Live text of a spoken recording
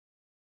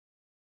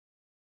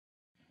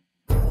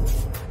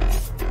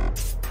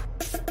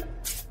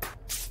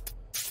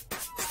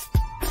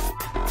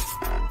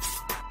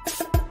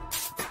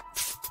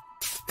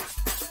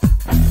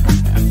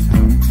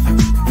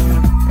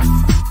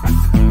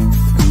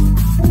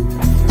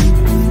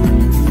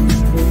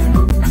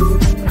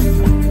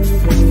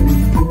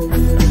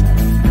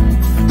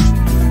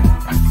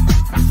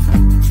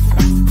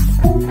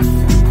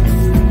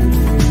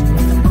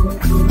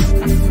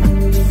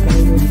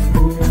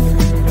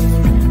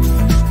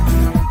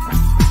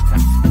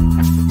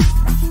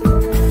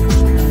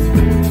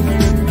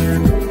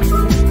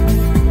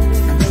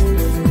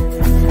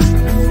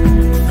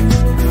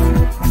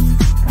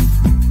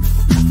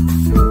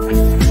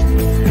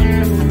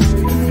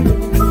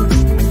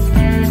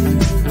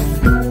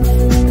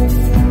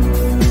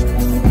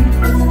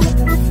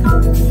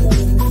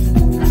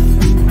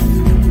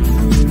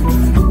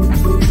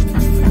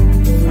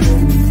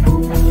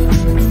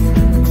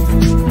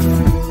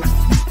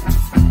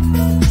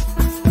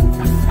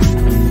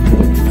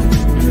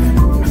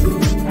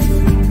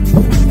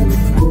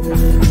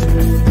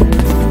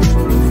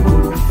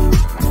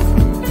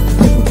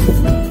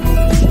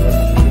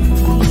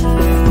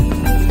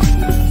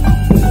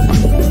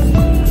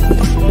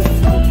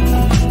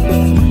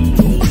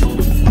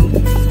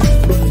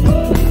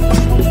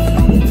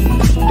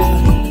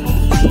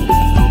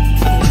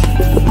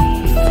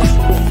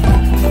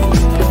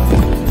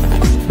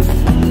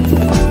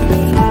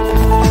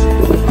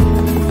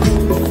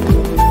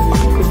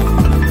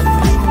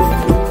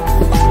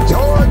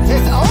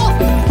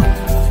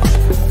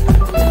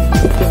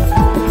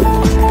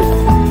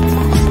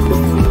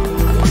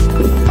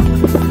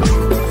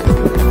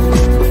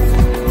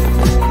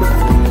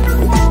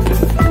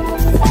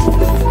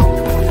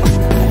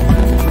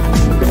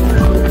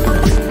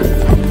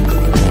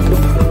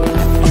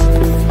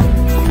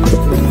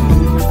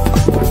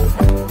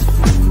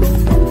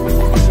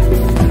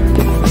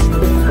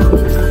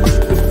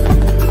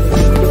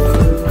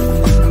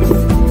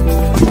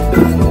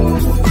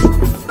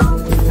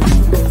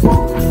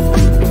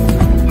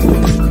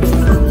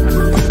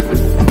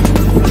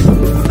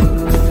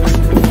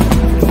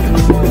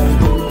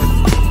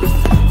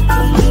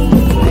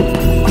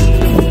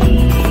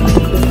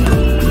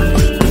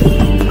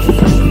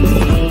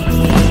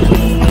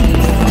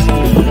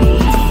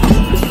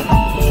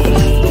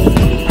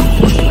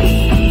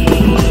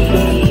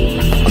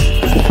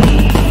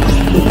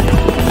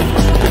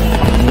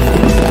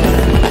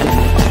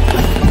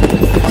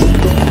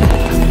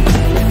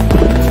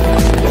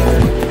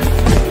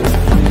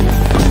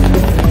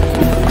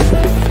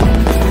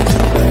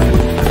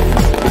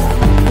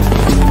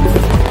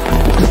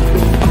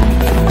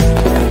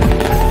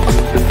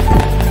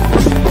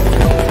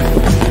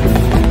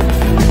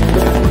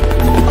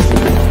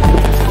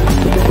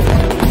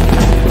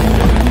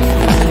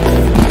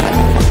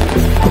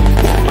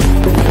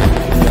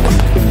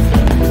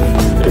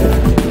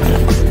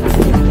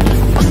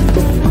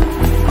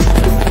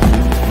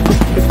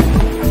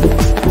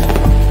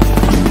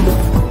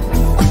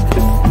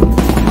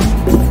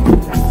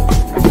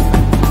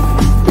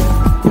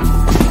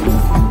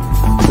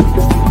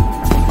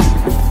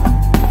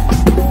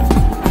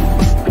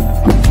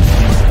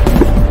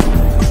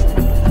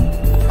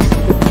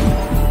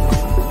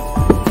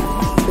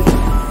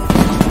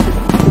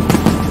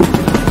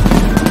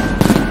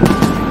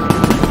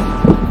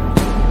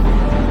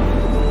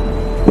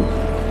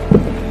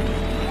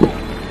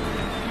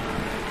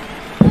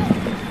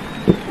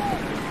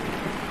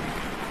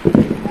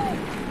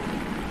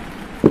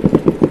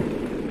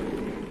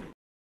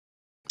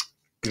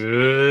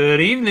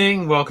Good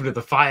evening. Welcome to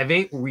the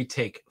 5-8, where we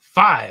take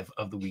 5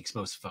 of the week's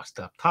most fucked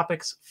up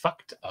topics,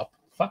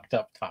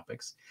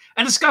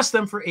 and discuss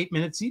them for 8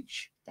 minutes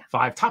each.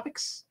 5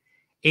 topics,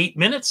 8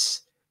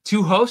 minutes,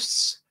 2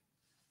 hosts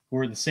who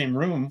are in the same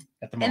room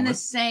at the moment.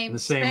 In the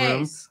same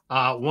room.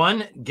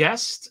 1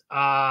 guest,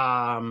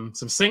 some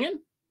singing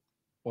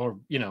or,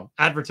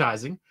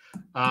 advertising,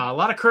 a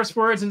lot of curse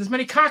words, and as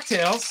many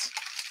cocktails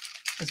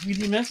as we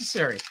deem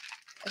necessary.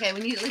 Okay, we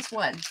need at least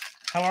 1.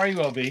 How are you,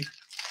 LB?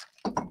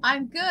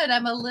 I'm good.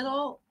 I'm a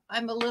little,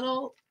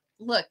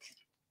 look,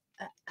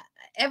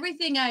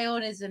 everything I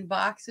own is in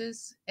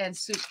boxes and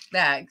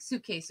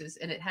suitcases,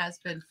 and it has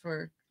been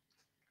for,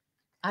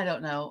 I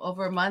don't know,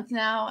 over a month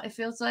now, it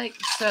feels like.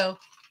 So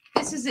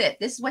this is it.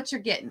 This is what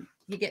you're getting.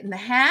 You're getting the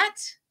hat,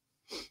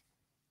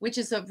 which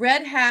is a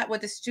red hat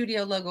with a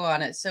studio logo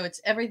on it. So it's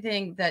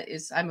everything that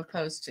I'm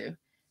opposed to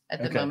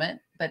at the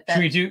moment. But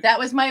that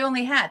was my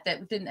only hat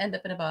that didn't end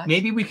up in a box.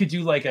 Maybe we could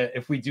do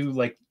if we do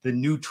the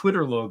new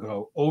Twitter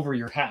logo over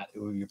your hat, it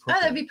would be perfect. Oh,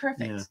 that'd be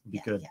perfect. Yeah, it'd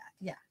be good.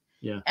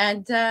 Yeah.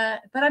 And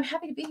but I'm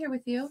happy to be here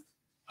with you.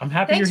 I'm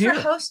happy you're here.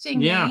 Thanks for hosting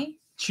me.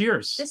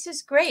 Cheers. This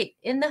is great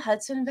in the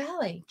Hudson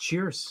Valley.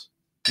 Cheers.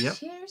 Yep.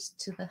 Cheers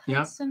to the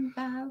Hudson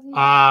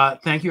Valley.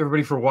 Thank you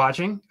everybody for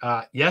watching.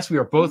 Yes, we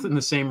are both in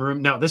the same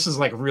room. No, this is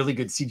really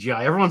good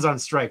CGI. Everyone's on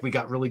strike. We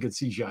got really good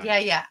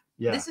CGI. Yeah.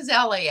 This is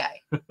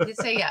LAI.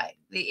 It's AI.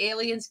 The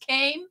aliens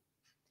came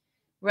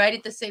right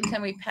at the same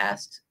time we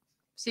passed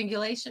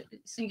singularity.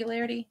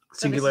 Singulation.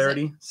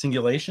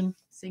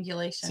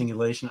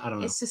 I don't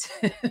know. It's just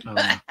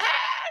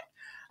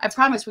I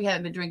promise we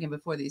haven't been drinking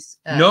before these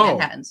no,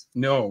 Manhattans.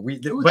 No,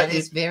 that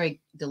is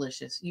very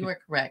delicious. You are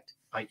correct.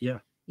 Yeah,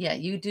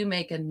 you do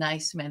make a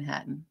nice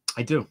Manhattan.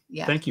 I do.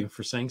 Yeah. Thank you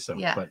for saying so.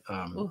 Yeah. But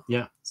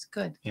it's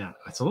good. Yeah,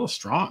 it's a little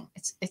strong.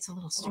 It's a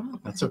little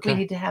strong. That's okay. We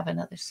need to have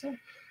another sip.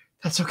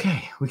 That's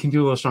okay. We can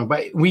do a little strong.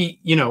 But it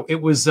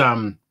was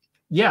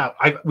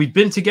we've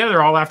been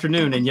together all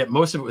afternoon, and yet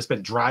most of it was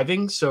spent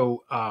driving.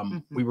 So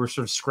we were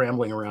sort of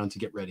scrambling around to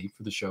get ready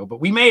for the show, but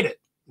we made it.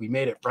 We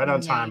made it right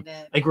on time.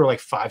 I think we were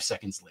 5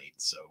 seconds late.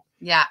 So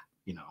yeah,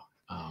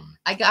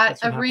 I got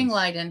a ring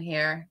light in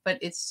here, but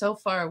it's so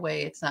far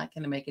away, it's not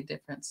going to make a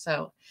difference.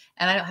 So,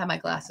 and I don't have my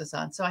glasses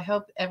on, so I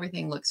hope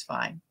everything looks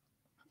fine.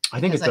 I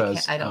think it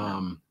does. I don't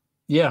know.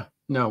 Yeah,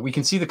 no, we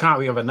can see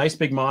we have a nice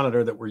big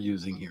monitor that we're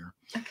using here.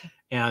 Okay.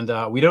 And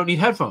we don't need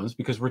headphones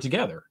because we're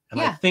together.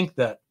 And I think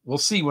that we'll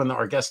see when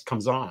our guest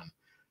comes on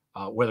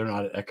whether or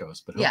not it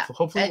echoes. But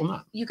hopefully it will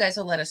not. You guys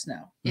will let us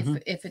know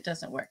if it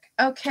doesn't work.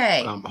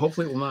 Okay.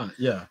 Hopefully it will not.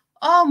 Yeah.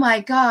 Oh my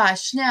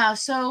gosh. Now,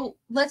 so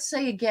let's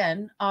say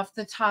again off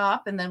the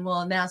top, and then we'll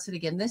announce it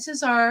again. This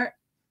is our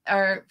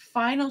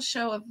final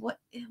show of what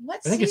I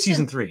think it's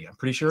season 3. I'm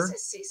pretty sure.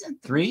 This is season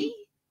 3?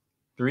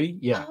 3?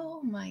 Yeah.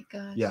 Oh my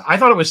gosh. Yeah. I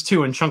thought it was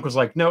 2, and Chunk was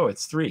like, no,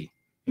 it's 3.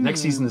 The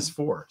next season is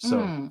 4.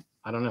 So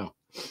I don't know.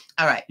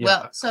 All right. Yeah.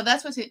 Well, so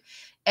that's what's it.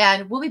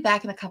 And we'll be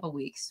back in a couple of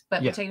weeks,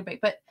 but we're taking a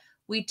break. But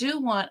we do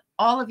want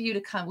all of you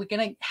to come. We're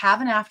going to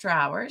have an after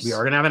hours. We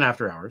are going to have an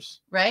after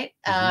hours. Right.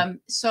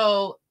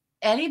 So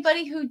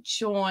anybody who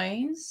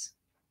joins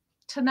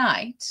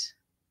tonight,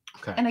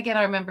 and again,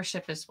 our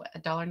membership is what,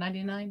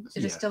 $1.99?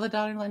 Is it still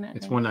 $1.99?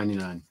 It's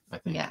 $1.99, I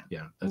think.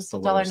 Yeah. That's the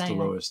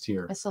lowest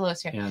here. That's the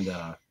lowest here. And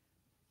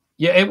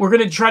we're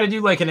going to try to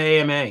do an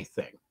AMA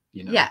thing.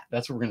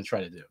 That's what we're going to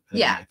try to do.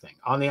 Thing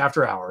on the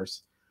after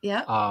hours.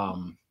 Yeah.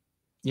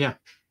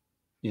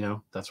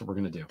 That's what we're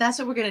going to do. That's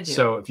what we're going to do.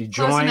 So if you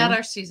join, closing out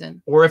our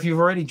season, or if you've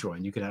already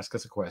joined, you can ask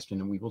us a question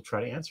and we will try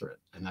to answer it.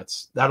 And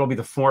that'll be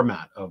the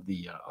format of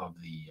the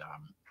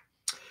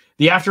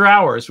after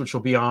hours, which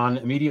will be on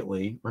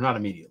immediately, or not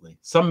immediately,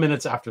 some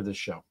minutes after the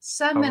show.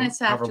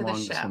 Minutes after however long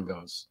the show. This one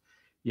goes.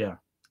 Yeah.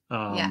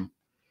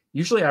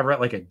 Usually I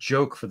write a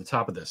joke for the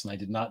top of this, and I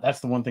did not. That's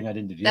the one thing I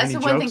didn't do. That's the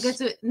one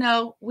thing.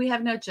 No, we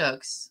have no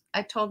jokes.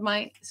 I told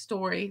my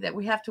story that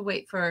we have to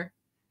wait for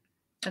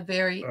a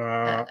very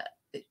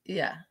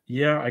Yeah,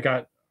 I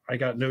got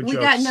no jokes. We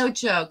got no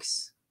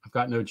jokes. I've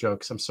got no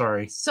jokes. I'm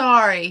sorry.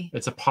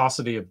 It's a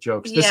paucity of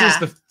jokes. This is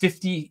the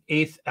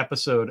 58th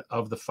episode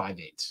of the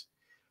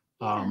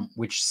 5-8,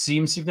 which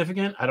seems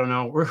significant. I don't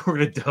know. We're going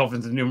to delve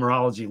into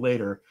numerology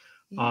later.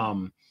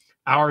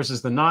 Ours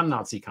is the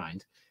non-Nazi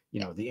kind,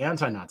 the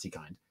anti-Nazi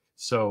kind.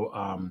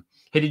 So,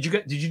 hey, did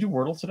you do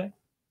Wordle today?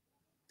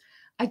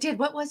 I did.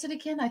 What was it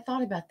again? I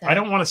thought about that. I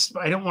don't want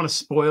to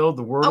spoil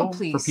the Wordle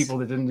for people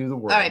that didn't do the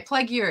Wordle. All right,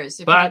 plug yours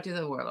if you don't do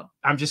the Wordle.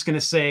 I'm just going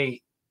to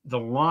say the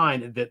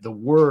line that the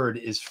word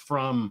is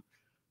from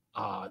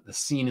the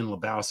scene in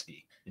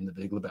Lebowski, in The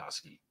Big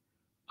Lebowski,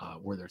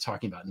 where they're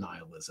talking about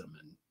nihilism,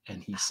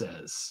 and he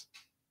says,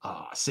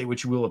 "Say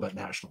what you will about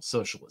National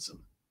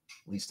Socialism,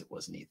 at least it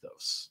wasn't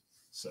ethos."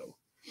 So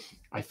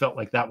I felt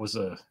like it was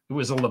a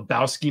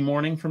Lebowski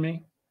morning for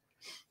me.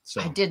 So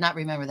I did not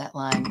remember that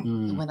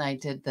line when I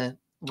did the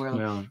Wordle.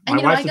 Yeah.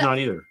 My wife did not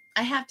either.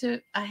 I have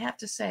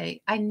to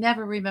say, I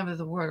never remember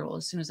the Wordle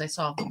as soon as I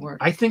saw the word.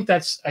 I think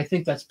that's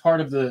part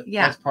of the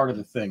that's part of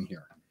the thing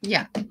here.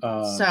 Yeah.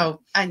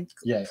 So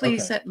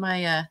please set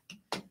my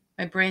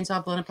My brain's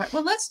all blown apart.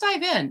 Well, let's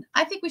dive in.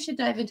 I think we should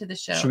dive into the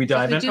show. Should we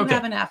dive in? We do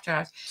have an after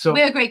hours. So we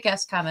have a great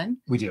guest coming.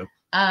 We do.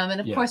 And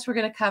of course, we're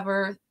going to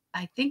cover,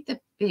 I think, the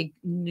big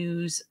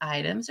news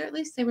items, or at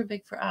least they were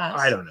big for us.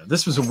 I don't know.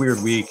 This was a weird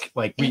week.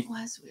 Like it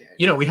was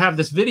weird. We have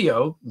this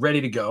video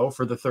ready to go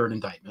for the third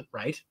indictment,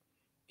 right?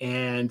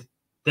 And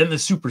then the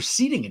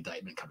superseding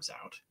indictment comes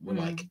out. We're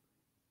like,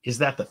 is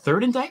that the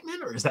third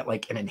indictment, or is that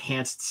like an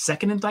enhanced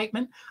second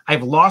indictment?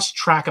 I've lost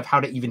track of how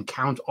to even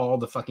count all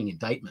the fucking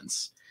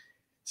indictments.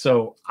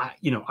 So I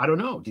don't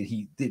know.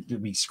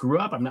 Did we screw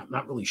up? I'm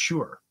not really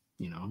sure.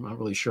 I'm not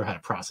really sure how to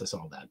process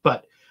all that.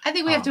 But I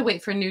think we have to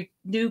wait for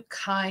new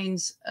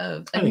kinds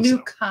of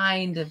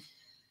kind of.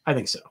 I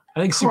think so. I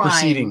think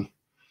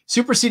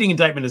superseding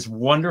indictment is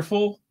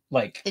wonderful.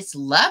 Like, it's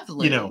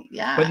lovely,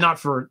 yeah, but not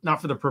for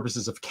the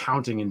purposes of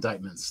counting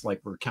indictments like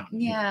we're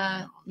counting.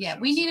 Yeah, yeah.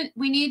 We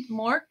need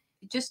more,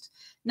 just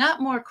not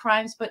more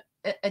crimes, but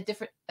a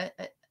different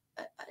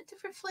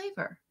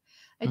flavor,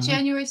 a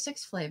January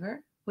 6th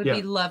flavor would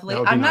be lovely.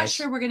 I'm not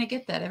sure we're going to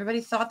get that.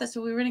 Everybody thought that's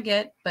what we were going to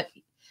get, but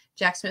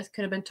Jack Smith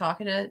could have been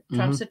talking to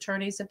Trump's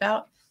attorneys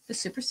about the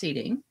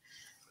superseding.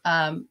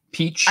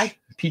 Peach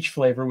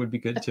flavor would be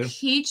good too.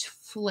 Peach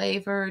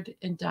flavored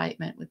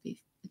indictment would be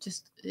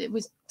it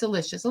was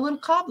delicious. A little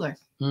cobbler,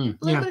 a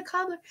little bit of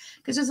cobbler,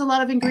 because there's a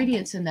lot of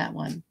ingredients in that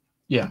one.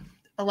 Yeah,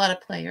 a lot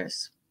of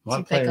players.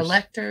 Some fake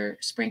elector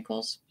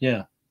sprinkles.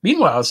 Yeah.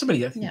 Meanwhile,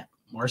 somebody, I think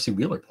Marcy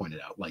Wheeler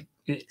pointed out, like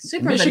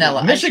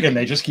vanilla. Michigan,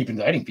 they just keep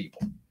indicting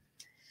people.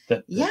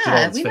 We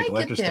might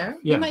get there.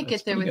 We might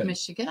get there with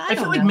Michigan. I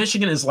feel like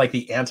Michigan is like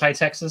the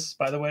anti-Texas,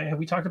 by the way. Have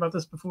we talked about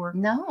this before?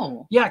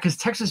 No. Yeah, because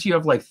Texas, you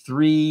have like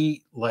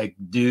 3 like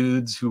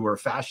dudes who are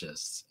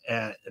fascists,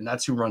 and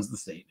that's who runs the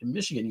state. In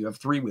Michigan, you have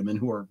 3 women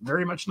who are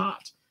very much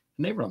not,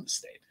 and they run the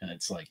state. And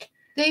it's like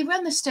they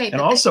run the state.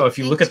 And also, if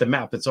you look at the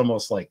map, it's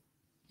almost like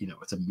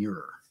it's a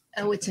mirror.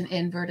 Oh, it's an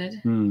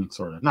inverted.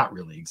 Sort of. Not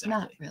really exactly.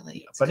 Not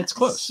really. But it's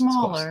close.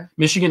 Smaller. It's close.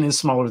 Michigan is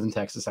smaller than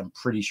Texas, I'm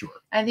pretty sure.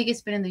 I think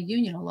it's been in the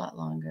Union a lot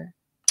longer.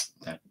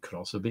 That could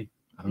also be.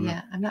 I don't know.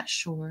 Yeah, I'm not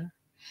sure.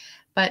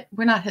 But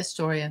we're not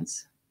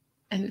historians.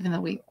 And even though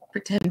we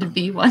pretend to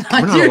be one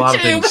on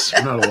YouTube.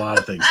 We're not a lot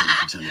of things that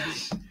we pretend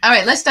to be. All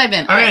right, let's dive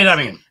in. All right,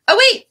 diving in. Oh,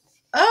 wait.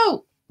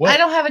 Oh, what? I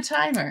don't have a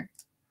timer.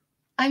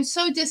 I'm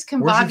so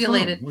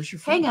discombobulated. Where's your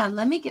phone? Hang on.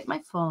 Let me get my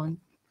phone.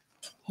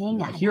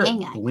 Hang on. I hear it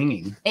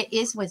blinging. It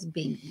is what's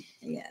binging.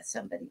 Yeah,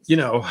 somebody's.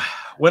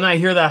 When I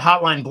hear that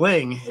hotline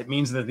bling, it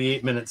means that the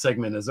 8-minute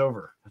segment is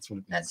over. That's what it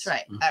means. That's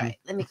right. All right.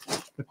 Let me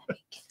get to my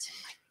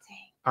thing.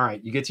 All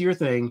right, you get to your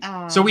thing.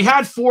 So we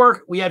had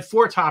 4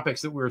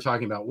 topics that we were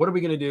talking about. What are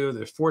we going to do?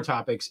 There's 4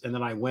 topics, and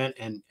then I went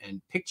and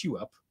picked you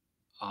up.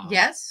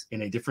 Yes.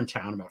 In a different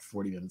town, about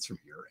 40 minutes from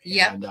here.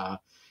 Yeah. And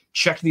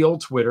checked the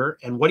old Twitter,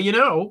 and what do you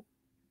know?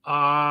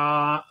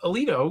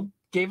 Alito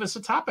gave us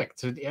a topic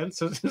to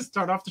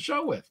start off the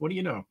show with. What do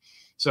you know?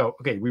 So,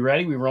 okay, we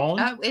ready? We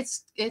rolling?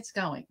 It's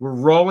going. We're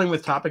rolling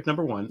with topic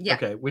number 1. Yeah.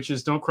 Okay, which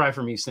is "Don't Cry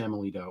for Me, Sam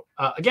Alito."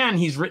 Again,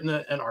 he's written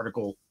an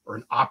article, or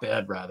an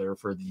op-ed rather,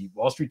 for the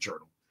Wall Street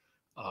Journal.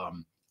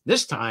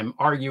 This time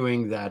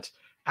arguing that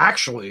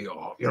actually,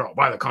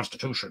 by the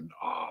Constitution,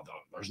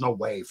 there's no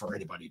way for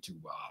anybody to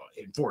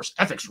enforce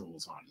ethics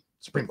rules on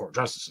Supreme Court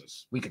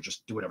justices. We could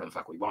just do whatever the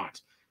fuck we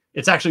want.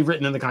 It's actually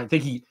written in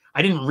the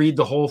I didn't read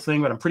the whole thing,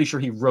 but I'm pretty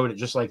sure he wrote it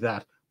just like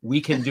that. We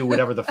can do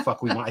whatever the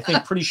fuck we want.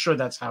 Pretty sure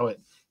that's how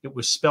it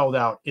was spelled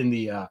out in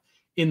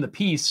the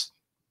piece.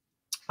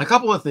 A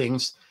couple of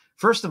things.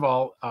 First of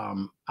all,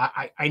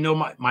 I know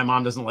my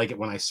mom doesn't like it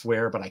when I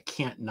swear, but I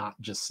can't not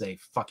just say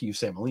 "fuck you,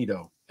 Sam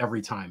Alito"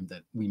 every time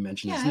that we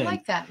mention his name. I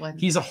like that one.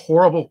 He's a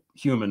horrible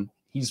human.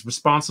 He's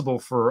responsible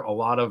for a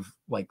lot of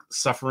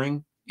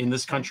suffering in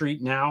this country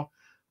now.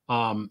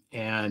 And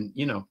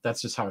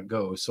that's just how it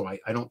goes. So I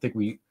don't think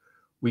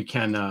we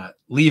can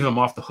leave him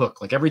off the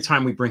hook. Like, every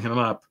time we bring him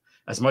up,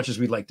 as much as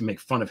we'd like to make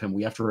fun of him,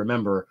 we have to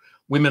remember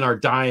women are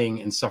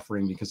dying and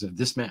suffering because of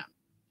this man.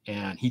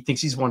 And he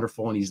thinks he's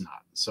wonderful, and he's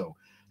not. So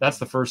that's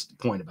the first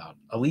point about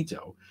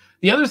Alito.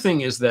 The other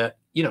thing is that,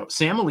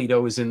 Sam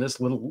Alito is in this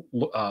little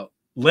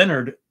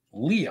Leonard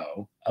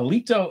Leo,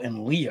 Alito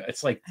and Leah.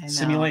 It's like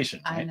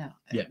simulation. Right? I know.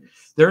 Yeah.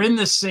 They're in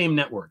this same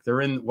network.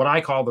 They're in what I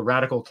call the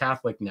Radical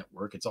Catholic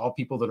Network. It's all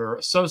people that are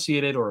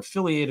associated or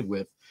affiliated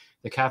with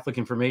the Catholic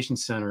Information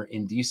Center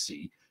in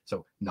DC.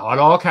 So not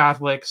all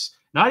Catholics,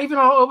 not even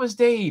all Opus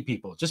Dei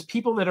people, just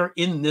people that are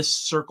in this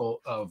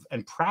circle of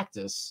and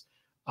practice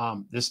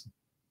this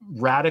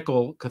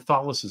radical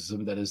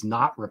Catholicism that is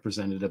not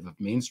representative of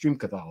mainstream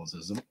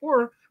Catholicism,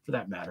 or for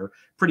that matter,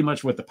 pretty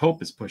much what the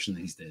Pope is pushing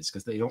these days,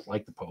 because they don't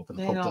like the Pope, and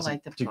the Pope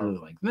doesn't particularly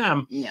like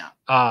them. Yeah.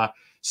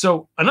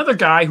 So another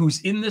guy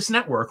who's in this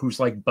network, who's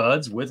like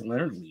buds with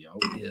Leonard Leo,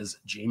 is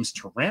James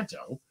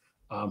Taranto,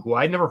 who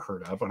I'd never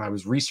heard of. When I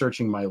was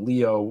researching my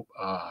Leo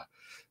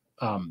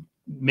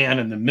man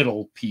in the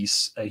middle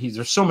piece,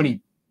 there's so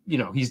many,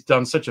 he's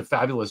done such a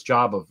fabulous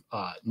job of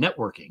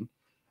networking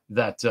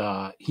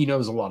that he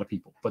knows a lot of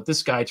people. But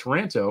this guy,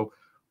 Taranto,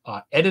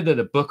 edited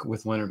a book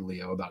with Leonard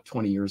Leo about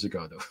 20 years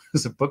ago. That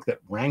was a book that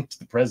ranked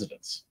the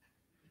presidents.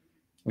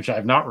 which I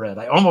have not read.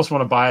 I almost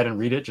want to buy it and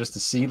read it just to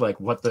see like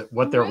what their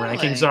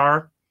rankings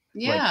are.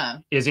 Yeah.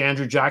 Like, is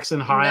Andrew Jackson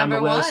high on the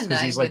list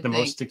because he's like the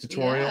most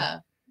dictatorial? Yeah.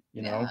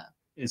 You know,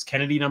 is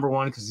Kennedy number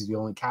one because he's the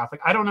only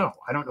Catholic? I don't know.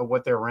 I don't know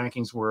what their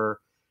rankings were.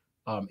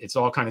 It's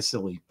all kind of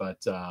silly,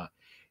 but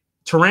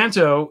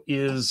Taranto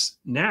is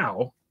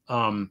now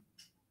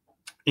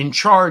in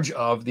charge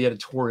of the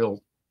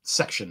editorial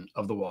section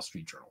of the Wall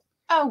Street Journal.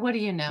 Oh, what do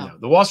you know? You know,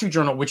 the Wall Street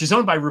Journal, which is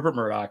owned by Rupert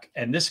Murdoch,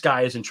 and this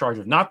guy is in charge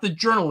of not the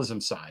journalism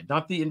side,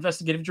 not the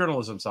investigative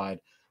journalism side,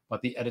 but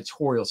the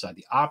editorial side,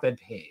 the op-ed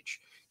page.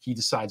 He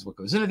decides what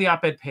goes into the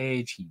op-ed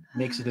page. He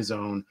makes it his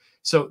own.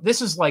 So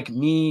this is like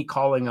me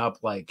calling up,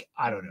 like,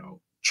 I don't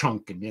know,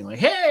 Chunk and being like,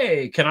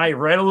 hey, can I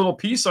write a little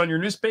piece on your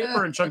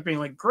newspaper? And Chunk being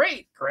like,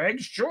 great, Greg,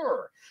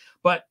 sure.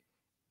 But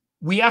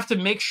we have to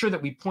make sure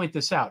that we point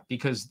this out,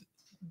 because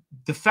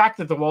the fact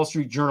that the Wall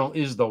Street Journal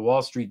is the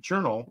Wall Street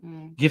Journal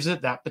gives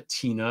it that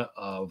patina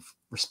of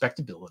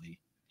respectability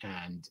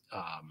and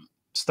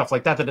stuff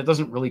like that it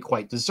doesn't really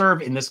quite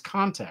deserve in this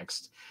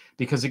context.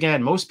 Because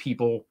again, most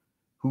people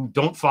who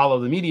don't follow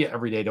the media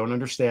every day don't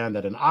understand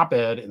that an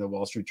op-ed in the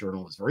Wall Street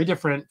Journal is very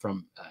different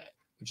from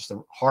just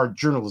a hard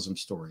journalism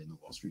story in the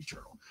Wall Street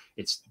Journal.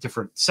 It's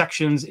different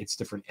sections, it's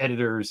different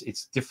editors,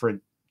 it's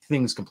different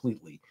things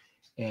completely.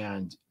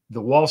 And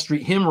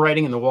him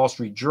writing in the Wall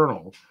Street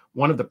Journal,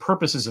 one of the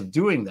purposes of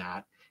doing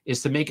that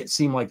is to make it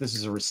seem like this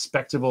is a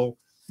respectable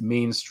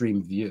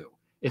mainstream view.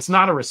 It's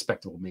not a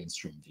respectable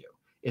mainstream view.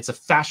 It's a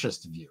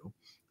fascist view,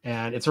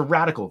 and it's a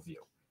radical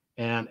view.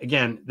 And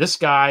again, this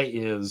guy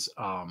is,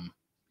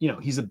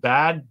 he's a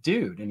bad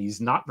dude, and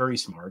he's not very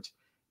smart,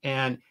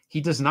 and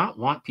he does not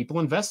want people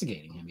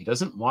investigating him. He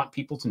doesn't want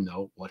people to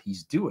know what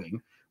he's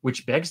doing,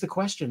 which begs the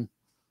question,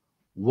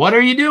 what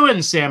are you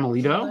doing, Sam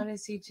Alito? What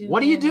is he doing?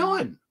 What are you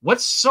doing?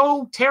 What's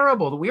so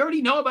terrible that we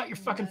already know about your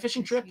fucking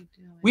fishing trip?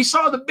 We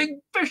saw the big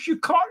fish you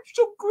caught. It's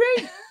so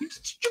great.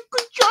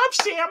 Good job,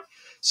 Sam.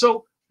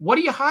 So what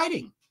are you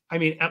hiding? I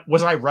mean,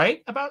 was I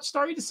right about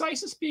Stare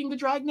Decisis being the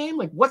drag name?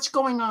 Like, what's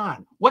going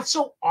on? What's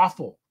so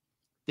awful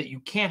that you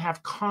can't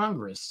have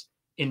Congress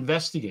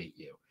investigate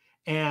you?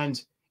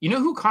 And you know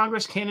who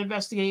Congress can't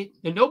investigate?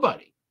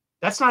 Nobody.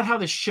 That's not how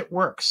this shit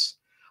works.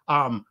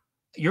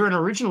 You're an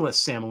originalist,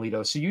 Sam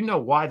Alito, so you know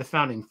why the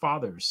founding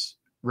fathers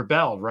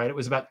rebelled, right? It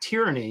was about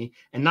tyranny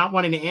and not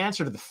wanting to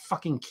answer to the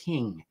fucking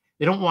king.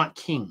 They don't want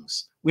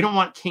kings. We don't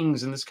want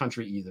kings in this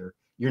country either.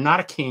 You're not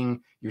a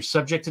king. You're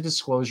subject to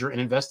disclosure and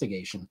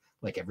investigation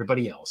like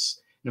everybody else,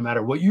 no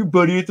matter what your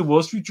buddy at the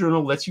Wall Street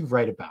Journal lets you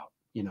write about.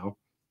 You know,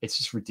 it's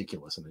just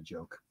ridiculous and a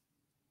joke.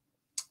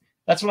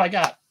 That's what I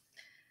got.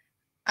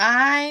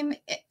 I'm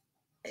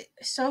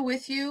so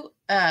with you.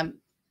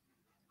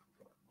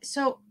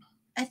 So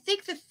I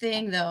think the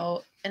thing,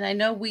 though, and I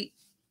know we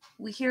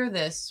hear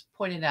this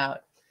pointed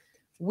out,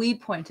 we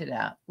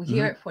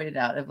hear it pointed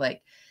out of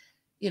like,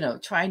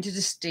 trying to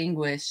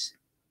distinguish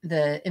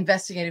the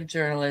investigative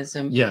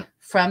journalism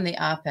from the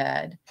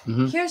op-ed.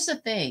 Here's the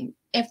thing.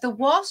 If the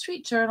Wall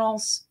Street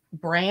Journal's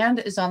brand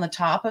is on the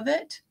top of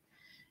it,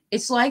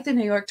 it's like the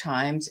New York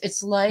Times.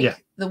 It's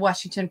like the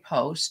Washington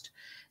Post.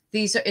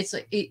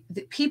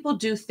 People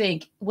do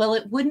think, well,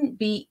 it wouldn't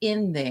be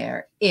in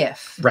there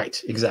if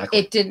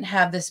it didn't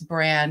have this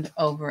brand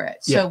over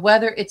it. So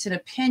whether it's an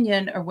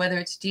opinion or whether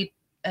it's deep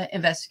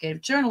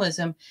investigative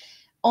journalism,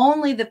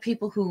 only the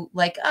people who,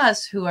 like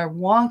us, who are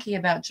wonky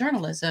about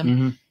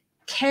journalism,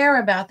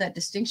 care about that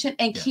distinction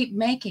and keep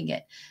making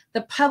it.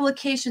 The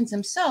publications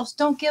themselves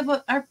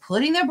are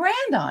putting their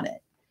brand on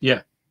it.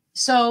 Yeah.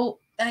 So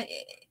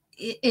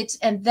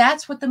and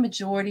that's what the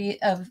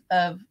majority of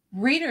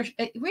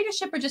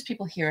readership are just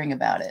people hearing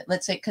about it.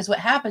 Let's say, because what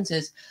happens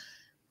is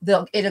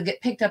it'll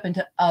get picked up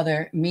into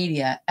other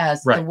media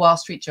as the Wall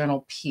Street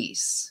Journal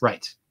piece.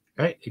 Right.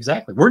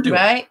 Exactly. We're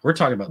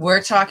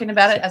talking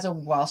about it as a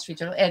Wall Street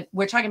Journal, and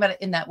we're talking about it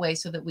in that way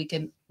so that we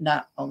can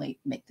not only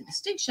make the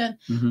distinction,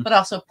 but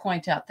also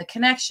point out the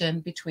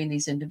connection between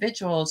these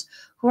individuals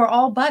who are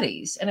all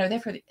buddies and are there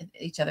for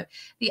each other.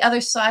 The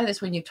other side of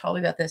this, when you told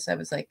me about this, I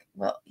was like,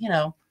 well,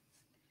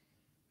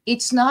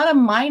 it's not a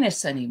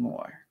minus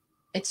anymore.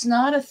 It's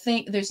not a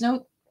thing. It's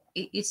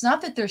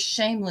not that they're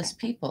shameless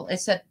people.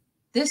 It's that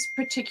this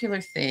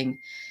particular thing,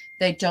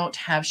 they don't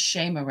have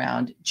shame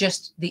around,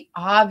 just the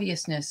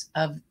obviousness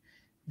of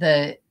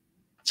the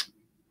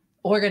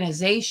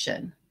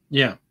organization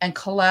and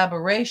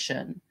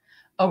collaboration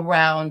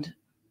around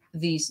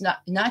these,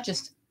 not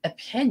just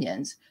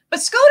opinions,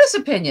 but SCOTUS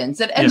opinions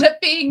that end up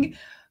being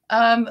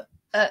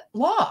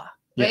law.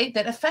 Right,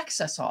 that affects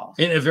us all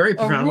in a very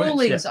profound way.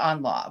 Rulings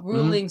on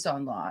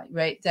law,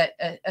 right?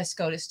 That a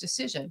SCOTUS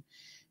decision.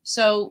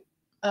 So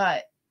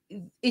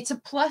it's a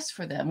plus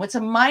for them. What's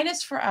a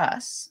minus for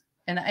us?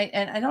 And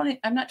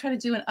I'm not trying to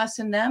do an us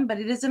and them, but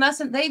it is an us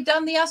and they've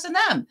done the us and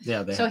them.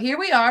 Yeah. So here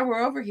we are.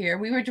 We're over here.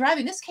 We were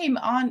driving. This came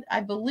on, I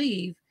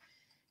believe.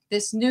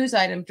 This news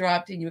item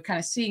dropped, and you were kind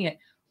of seeing it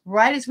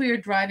right as we were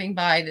driving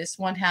by this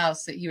one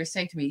house that you were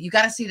saying to me, you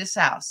got to see this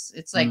house.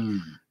 It's like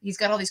he's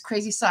got all these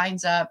crazy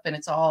signs up, and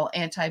it's all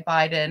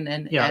anti-Biden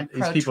and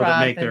pro-Trump. These people that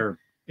make their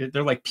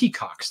they're like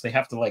peacocks. They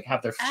have to like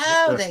have their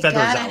they feathers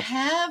gotta out.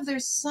 have their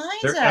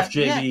signs Their up.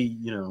 FJB,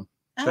 you know.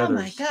 Oh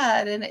my Feathers.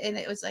 God. And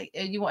it was like,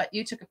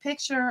 you took a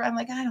picture. I'm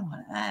like,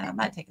 I'm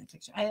not taking a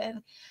picture. I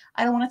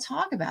don't want to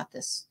talk about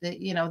this,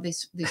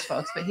 these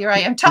folks, but here I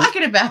am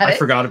talking about it. I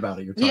forgot about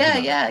it. You're talking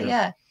about it.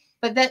 Yeah.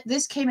 But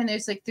this came in,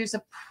 there's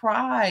a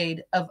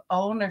pride of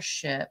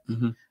ownership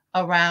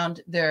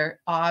around their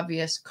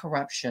obvious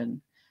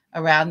corruption,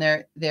 around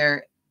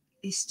their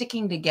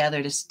sticking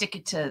together to stick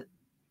it to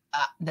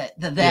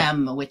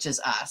them, which is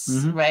us.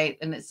 Right.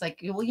 And it's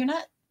like, well,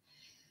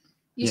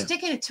 you're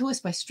sticking it to us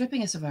by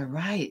stripping us of our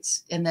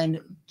rights and then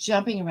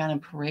jumping around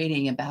and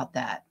parading about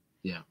that.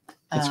 Yeah.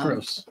 It's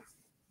gross.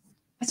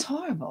 It's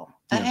horrible.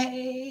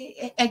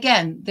 Yeah.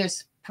 Again,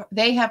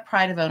 they have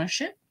pride of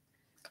ownership.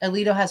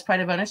 Alito has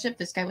pride of ownership.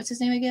 This guy, what's his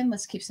name again?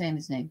 Let's keep saying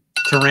his name.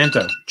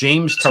 Taranto.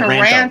 James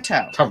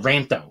Taranto.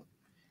 Taranto.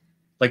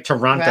 Like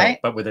Toronto, right?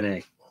 But with an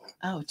A.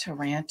 Oh,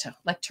 Taranto.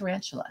 Like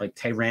tarantula. Like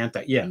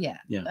Taranta. Yeah.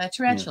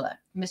 Tarantula.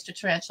 Yeah. Mr.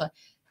 Tarantula.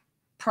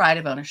 Pride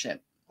of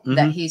ownership.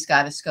 That he's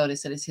got a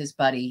SCOTUS that is his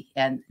buddy.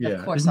 And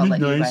of course, I'll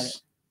let you write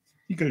it.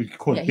 You could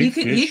call it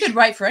he could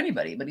write for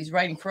anybody, but he's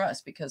writing for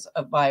us because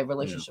of my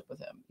relationship with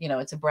him.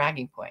 It's a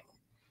bragging point.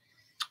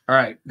 All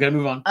right, gotta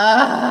move on.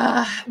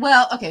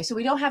 Well, okay, so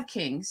we don't have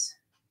kings.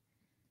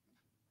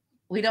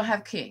 But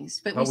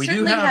we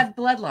certainly have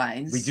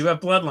bloodlines. We do have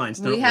bloodlines.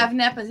 We have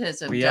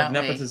nepotism. We have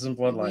nepotism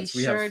bloodlines.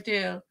 We sure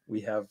do.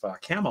 We have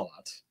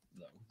Camelot,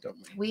 though, don't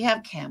we? We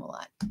have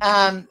Camelot,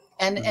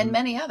 and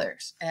many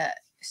others.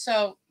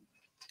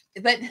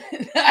 But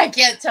I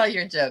can't tell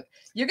your joke.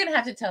 You're gonna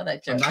have to tell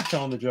that joke. I'm not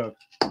telling the joke.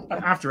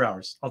 After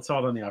hours, I'll tell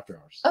it on the after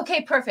hours.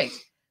 Okay, perfect.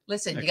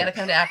 Listen, you got to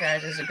come to after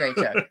hours. It's a great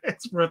joke.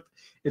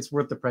 It's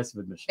worth the price of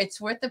admission. It's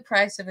worth the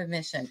price of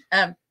admission.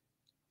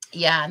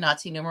 Yeah,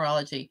 Nazi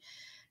numerology.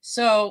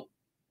 So,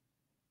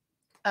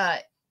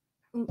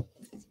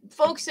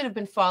 folks that have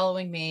been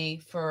following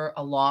me for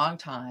a long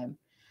time,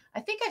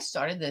 I think I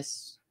started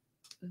this.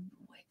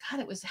 God,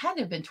 had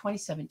to have been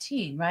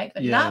 2017, right?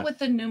 But not with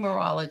the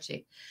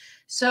numerology.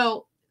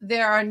 So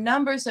there are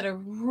numbers that are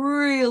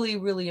really,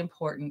 really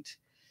important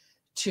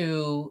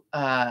to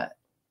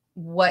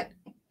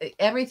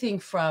everything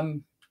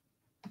from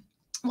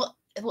well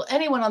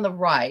anyone on the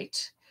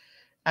right,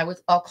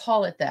 I'll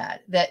call it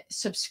that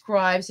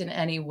subscribes in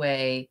any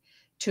way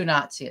to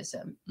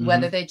Nazism,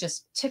 whether they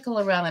just tickle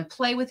around and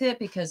play with it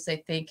because they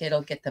think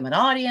it'll get them an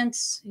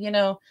audience,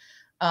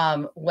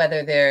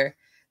 whether they're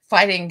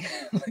fighting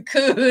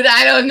Likud,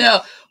 I don't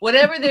know,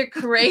 whatever their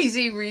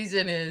crazy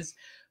reason is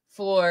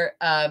for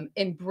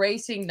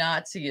embracing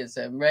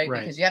Nazism, right?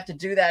 Because you have to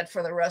do that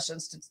for the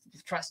Russians to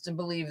trust and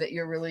believe that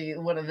you're really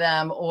one of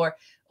them, or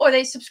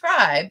they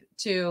subscribe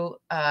to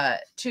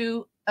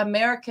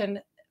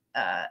American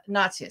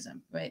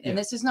Nazism, right? And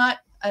this is not,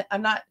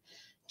 I'm not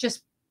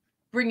just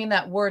bringing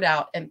that word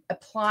out and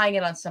applying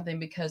it on something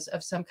because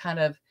of some kind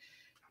of,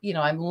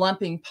 I'm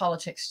lumping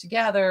politics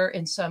together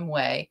in some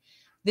way.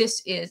 There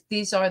is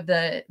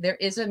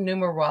a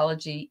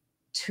numerology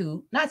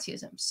to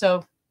Nazism.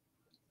 So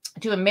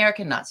to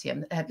American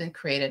Nazism that have been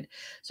created.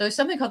 So there's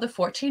something called the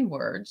 14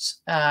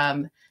 words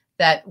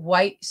that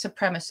white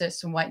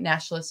supremacists and white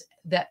nationalists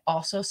that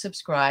also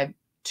subscribe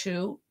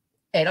to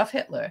Adolf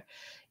Hitler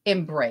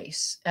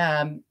embrace.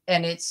 And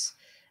it's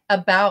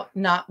about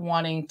not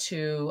wanting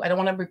to, I don't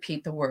want to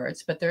repeat the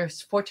words, but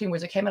there's 14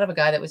 words that came out of a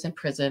guy that was in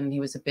prison. And he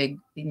was a big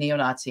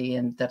neo-Nazi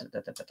and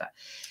da-da-da-da-da-da.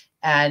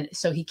 And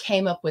so he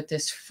came up with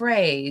this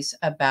phrase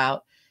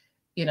about,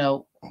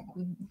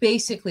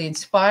 basically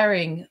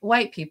inspiring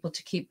white people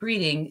to keep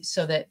breeding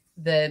so that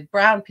the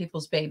brown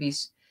people's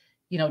babies,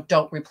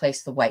 don't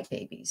replace the white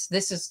babies.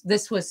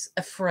 This was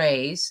a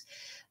phrase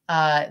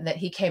that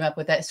he came up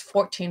with that is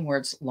 14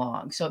 words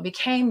long. So it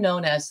became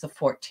known as the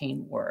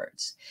 14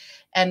 words.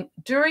 And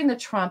during the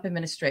Trump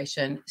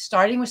administration,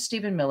 starting with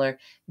Stephen Miller,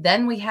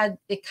 then we had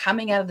it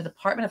coming out of the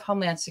Department of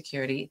Homeland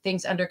Security,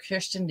 things under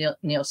Kirstjen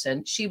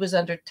Nielsen. She was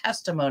under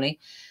testimony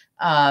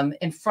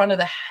in front of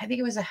I think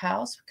it was a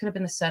House, could have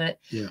been the Senate,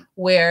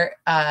 where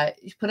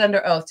put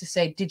under oath to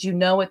say, did you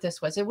know what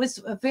this was? It was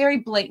a very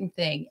blatant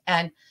thing.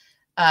 And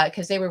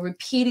because they were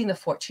repeating the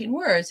 14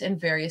 words in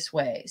various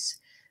ways.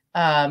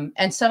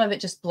 And some of it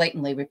just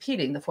blatantly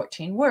repeating the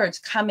 14 words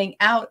coming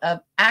out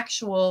of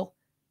actual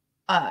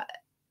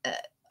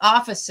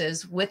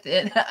offices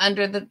within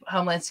under the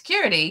Homeland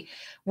Security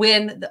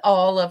when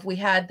we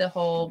had the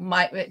whole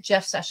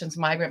Jeff Sessions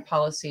migrant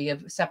policy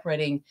of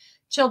separating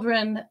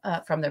children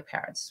from their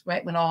parents,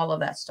 right? When all of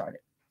that started.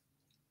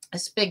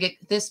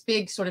 This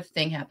big sort of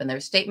thing happened. There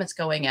were statements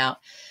going out.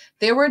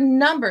 There were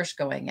numbers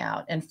going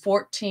out, and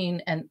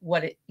 14 and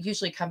what it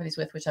usually accompanies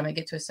with, which I'm going to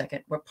get to in a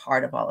second, were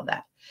part of all of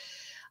that.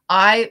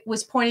 I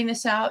was pointing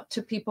this out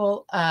to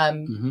people,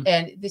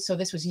 so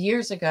this was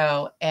years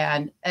ago,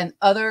 and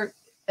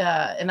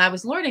I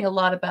was learning a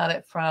lot about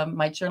it from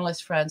my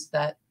journalist friends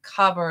that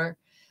cover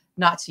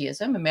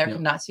Nazism,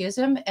 American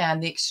Nazism,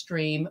 and the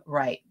extreme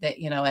right,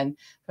 and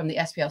from the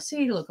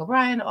SPLC to Luke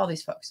O'Brien, all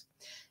these folks.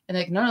 And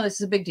like, no, this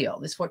is a big deal.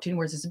 This 14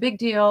 words is a big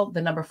deal.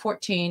 The number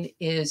 14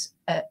 is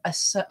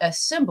a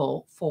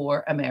symbol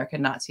for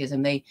American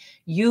Nazism. They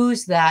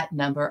use that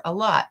number a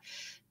lot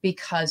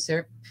because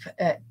they're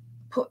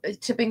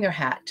tipping their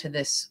hat to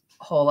this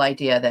whole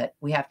idea that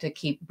we have to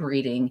keep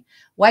breeding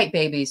white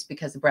babies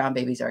because the brown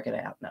babies are going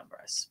to outnumber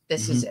us.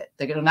 This is it.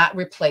 They're going to not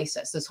replace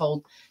us. This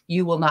whole,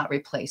 you will not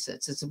replace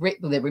us. It's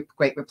the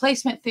great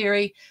replacement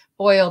theory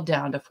boiled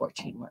down to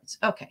 14 words.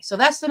 Okay, so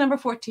that's the number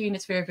 14.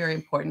 It's very, very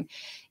important.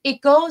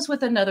 It goes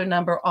with another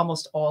number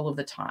almost all of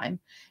the time.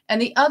 And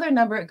the other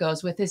number it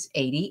goes with is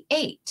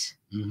 88.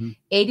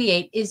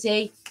 88 is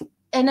an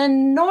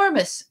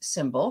enormous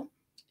symbol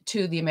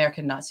to the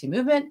American Nazi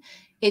movement.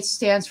 It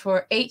stands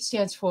for, 8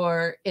 stands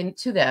for,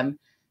 to them,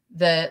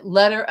 the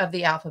letter of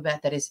the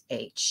alphabet that is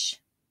H.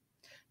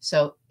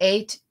 So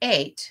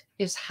 88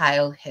 is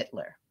Heil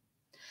Hitler.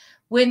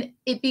 When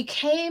it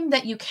became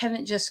that you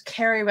can't just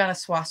carry around a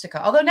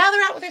swastika, although now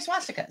they're out with their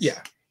swastikas.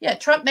 Yeah,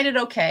 Trump made it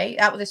okay,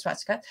 out with his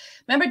swastika.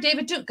 Remember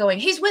David Duke going,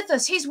 he's with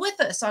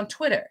us on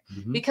Twitter,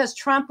 because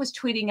Trump was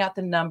tweeting out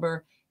the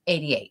number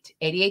 88.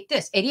 88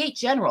 this. 88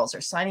 generals are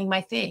signing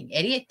my thing.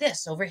 88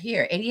 this over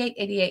here. 88,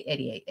 88,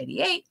 88,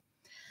 88.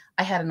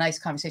 I had a nice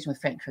conversation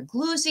with Frank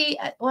Figliuzzi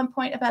at one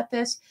point about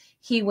this.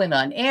 He went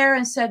on air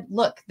and said,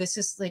 look, this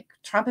is like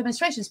Trump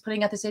administration is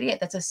putting out this 88.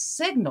 That's a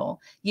signal.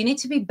 You need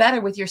to be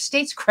better with your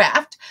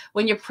statescraft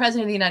when you're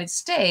president of the United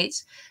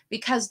States,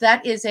 because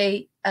that is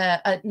it's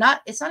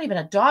not even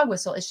a dog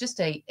whistle. It's just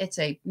it's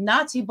a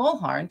Nazi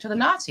bullhorn to the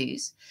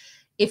Nazis.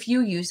 If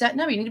you use that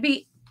number, you need to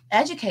be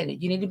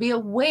educated. You need to be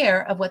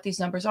aware of what these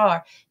numbers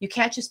are. You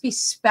can't just be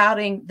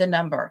spouting the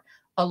number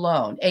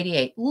alone,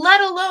 88,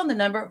 let alone the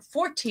number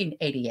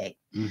 1488,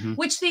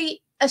 which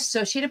the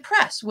Associated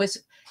Press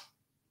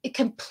it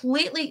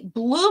completely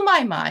blew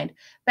my mind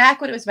back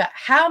when it was about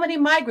how many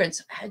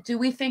migrants do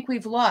we think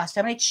we've lost?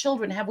 How many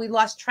children have we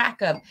lost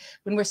track of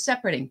when we're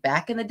separating,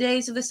 back in the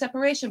days of the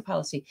separation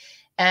policy?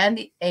 And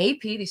the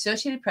AP, the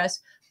Associated Press,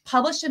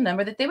 published a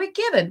number that they were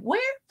given. Where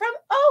from?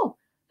 Oh,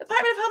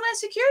 Department of Homeland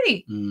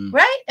Security,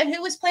 right? And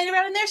who was playing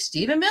around in there?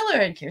 Stephen Miller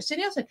and Kirsten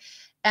Nielsen.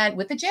 And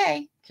with the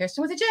J,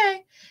 Kirsten with a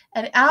J,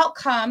 and out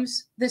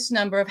comes this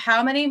number of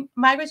how many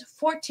migrants?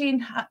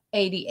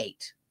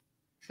 1488,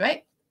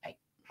 right? I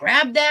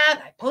grabbed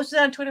that, I posted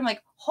it on Twitter. I'm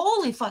like,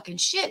 holy fucking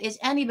shit, is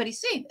anybody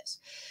seeing this?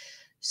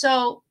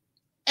 So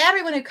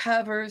everyone who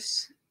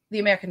covers the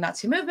American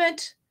Nazi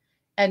movement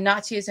and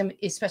Nazism,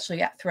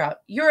 especially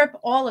throughout Europe,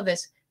 all of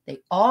this, they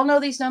all know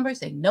these numbers.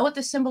 They know what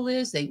the symbol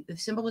is. The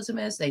symbolism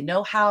is. They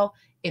know how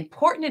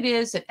important it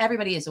is that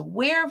everybody is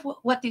aware of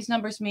what these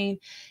numbers mean.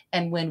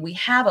 And when we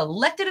have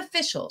elected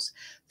officials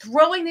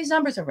throwing these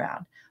numbers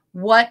around,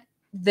 what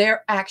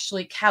they're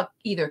actually, how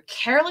either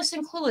careless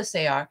and clueless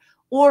they are,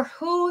 or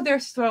who they're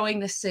throwing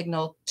the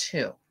signal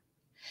to.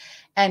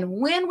 And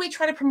when we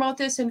try to promote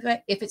this, in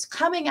fact, if it's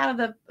coming out of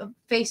the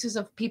faces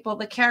of people,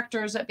 the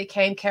characters that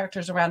became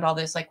characters around all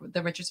this, like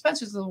the Richard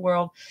Spencers of the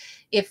world,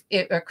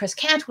 or Chris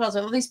Cantwell's,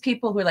 or all these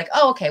people who are like,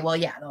 oh, okay, well,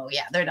 yeah,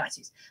 they're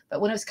Nazis. But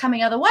when it was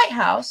coming out of the White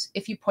House,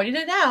 if you pointed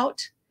it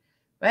out,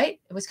 right,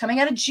 it was coming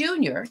out of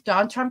Junior,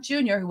 Don Trump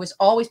Jr., who was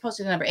always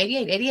posting the number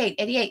 88, 88,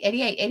 88,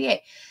 88,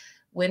 88.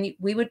 When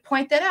we would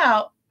point that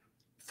out,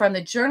 from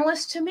the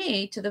journalists to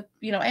me, to the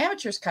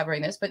amateurs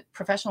covering this, but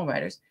professional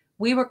writers,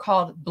 we were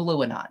called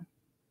Blueanon.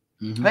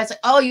 Right? It's like,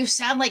 oh, you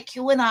sound like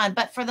QAnon,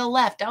 but for the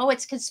left. Oh,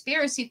 it's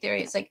conspiracy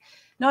theory. It's like,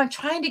 no, I'm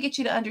trying to get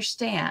you to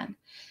understand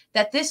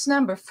that this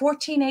number,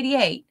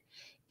 1488,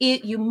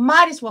 you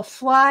might as well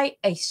fly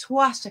a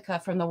swastika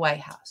from the White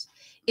House.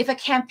 If a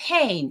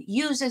campaign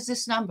uses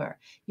this number,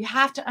 you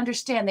have to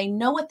understand they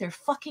know what they're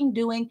fucking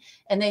doing,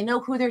 and they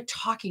know who they're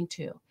talking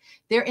to.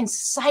 They're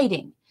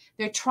inciting.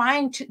 They're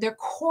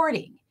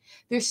courting.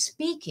 They're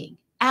speaking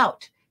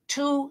out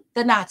to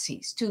the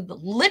Nazis, to the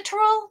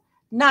literal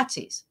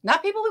Nazis,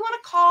 not people we want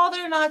to call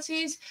that are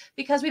Nazis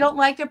because we don't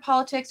like their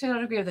politics or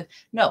don't agree with it.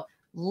 No,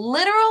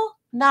 literal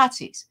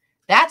Nazis.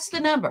 That's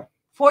the number,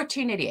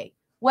 1488.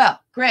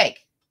 Well, Greg,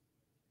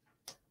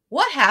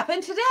 what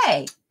happened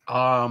today?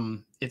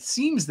 It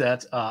seems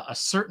that a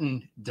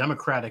certain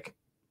Democratic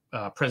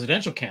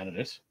presidential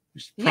candidate,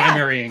 who's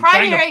primarying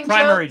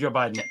Joe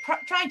Biden,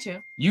 trying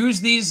to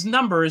use these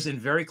numbers in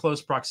very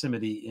close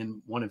proximity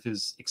in one of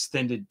his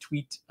extended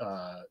tweet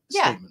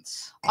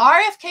statements.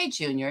 RFK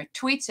Jr.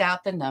 tweets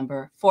out the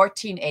number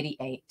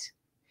 1488.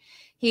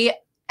 He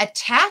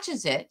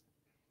attaches it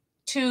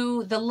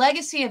to the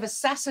legacy of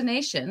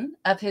assassination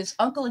of his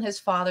uncle and his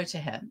father to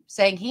him,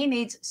 saying he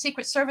needs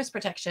Secret Service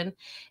protection,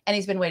 and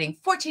he's been waiting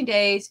 14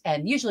 days,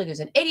 and usually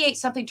there's an 88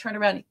 something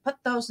turnaround. He put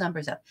those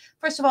numbers up.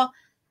 First of all,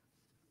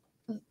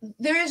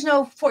 there is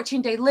no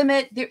 14-day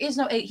limit. There is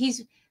no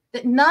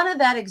none of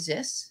that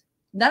exists.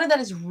 None of that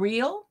is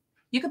real.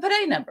 You can put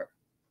any number.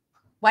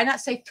 Why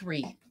not say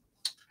 3?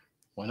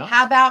 Why not?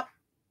 How about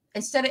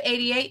instead of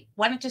 88,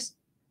 why not just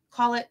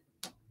call it,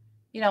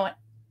 an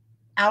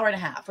hour and a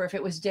half, or if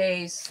it was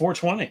days,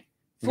 420.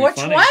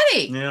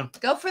 420. Yeah.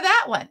 Go for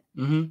that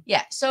one.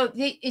 Yeah. So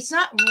it's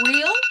not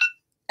real.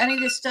 Any of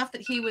this stuff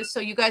that he was, so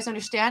you guys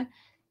understand,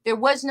 there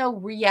was no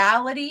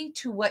reality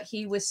to what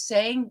he was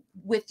saying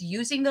with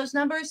using those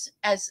numbers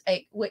as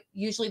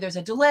usually there's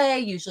a delay.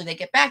 Usually they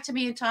get back to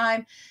me in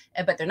time,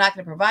 but they're not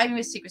going to provide me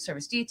with Secret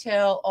Service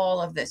detail.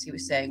 All of this he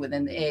was saying when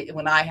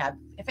I had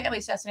a family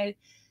assassinated.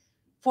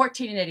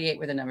 14 and 88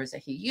 were the numbers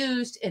that he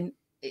used and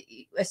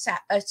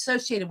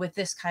associated with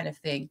this kind of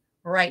thing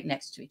right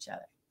next to each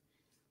other.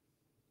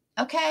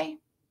 Okay.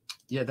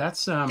 Yeah,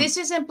 that's this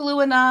isn't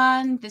Blue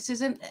Anon. This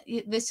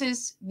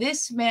is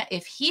this man.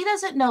 If he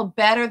doesn't know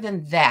better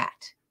than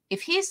that,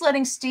 if he's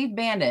letting Steve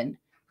Bannon,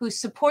 who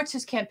supports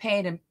his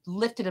campaign and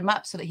lifted him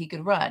up so that he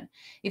could run,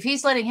 if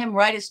he's letting him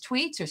write his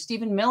tweets or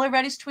Stephen Miller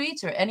write his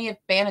tweets or any of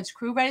Bannon's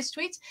crew write his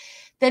tweets,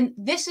 then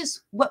this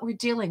is what we're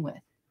dealing with.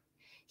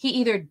 He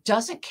either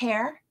doesn't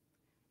care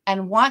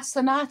and wants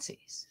the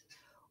Nazis,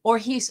 or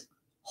he's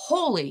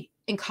wholly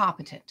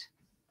incompetent.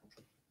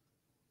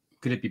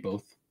 Could it be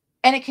both?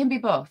 And it can be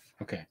both.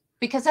 Okay.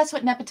 Because that's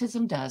what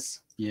nepotism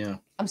does. Yeah.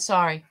 I'm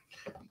sorry.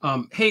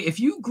 Hey, if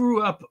you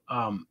grew up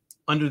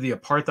under the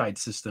apartheid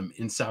system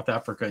in South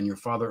Africa and your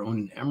father owned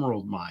an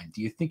emerald mine,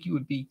 do you think you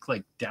would be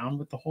like down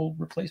with the whole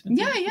replacement?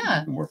 Yeah,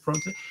 yeah. More prone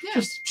to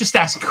just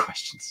asking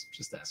questions.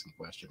 Just asking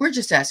questions. We're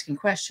just asking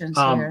questions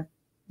here.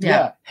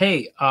 Yeah.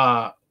 Hey,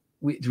 do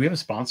we have a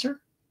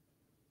sponsor?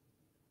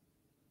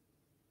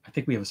 I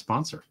think we have a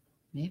sponsor.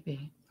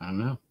 Maybe. I don't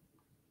know.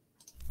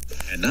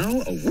 And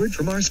now a word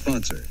from our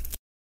sponsor.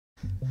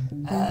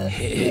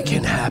 It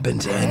can happen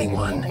to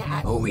anyone.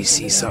 We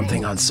see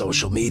something on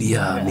social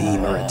media, a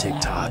meme or a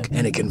TikTok,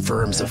 and it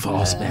confirms a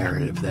false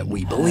narrative that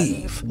we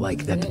believe,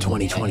 like that the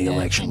 2020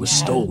 election was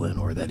stolen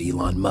or that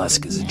Elon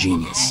Musk is a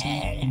genius.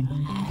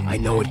 I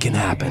know it can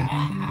happen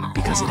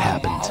because it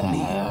happened to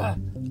me.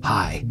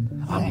 Hi,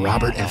 I'm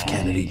Robert F.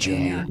 Kennedy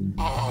Jr.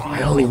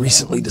 I only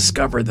recently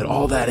discovered that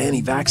all that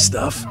anti-vax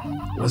stuff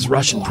was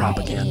Russian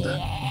propaganda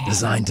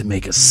designed to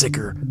make us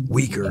sicker,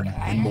 weaker,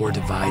 and more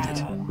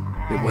divided.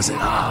 It was an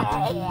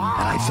op, and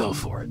I fell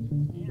for it.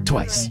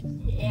 Twice.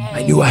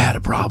 I knew I had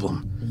a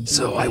problem,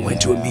 so I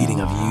went to a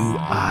meeting of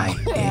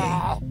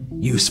UIA,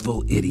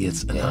 Useful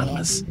Idiots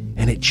Anonymous,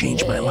 and it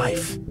changed my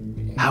life.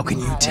 How can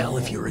you tell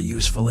if you're a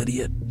useful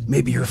idiot?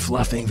 Maybe you're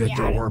fluffing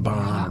Viktor Orban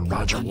or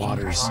Roger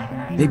Waters.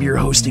 Maybe you're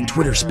hosting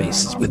Twitter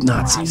spaces with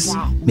Nazis.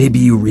 Maybe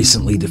you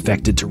recently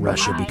defected to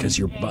Russia because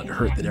your butt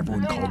hurt that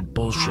everyone called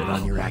bullshit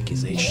on your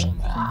accusation.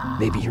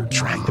 Maybe you're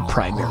trying to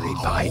primary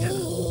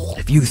Biden.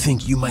 If you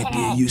think you might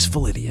be a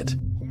useful idiot,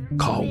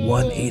 call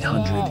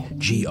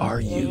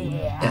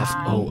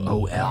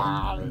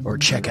 1-800-GRU-FOOL or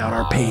check out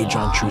our page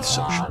on Truth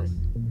Social.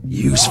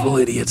 Useful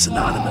Idiots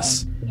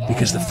Anonymous,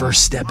 because the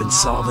first step in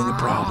solving a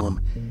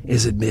problem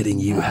is admitting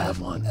you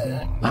have one.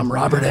 I'm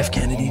Robert F.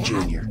 Kennedy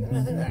Jr.,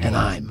 and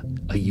I'm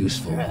a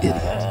useful idiot.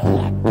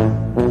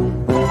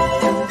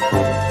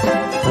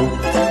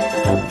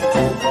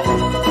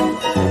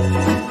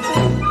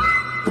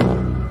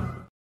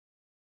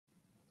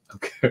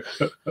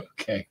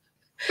 Okay.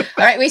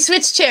 All right, we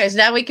switched chairs.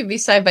 Now we can be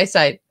side by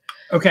side.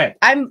 Okay.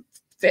 I'm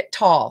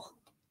tall.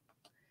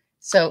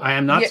 So I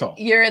am not tall.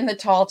 You're in the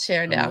tall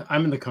chair now.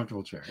 I'm in the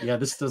comfortable chair. Yeah,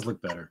 this does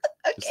look better.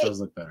 Okay. This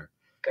does look better.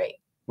 Great.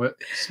 What?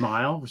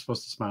 Smile? We're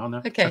supposed to smile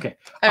now? Okay. Okay.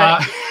 All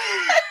right.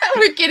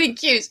 We're getting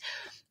cues.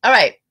 All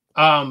right.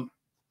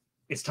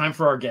 It's time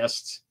for our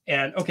guests.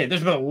 And okay,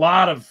 there's been a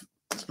lot of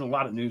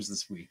news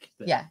this week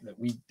that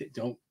we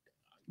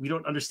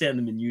don't understand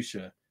the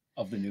minutia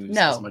of the news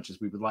as much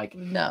as we would like.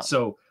 No.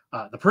 So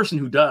the person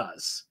who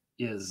does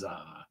is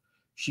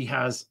she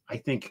has, I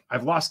think,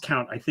 I've lost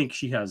count. I think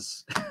she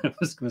has, I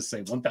was going to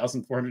say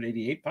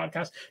 1,488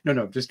 podcasts.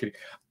 No, just kidding.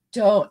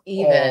 Don't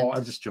even. Oh,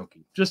 I'm just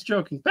joking. Just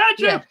joking. Bad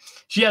joke. Yeah.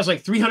 She has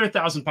like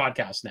 300,000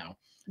 podcasts now.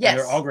 Yes.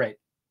 They're all great.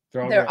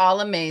 They're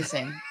all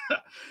amazing.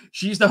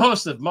 She's the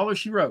host of Mueller,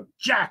 She Wrote,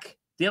 Jack,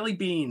 Daily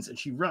Beans, and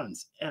she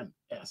runs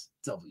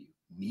MSW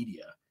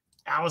Media.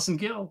 Allison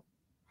Gill.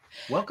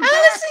 Welcome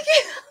Allison back.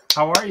 Gill.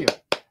 How are you?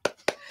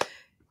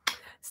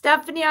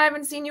 Stephanie, I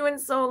haven't seen you in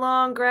so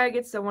long. Greg,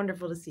 it's so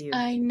wonderful to see you.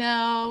 I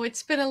know.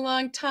 It's been a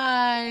long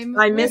time.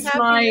 I miss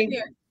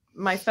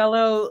my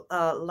fellow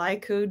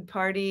Likud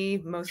party,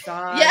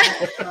 Mossad. Yeah.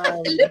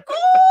 Likud!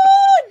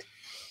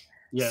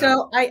 Yeah.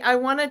 So I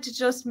wanted to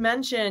just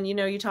mention,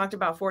 you talked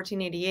about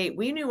 1488.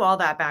 We knew all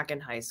that back in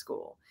high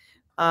school.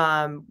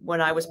 When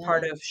I was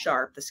part of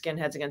SHARP, the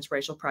Skinheads Against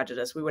Racial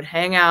Prejudice, we would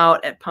hang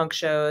out at punk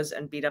shows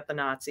and beat up the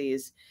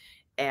Nazis.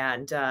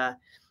 And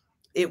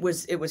it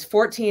was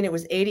 14, it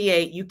was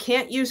 88. You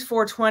can't use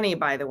 420,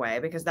 by the way,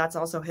 because that's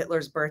also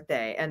Hitler's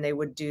birthday. And they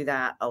would do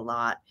that a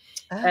lot.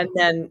 Oh. And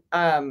then,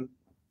 and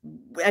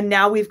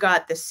now we've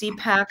got the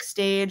CPAC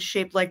stage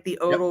shaped like the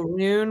Odal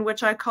rune,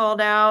 which I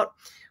called out.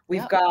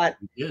 We've got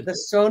the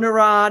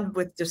Sonorod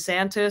with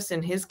DeSantis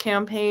and his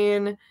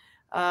campaign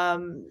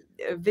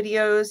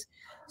videos.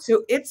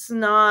 So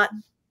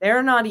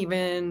they're not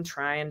even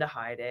trying to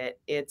hide it.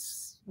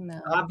 It's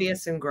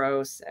obvious and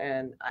gross.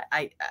 And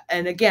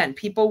and again,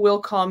 people will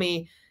call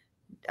me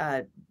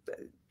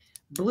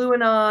Blue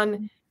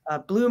Anon,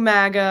 Blue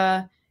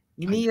MAGA,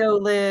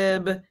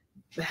 Neo-Lib,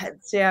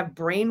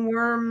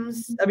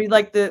 brainworms. I mean,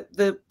 like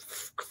the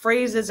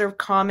phrases are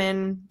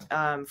common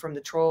from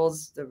the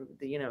trolls, the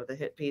the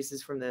hit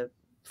pieces from the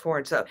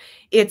foreign. So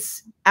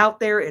it's out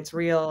there, it's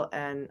real,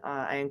 and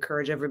I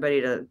encourage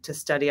everybody to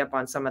study up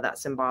on some of that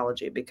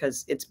symbology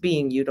because it's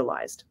being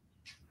utilized.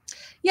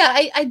 Yeah,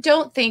 I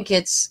don't think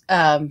it's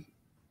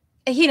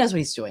he knows what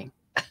he's doing.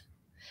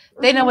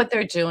 They know what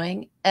they're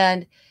doing.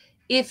 And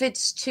if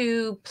it's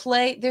to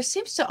play, there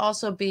seems to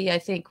also be, I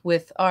think,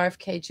 with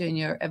RFK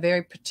Jr., a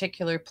very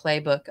particular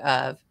playbook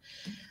of,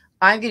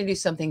 I'm going to do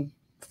something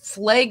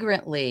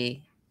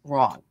flagrantly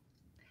wrong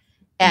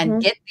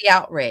and get the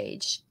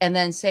outrage and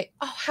then say,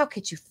 oh, how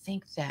could you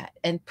think that?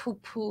 And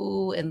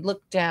poo-poo and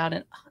look down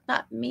and, oh,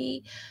 not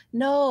me.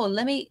 No,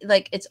 let me,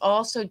 like, it's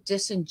also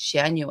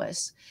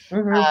disingenuous.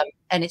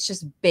 And it's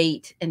just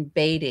bait and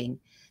baiting.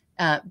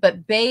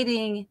 But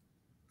baiting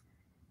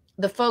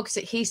the folks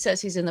that he says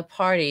he's in the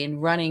party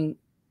and running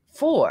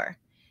for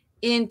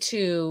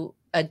into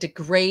a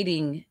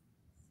degrading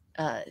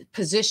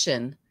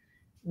position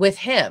with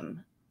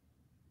him.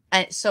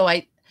 And so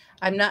you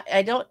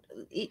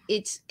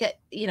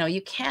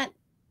can't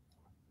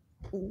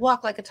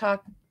walk like a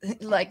talk,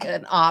 like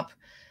an op,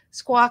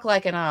 squawk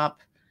like an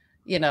op,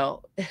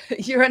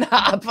 you're an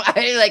op.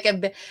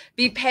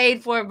 Be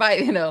paid for by,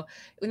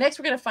 next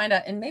we're going to find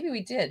out. And maybe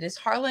we did. Is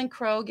Harlan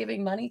Crow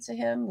giving money to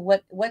him?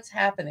 What's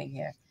happening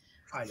here?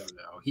 I don't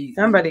know.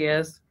 Somebody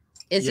is.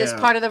 Is this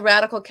part of the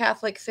radical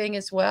Catholic thing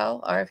as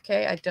well?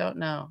 RFK? I don't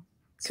know.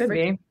 Could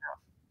be.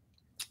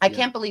 I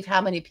can't believe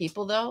how many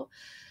people though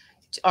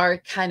are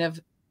kind of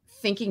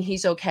thinking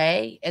he's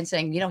okay and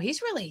saying,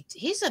 he's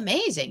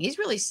amazing. He's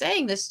really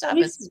saying this stuff.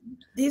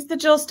 He's the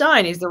Jill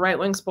Stein. He's the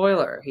right-wing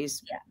spoiler.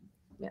 He's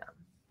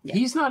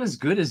He's not as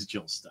good as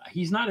Jill Stein.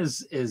 He's not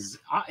as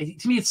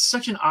to me. It's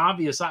such an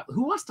obvious.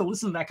 Who wants to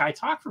listen to that guy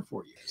talk for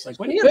 4 years? Like,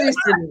 what? She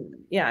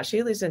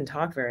at least didn't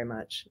talk very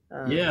much.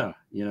 And I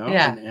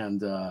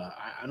don't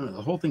know.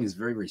 The whole thing is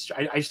very, very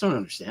strange. I just don't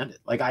understand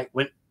it. Like,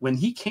 when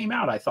he came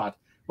out, I thought,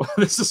 well,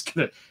 this is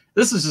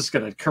just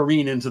gonna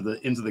careen into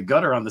the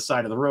gutter on the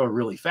side of the road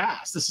really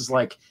fast. This is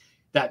like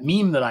that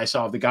meme that I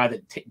saw of the guy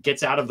that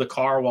gets out of the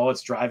car while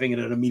it's driving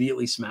and it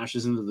immediately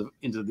smashes into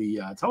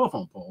the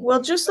telephone pole.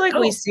 Well, just like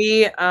we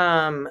see,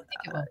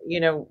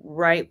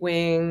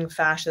 right-wing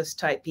fascist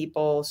type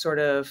people sort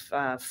of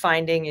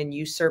finding and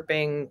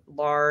usurping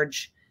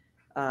large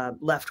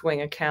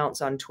left-wing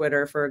accounts on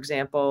Twitter, for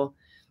example,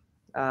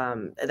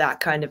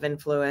 that kind of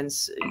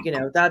influence,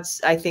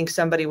 that's, I think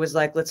somebody was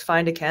like, let's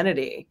find a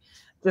Kennedy.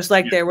 Just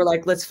like they were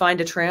like, let's find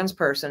a trans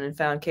person and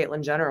found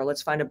Caitlyn Jenner. Or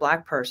let's find a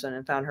Black person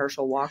and found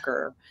Herschel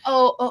Walker.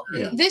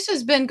 This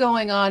has been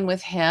going on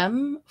with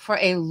him for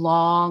a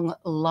long,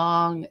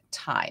 long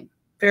time.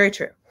 Very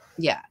true.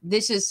 Yeah.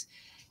 He's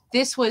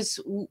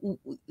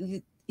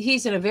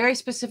in a very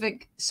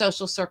specific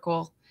social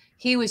circle.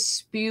 He was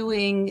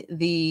spewing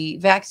the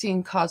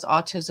vaccine caused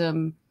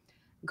autism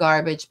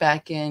garbage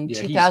back in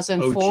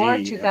 2004,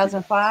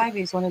 2005.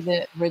 He's one of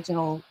the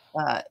original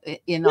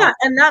and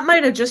that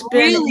might have just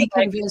been really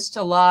convinced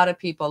a lot of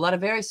people, a lot of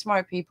very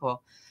smart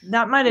people.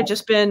 That might have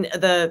just been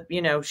the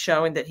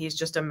showing that he's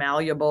just a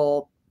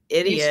malleable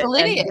idiot,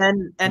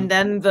 and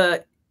then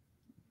the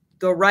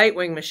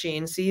right-wing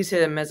machine sees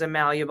him as a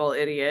malleable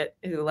idiot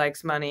who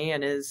likes money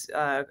and is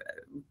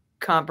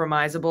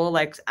compromisable,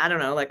 like, I don't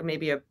know, like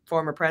maybe a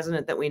former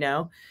president that we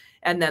know,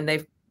 and then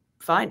they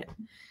find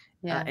him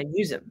and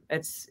use him.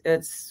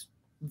 It's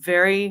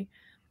very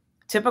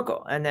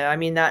typical. And I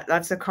mean,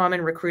 that's a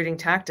common recruiting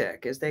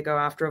tactic, is they go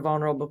after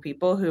vulnerable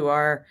people who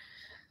are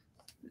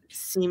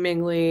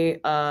seemingly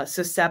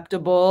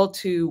susceptible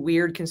to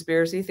weird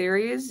conspiracy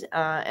theories.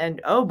 And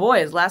oh boy,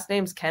 his last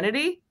name's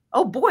Kennedy.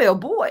 Oh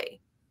boy.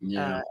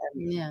 Yeah.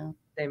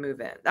 They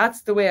move in.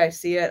 That's the way I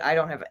see it. I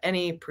don't have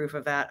any proof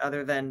of that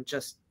other than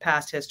just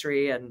past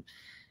history and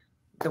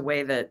the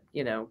way that,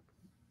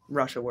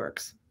 Russia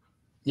works.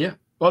 Yeah.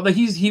 Well,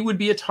 he would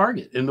be a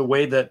target in the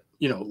way that,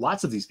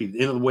 lots of these people,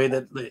 in the way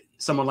that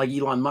someone like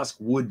Elon Musk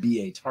would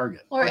be a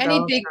target. Or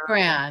any big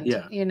brand,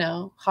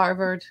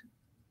 Harvard.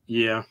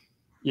 Yeah.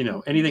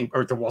 Anything,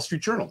 or the Wall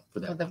Street Journal for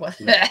that. To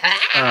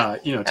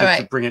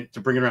bring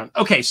it around.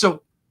 Okay.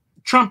 So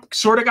Trump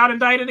sort of got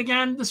indicted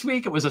again this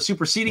week. It was a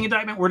superseding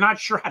indictment. We're not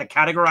sure how to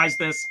categorize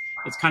this.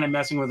 It's kind of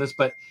messing with us,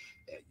 but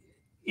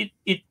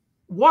it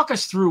walk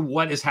us through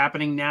what is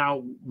happening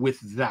now with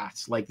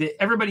that. Like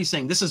everybody's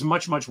saying this is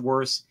much, much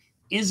worse.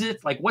 Is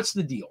it? Like, what's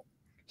the deal?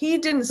 He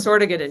didn't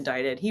sort of get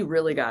indicted. He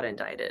really got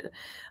indicted.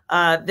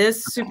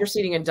 This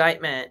superseding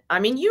indictment. I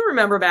mean, you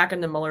remember back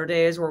in the Mueller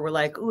days where we're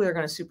like, oh, they're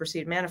going to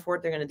supersede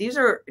Manafort. These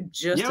are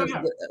just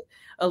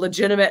a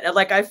legitimate,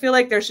 like, I feel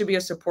like there should be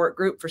a support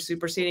group for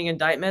superseding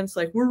indictments.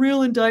 Like, we're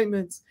real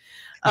indictments.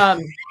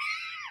 They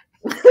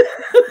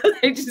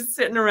just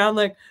sitting around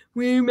like,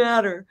 we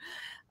matter.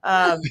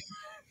 But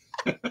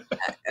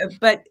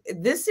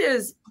this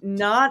is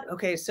not,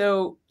 okay.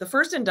 So the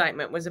first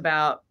indictment was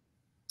about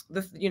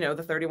the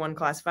 31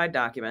 classified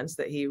documents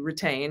that he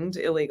retained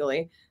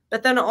illegally,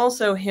 but then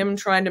also him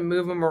trying to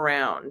move them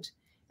around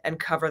and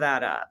cover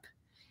that up.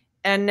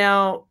 And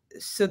now,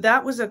 so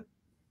that was a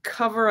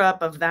cover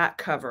up of that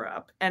cover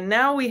up. And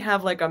now we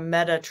have like a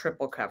meta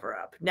triple cover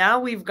up. Now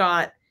we've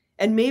got,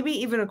 and maybe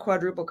even a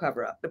quadruple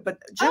cover up. But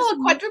just a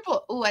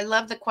quadruple. Oh, I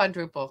love the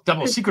quadruple.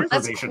 Double secret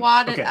Let's probation.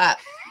 quad it up.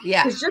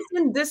 Yeah. Because just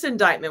in this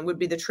indictment would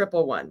be the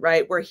triple one,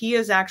 right? Where he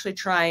is actually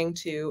trying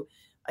to,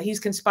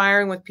 he's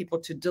conspiring with people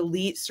to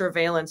delete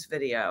surveillance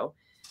video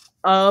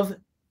of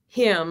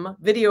him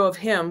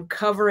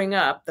covering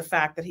up the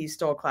fact that he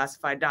stole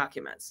classified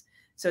documents.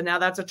 So now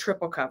that's a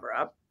triple cover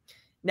up.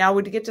 Now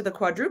when we get to the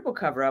quadruple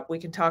cover up, we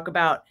can talk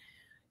about,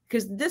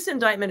 because this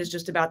indictment is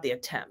just about the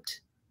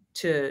attempt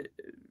to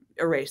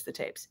erase the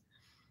tapes,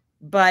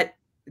 but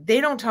they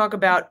don't talk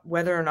about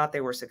whether or not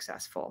they were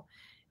successful.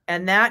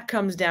 And that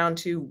comes down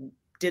to,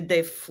 did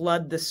they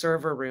flood the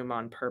server room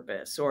on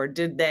purpose, or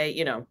did they,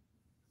 you know?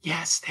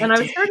 Yes, they and did.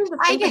 I was starting to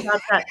think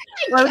about that.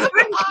 I was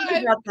starting to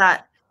think about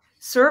that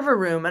server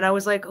room, and I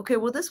was like, okay,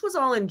 well, this was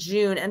all in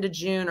June, end of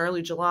June,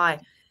 early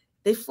July.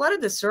 They flooded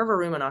the server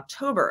room in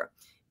October.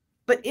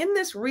 But in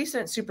this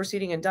recent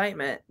superseding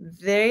indictment,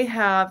 they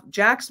have,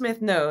 Jack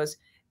Smith knows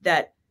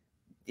that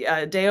De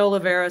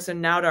Oliveras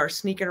and Nauta are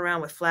sneaking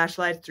around with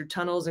flashlights through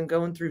tunnels and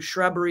going through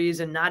shrubberies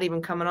and not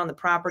even coming on the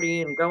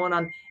property and going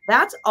on.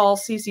 That's all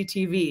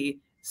CCTV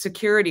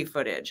security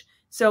footage.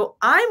 So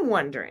I'm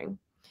wondering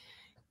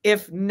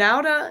if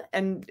Nauta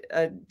and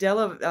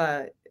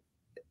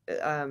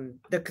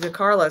the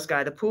Carlos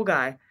guy, the pool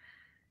guy,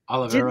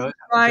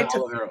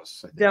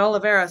 De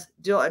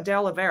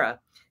Oliveira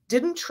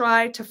didn't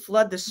try to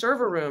flood the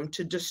server room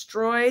to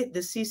destroy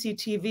the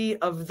CCTV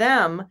of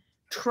them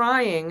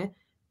trying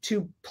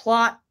to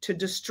plot to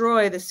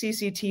destroy the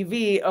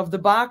CCTV of the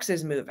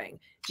boxes moving.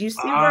 Do you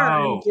see where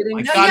I'm getting?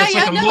 My God, it's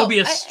like a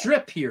Mobius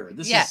strip here.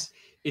 This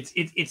is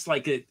it's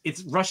like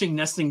it's Russian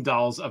nesting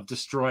dolls of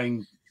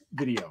destroying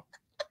video,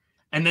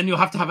 and then you'll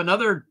have to have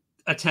another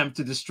attempt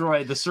to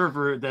destroy the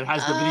server that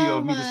has the video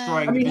of me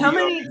destroying. I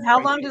mean,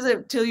 how long does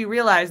it till you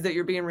realize that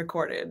you're being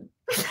recorded?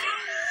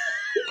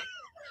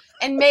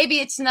 And maybe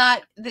it's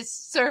not the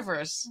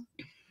servers.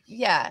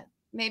 Yeah.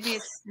 Maybe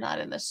it's not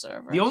in the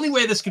server. The only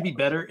way this could be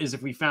better is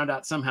if we found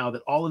out somehow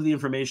that all of the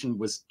information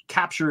was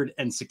captured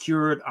and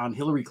secured on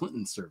Hillary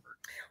Clinton's server.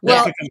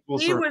 Well,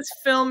 he was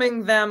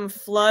filming them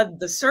flood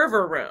the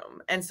server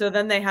room, and so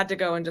then they had to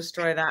go and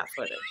destroy that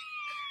footage.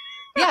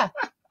 Yeah.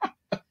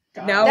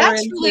 Now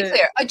that's really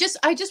clear. I just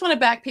want to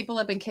back people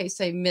up in case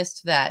they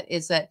missed that,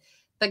 is that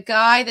the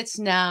guy that's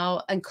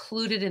now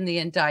included in the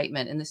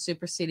indictment, in the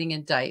superseding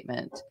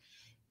indictment,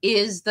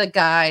 is the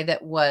guy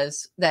that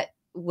was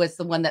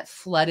the one that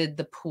flooded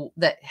the pool,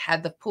 that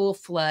had the pool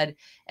flood.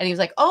 And he was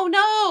like, oh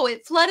no,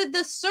 it flooded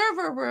the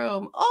server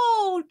room.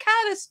 Oh,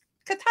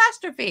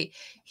 catastrophe.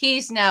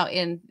 He's now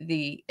in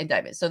the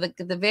indictment. So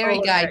the very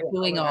guy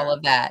doing all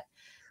of that.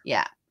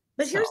 Yeah.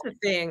 But here's the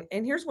thing,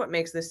 and here's what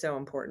makes this so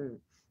important.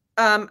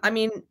 I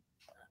mean,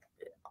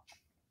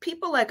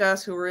 people like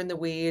us who are in the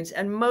weeds,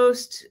 and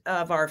most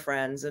of our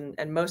friends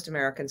and most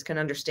Americans can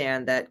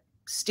understand that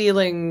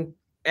stealing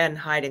and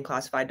hiding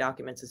classified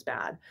documents is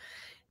bad.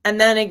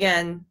 And then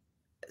again,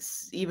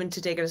 even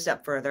to take it a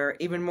step further,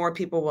 even more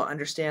people will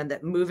understand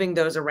that moving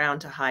those around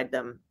to hide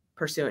them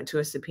pursuant to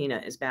a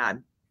subpoena is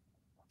bad.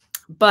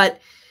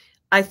 But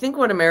I think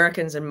what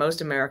Americans, and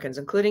most Americans,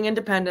 including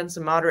independents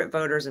and moderate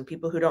voters and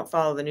people who don't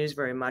follow the news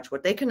very much,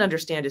 what they can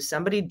understand is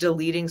somebody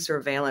deleting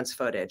surveillance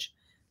footage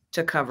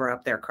to cover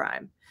up their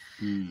crime.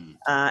 And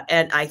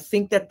I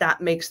think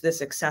that makes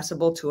this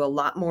accessible to a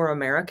lot more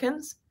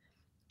Americans,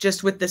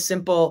 just with the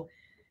simple,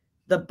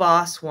 the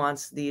boss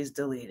wants these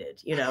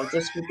deleted, you know,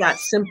 just with that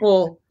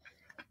simple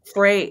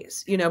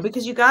phrase, you know,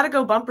 because you got to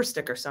go bumper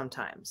sticker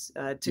sometimes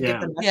to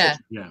get the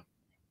message.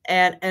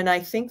 And I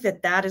think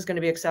that is going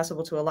to be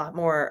accessible to a lot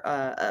more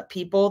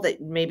people, that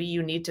maybe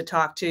you need to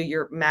talk to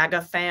your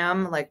MAGA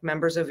fam, like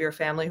members of your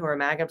family who are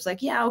MAGA. It's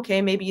like, yeah,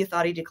 okay, maybe you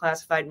thought he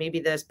declassified, maybe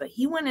this, but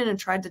he went in and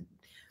tried to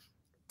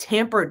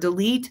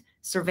delete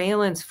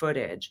surveillance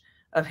footage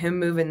of him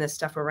moving this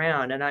stuff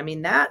around. And I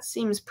mean, that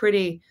seems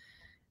pretty,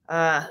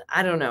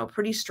 I don't know,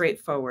 pretty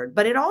straightforward.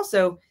 But it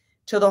also,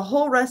 to the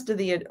whole rest of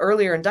the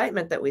earlier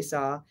indictment that we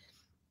saw,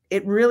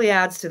 it really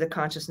adds to the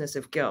consciousness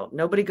of guilt.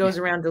 Nobody goes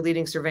around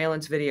deleting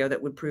surveillance video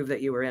that would prove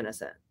that you were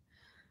innocent.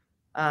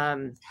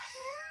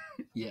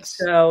 Yes.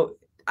 So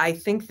I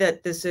think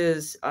that this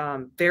is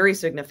very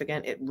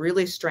significant. It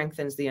really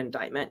strengthens the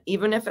indictment,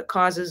 even if it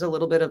causes a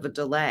little bit of a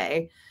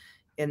delay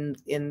in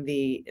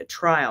the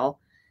trial.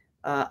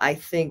 I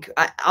think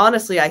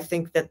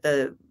that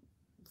the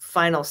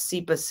final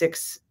SEPA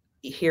 6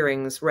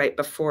 hearings right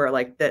before,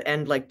 like, that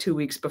end like 2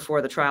 weeks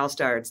before the trial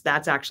starts,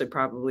 that's actually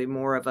probably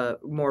more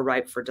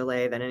ripe for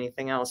delay than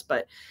anything else.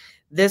 But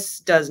this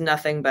does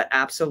nothing but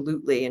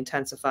absolutely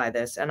intensify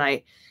this.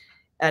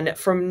 And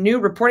from new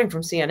reporting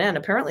from CNN,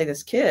 apparently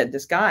this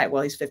guy,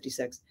 well, he's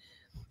 56,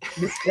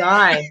 this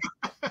guy,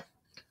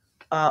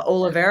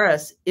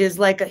 Oliveras, is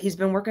like, he's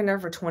been working there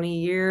for 20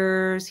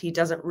 years.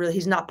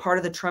 He's not part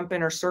of the Trump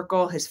inner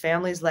circle. His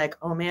family's like,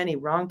 oh man,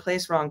 wrong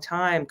place, wrong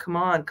time. Come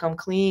on, come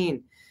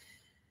clean.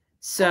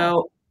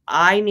 So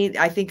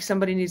I think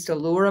somebody needs to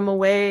lure him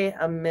away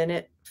a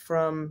minute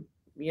from,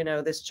 you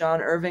know, this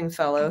John Irving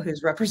fellow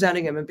who's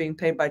representing him and being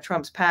paid by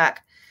Trump's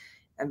PAC,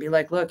 and be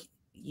like, look,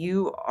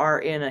 you are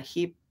in a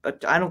heap,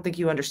 but I don't think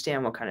you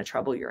understand what kind of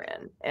trouble you're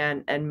in.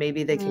 And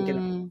maybe they can get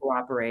him to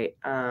cooperate.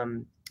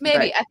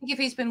 Maybe. I think if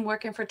he's been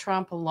working for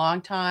Trump a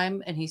long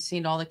time and he's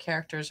seen all the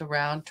characters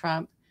around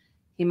Trump,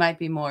 he might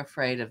be more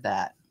afraid of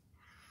that.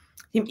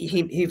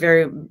 He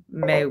very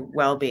may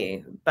well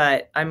be.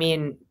 But I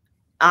mean,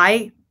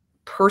 I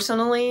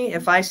personally,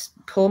 if I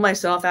pull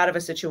myself out of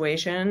a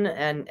situation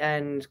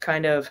and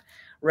kind of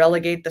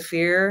relegate the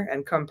fear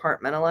and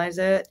compartmentalize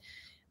it,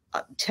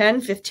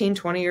 10, 15,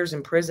 20 years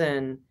in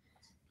prison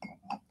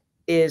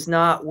is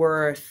not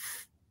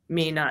worth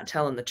me not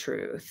telling the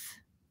truth,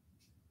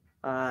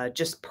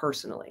 just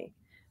personally.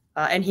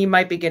 And he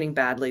might be getting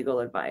bad legal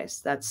advice.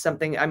 That's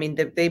something, I mean,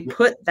 they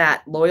put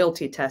that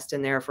loyalty test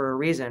in there for a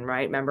reason,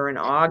 right? Remember in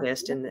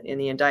August in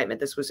the indictment,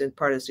 this was in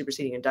part of the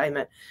superseding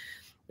indictment,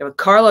 you know,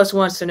 Carlos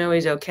wants to know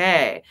he's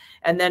okay.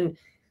 And then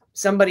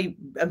somebody,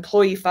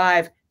 employee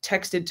 5,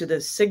 texted to the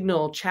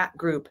Signal chat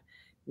group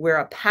where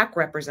a PAC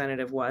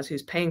representative was,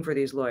 who's paying for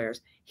these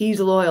lawyers. He's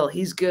loyal,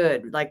 he's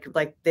good. Like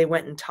they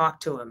went and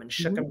talked to him and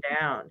shook him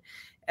down.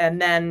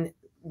 And then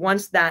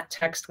once that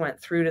text went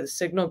through to the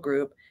Signal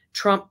group,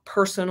 Trump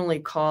personally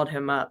called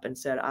him up and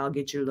said, I'll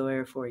get your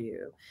lawyer for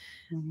you.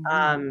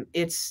 I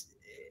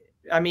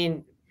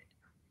mean,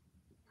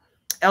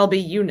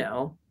 LB, you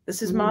know,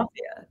 this is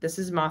mafia. This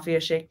is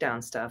mafia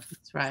shakedown stuff.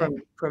 That's right.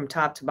 From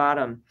top to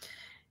bottom.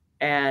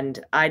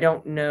 And I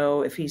don't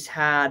know if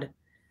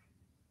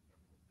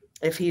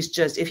if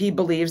he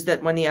believes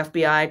that when the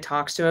FBI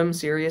talks to him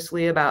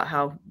seriously about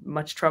how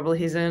much trouble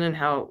he's in and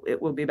how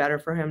it will be better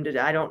for him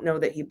to, I don't know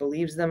that he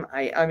believes them.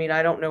 I mean,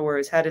 I don't know where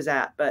his head is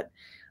at, but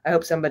I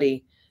hope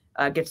somebody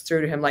gets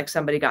through to him like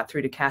somebody got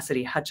through to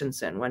Cassidy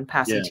Hutchinson when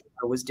Pasatino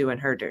was doing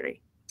her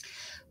dirty.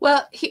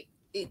 Well,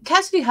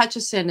 Cassidy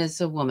Hutchinson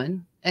is a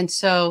woman, and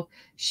so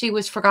she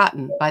was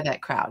forgotten by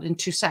that crowd in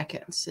 2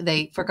 seconds.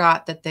 They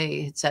forgot that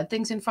they had said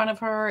things in front of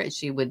her, and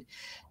she would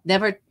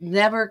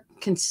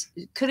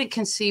couldn't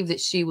conceive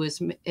that she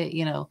was,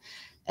 you know,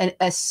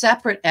 a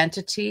separate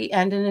entity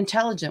and an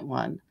intelligent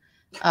one.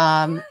 She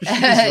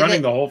was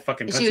running the whole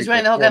fucking country. She was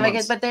running the whole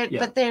country,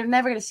 but they're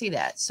never going to see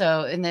that.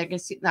 So, and they're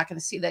not going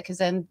to see that because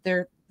then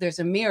there's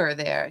a mirror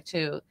there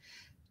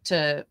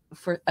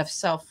of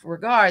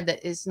self-regard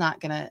that is not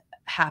going to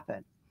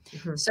happen.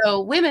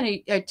 So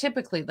women are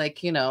typically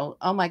like, you know,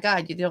 oh my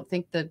God, you don't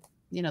think the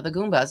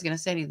Goomba is going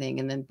to say anything,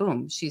 and then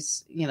boom,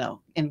 she's, you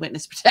know, in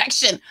witness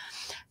protection.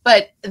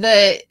 But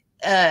I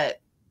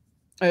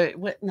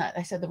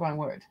said the wrong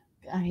word.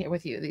 I'm here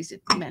with you. These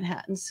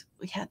Manhattans.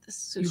 We had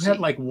this sushi. You had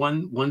like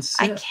one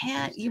sip. I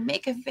can't. You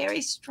make a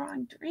very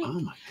strong drink. Oh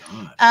my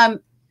God.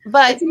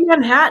 But it's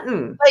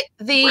Manhattan.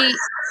 But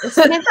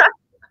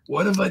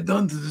what have I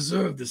done to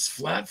deserve this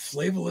flat,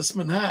 flavorless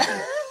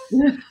Manhattan?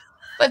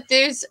 But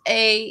there's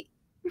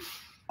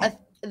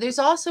there's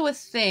also a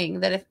thing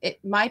that if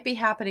it might be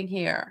happening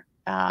here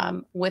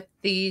with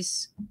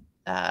these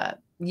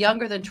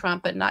younger than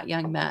Trump, but not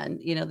young men,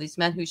 you know, these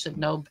men who should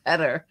know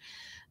better,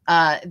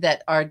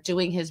 that are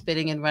doing his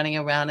bidding and running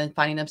around and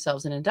finding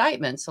themselves in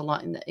indictments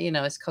along, you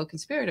know, as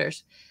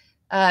co-conspirators.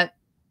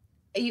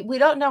 We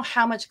don't know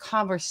how much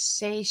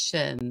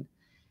conversation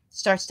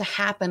starts to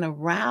happen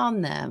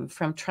around them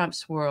from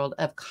Trump's world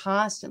of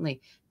constantly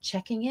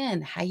checking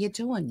in. How you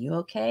doing? You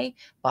okay?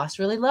 Boss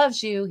really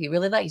loves you.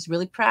 He's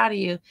really proud of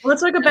you. Well,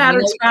 it's like a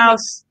battered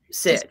spouse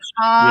sitch.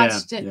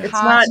 Constant.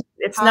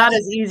 It's not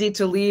as easy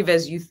to leave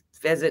as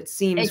it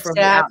seems from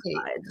the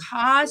outside.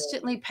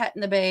 Constantly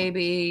petting the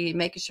baby,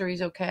 making sure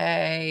he's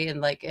okay,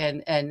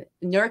 and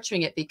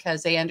nurturing it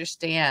because they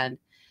understand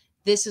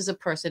this is a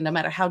person, no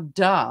matter how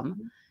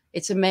dumb,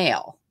 it's a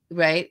male,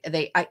 right?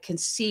 I can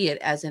see it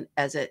as an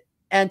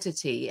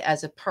entity,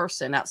 as a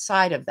person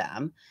outside of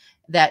them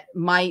that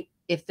might,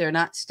 if they're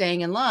not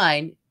staying in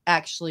line,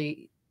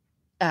 actually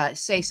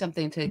say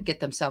something to get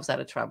themselves out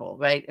of trouble,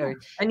 right?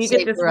 And you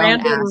get this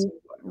random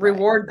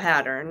reward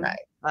pattern, right.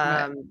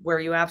 Where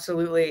you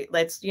absolutely,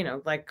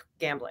 like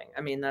gambling.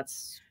 I mean,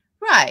 that's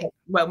right.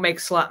 What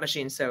makes slot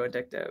machines so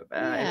addictive,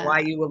 and why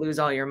you will lose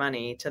all your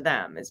money to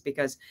them is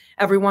because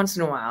every once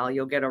in a while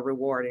you'll get a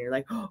reward and you're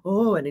like,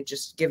 oh, and it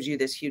just gives you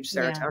this huge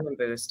serotonin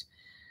boost.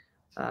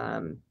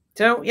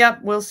 So yeah,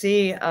 we'll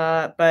see.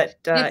 But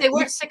if they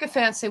weren't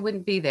sycophants, they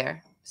wouldn't be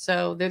there.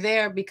 So they're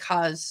there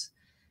because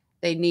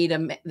they need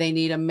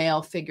a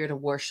male figure to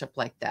worship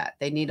like that.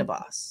 They need a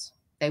boss.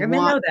 They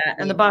know that,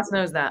 and the boss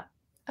knows that.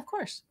 Of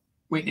course.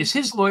 Wait, is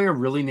his lawyer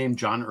really named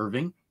John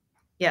Irving?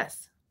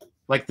 Yes.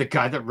 Like the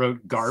guy that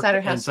wrote GARP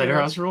and Cider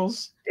House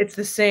Rules? It's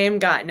the same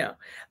guy. No.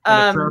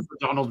 And a prayer for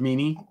Donald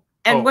Meany?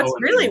 And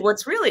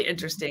what's really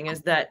interesting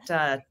is that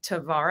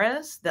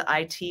Tavares, the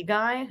IT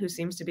guy who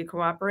seems to be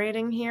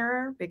cooperating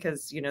here,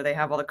 because, you know, they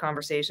have all the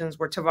conversations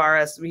where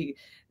Tavares,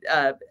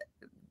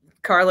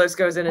 Carlos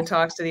goes in and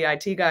talks to the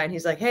IT guy and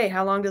he's like, hey,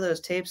 how long do those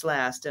tapes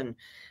last? And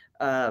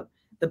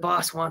the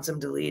boss wants them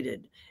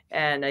deleted.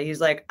 And he's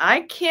like,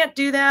 I can't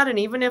do that. And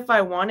even if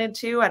I wanted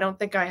to, I don't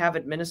think I have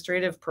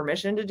administrative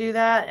permission to do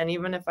that. And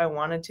even if I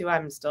wanted to,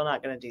 I'm still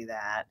not going to do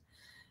that.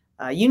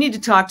 You need to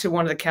talk to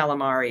one of the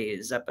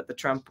calamaris up at the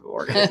Trump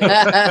organization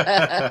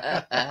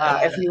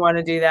if you want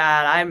to do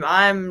that.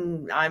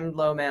 I'm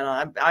low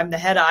man. I'm the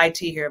head of IT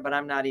here, but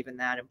I'm not even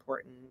that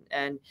important.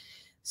 And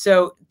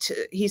so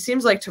he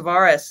seems like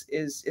Tavares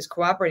is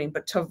cooperating,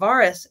 but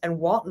Tavares and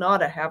Walt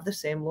Nauta have the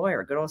same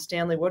lawyer, good old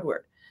Stanley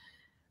Woodward,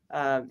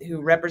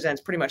 who represents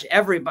pretty much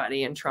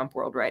everybody in Trump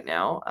world right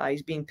now.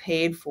 He's being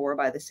paid for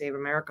by the Save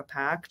America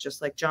PAC,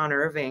 just like John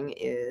Irving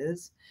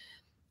is.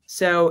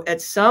 So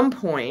at some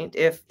point,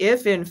 if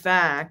in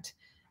fact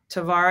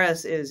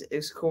Tavares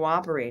is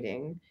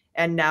cooperating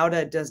and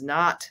Nauta does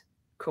not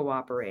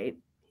cooperate,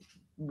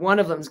 one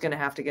of them is going to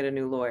have to get a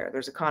new lawyer.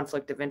 There's a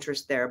conflict of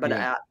interest there. But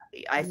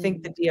I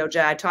think the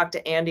DOJ, I talked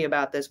to Andy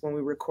about this when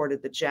we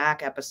recorded the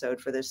Jack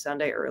episode for this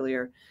Sunday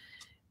earlier.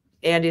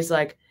 Andy's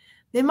like,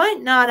 they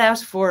might not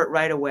ask for it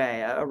right away,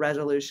 a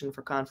resolution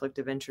for conflict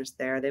of interest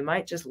there. They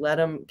might just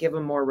give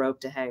them more rope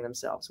to hang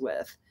themselves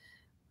with.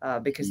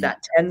 Because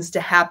that tends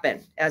to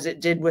happen, as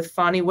it did with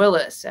Fani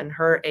Willis and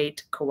her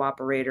 8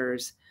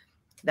 cooperators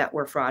that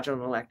were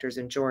fraudulent electors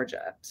in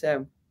Georgia.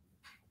 So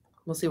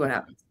we'll see what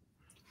happens.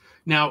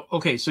 Now,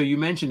 okay, so you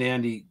mentioned,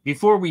 Andy,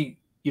 before we,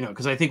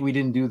 because I think we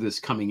didn't do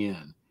this coming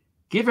in,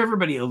 give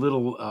everybody a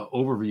little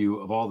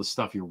overview of all the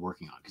stuff you're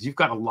working on, because you've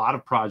got a lot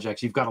of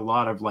projects. You've got a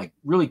lot of like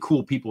really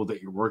cool people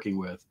that you're working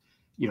with.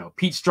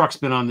 Pete Strzok's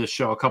been on this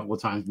show a couple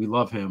of times. We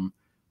love him.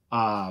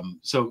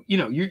 So,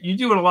 you're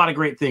doing a lot of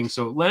great things.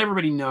 So let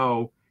everybody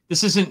know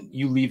this isn't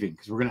you leaving,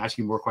 because we're going to ask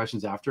you more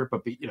questions after,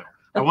 but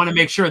I want to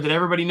make sure that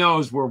everybody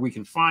knows where we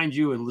can find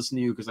you and listen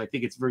to you, because I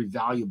think it's very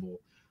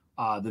valuable,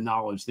 the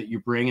knowledge that you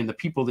bring and the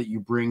people that you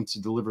bring to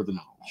deliver the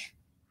knowledge.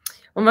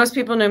 Well, most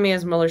people know me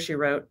as Mueller, She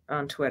Wrote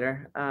on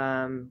Twitter,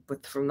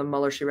 from the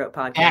Mueller, She Wrote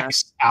podcast.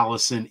 X,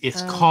 Allison.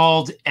 It's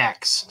called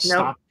X.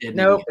 Stop it.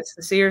 Nope. It's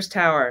the Sears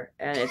Tower,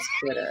 and it's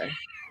Twitter.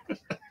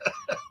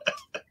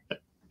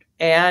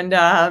 And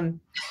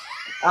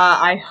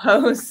I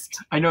host.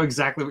 I know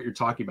exactly what you're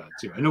talking about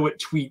too. I know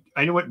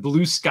what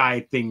blue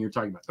sky thing you're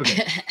talking about.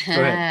 Okay,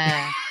 go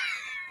ahead.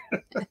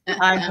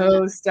 I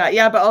host.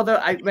 But although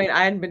I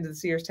hadn't been to the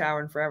Sears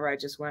Tower in forever. I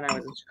just went. I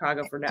was in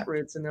Chicago for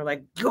Netroots, and they're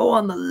like, go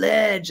on the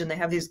ledge, and they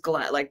have these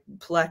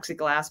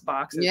plexiglass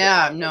boxes.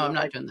 Yeah, no, I'm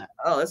not doing that.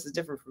 Oh, this is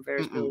different from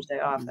Ferris Bueller's Day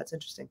Off. That's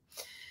interesting.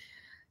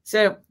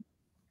 So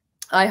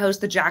I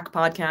host the Jack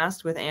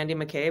podcast with Andy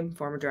McCabe,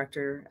 former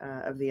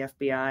director of the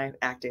FBI,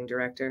 acting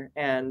director,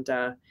 and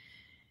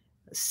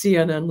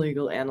CNN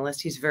legal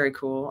analyst. He's very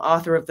cool.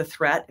 Author of The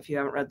Threat. If you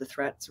haven't read The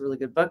Threat, it's a really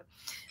good book.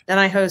 Then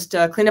I host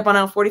Cleanup on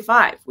Aisle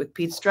 45 with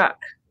Pete Strzok,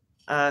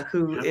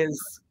 who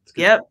is,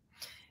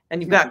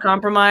 and you've got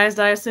Compromised,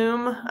 I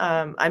assume.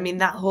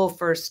 That whole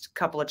first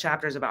couple of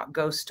chapters about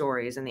ghost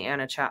stories and the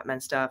Anna Chapman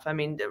stuff.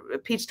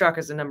 Pete Strzok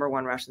is the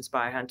 #1 Russian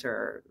spy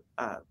hunter.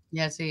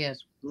 Yes, he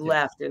is.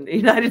 Left in the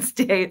United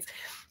States.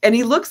 And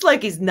he looks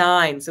like he's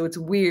 9. So it's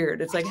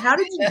weird. It's like, how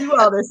did you do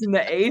all this in the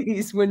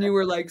 80s when you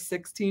were like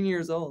 16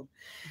 years old?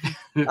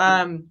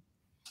 And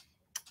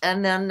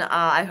then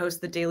I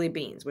host the Daily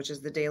Beans, which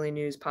is the daily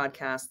news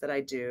podcast that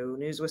I do,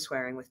 News with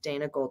Swearing with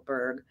Dana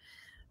Goldberg.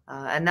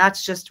 And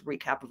that's just a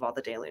recap of all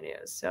the daily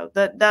news. So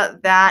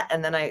that,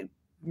 and then I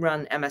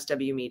run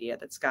MSW Media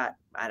that's got,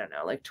 I don't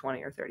know, like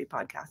 20 or 30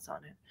 podcasts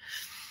on it.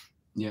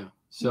 Yeah.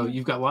 So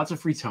you've got lots of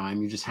free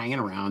time. You're just hanging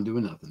around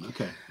doing nothing.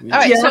 Okay. All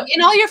right. So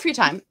in all your free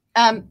time,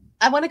 I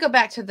want to go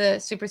back to the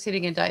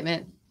superseding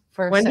indictment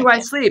for when do I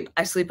sleep?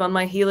 I sleep on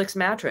my Helix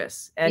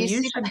mattress. And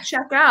you should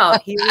check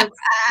out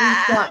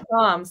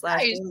helix.com/.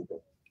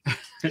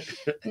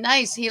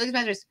 Nice. Helix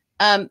mattress.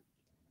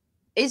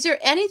 Is there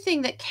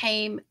anything that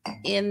came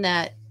in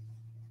that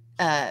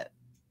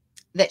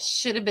that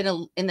should have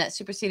been in that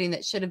superseding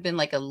that should have been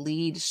like a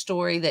lead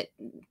story that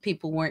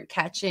people weren't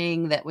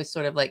catching, that was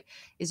sort of like,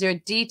 is there a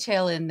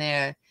detail in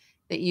there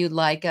that you'd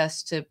like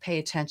us to pay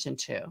attention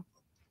to?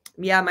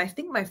 Yeah, I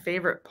think my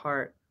favorite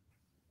part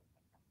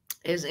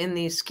is in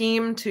the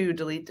scheme to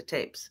delete the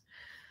tapes.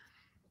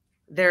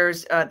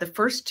 There's the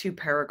first 2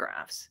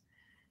 paragraphs.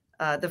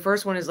 The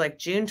first one is like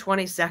June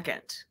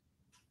 22nd.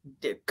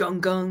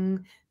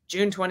 Gung,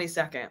 June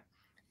 22nd.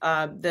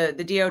 The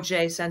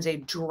DOJ sends a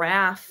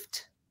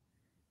draft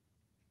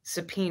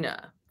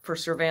subpoena for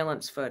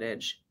surveillance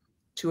footage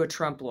to a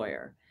Trump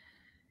lawyer.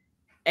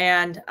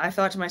 And I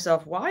thought to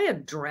myself, why a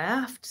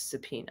draft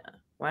subpoena?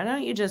 Why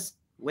don't you just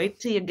wait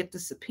till you get the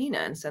subpoena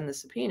and send the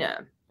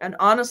subpoena? And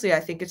honestly, I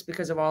think it's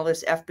because of all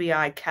this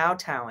FBI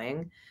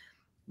kowtowing.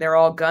 They're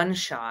all gun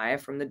shy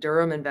from the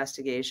Durham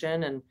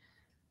investigation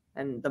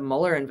and the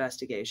Mueller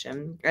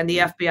investigation. And the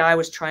FBI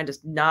was trying to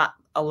not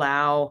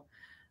allow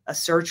a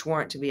search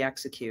warrant to be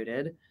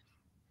executed.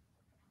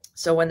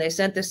 So when they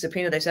sent this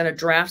subpoena, they sent a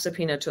draft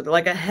subpoena to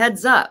like a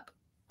heads up.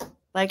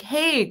 Like,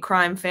 hey,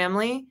 crime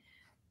family,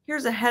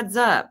 here's a heads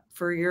up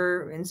for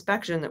your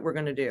inspection that we're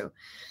going to do.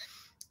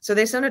 So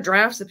they sent a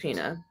draft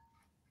subpoena.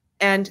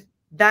 And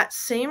that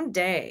same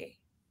day,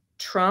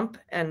 Trump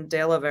and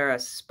De La Vera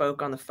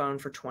spoke on the phone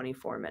for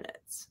 24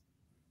 minutes.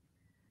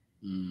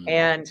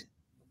 And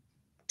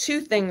three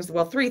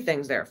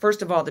things there.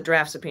 First of all, the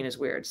draft subpoena is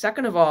weird.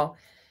 Second of all,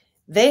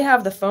 they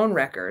have the phone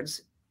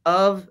records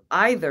of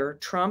either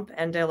Trump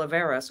and De La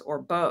Vera or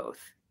both,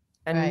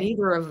 and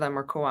neither of them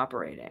are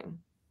cooperating.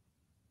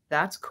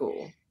 That's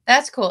cool.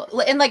 That's cool.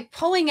 And like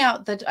pulling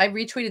out I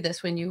retweeted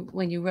this when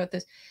you wrote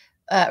this,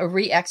 or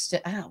re-exed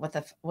it. I don't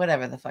know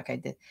whatever the fuck I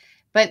did,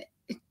 but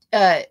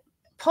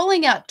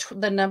pulling out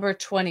the number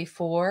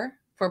 24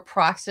 for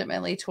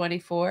approximately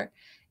 24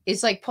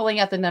 is like pulling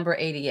out the number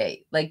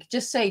 88. Like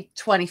just say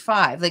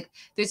 25. Like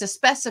there's a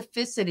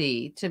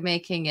specificity to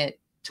making it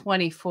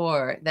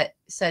 24 that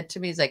said to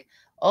me is like,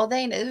 oh,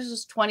 this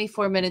was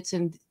 24 minutes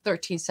and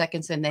 13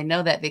 seconds, and they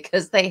know that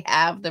because they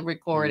have the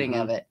recording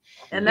of it.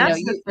 And that's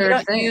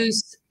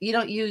you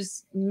don't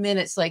use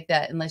minutes like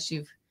that unless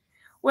you've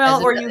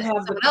or you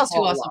have someone else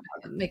who also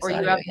makes or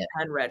you have the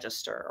pen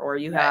register, or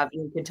you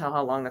can tell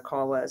how long the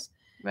call was.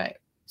 Right.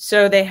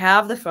 So they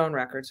have the phone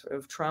records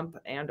of Trump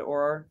and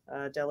or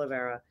De La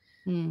Vera,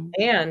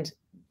 and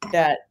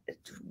that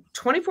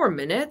 24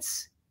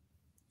 minutes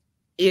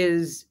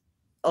is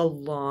a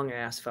long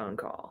ass phone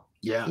call.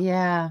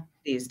 Yeah.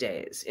 These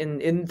days,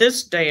 in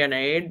this day and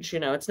age,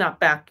 it's not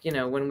back,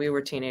 when we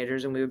were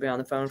teenagers and we would be on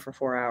the phone for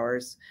 4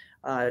 hours,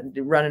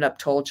 running up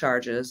toll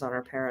charges on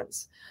our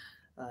parents'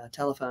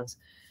 telephones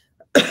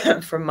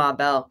from Ma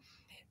Bell.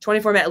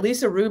 24 minutes.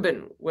 Lisa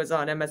Rubin was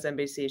on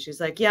MSNBC.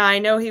 She's like, yeah, I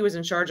know he was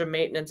in charge of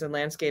maintenance and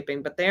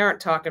landscaping, but they aren't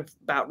talking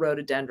about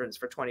rhododendrons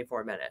for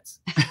 24 minutes.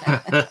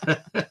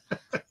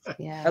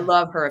 Yeah. I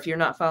love her. If you're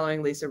not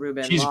following Lisa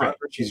Rubin, she's great.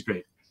 She's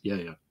great.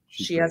 Yeah.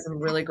 She has some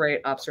really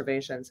great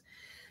observations.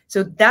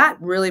 So that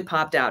really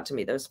popped out to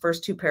me, those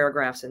first 2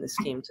 paragraphs in the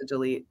scheme to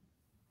delete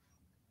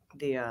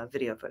the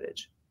video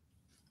footage.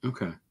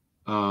 Okay.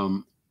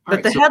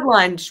 But the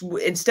headline,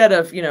 instead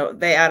of,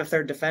 they add a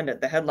third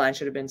defendant, the headline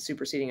should have been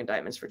superseding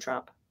indictments for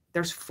Trump.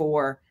 There's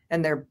 4,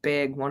 and they're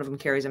big. One of them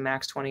carries a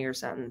max 20-year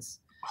sentence.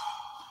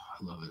 Oh,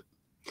 I love it.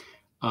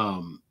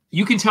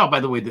 You can tell,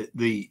 by the way, that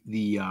the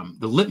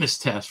litmus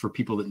test for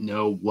people that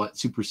know what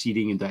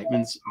superseding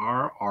indictments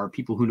are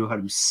people who know how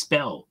to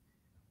spell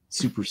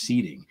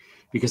superseding.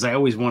 Because I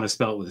always want to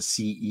spell it with a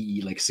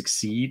C-E-E, like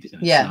succeed.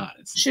 And it's not.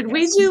 Should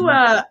we do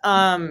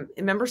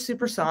remember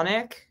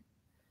Supersonic?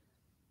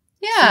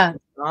 Yeah.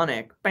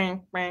 Supersonic.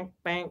 Bang, bang,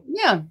 bang.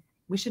 Yeah.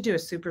 We should do a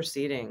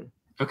superseding.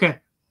 Okay.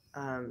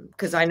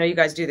 Because I know you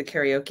guys do the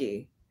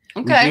karaoke.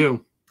 Okay. We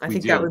do. I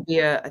think that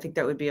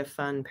would be a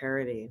fun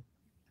parody.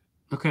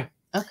 Okay.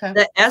 Okay.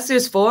 The S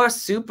is for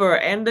super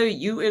and the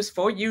U is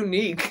for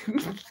unique.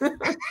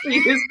 C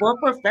is for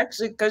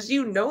perfection, because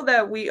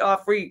that we are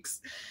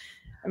freaks.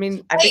 I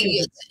mean, I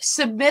think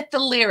submit the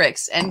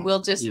lyrics and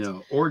we'll just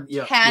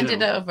hand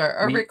it over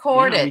or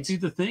record it. We do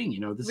the thing,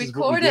 this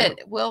record is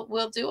it.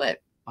 We'll do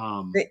it.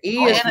 The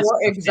E is for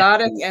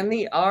exotic and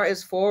the R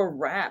is for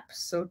rap.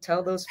 So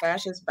tell those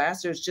fascist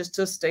bastards just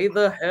to stay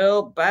the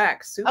hell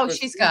back.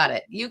 She's got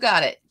it. You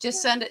got it.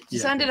 Just send it.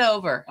 Send it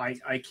over.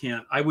 I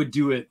can't. I would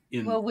do it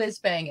in. We'll whiz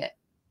bang it.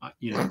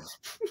 In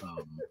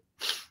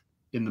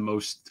the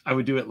most. I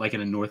would do it like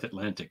in a North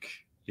Atlantic.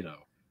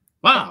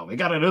 Wow, we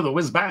got to do the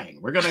whiz bang.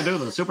 We're going to do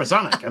the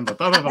supersonic and the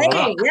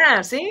Hey,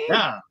 yeah, see?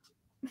 Yeah.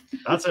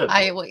 That's it.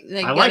 I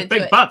like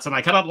big butts, and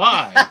I cannot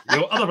lie.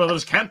 You other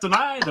brothers can't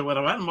deny that when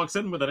a man walks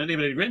in with an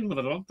itty-bitty grin with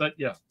a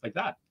like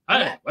that.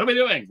 Hey, what are we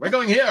doing? We're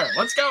going here.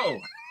 Let's go.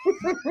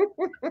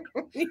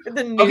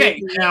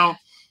 Okay, now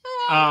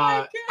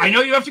I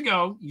know you have to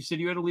go. You said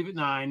you had to leave at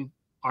 9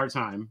 our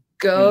time.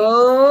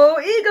 Go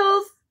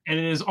Eagles! And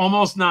it is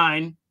almost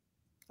 9.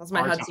 That's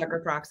my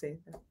Hudsucker proxy.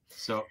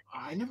 So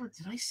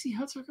did I see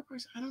Hudsucker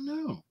proxy? I don't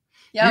know.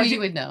 Yeah, you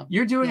would know.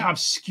 You're doing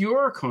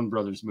obscure Coen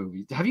Brothers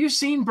movie. Have you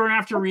seen Burn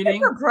After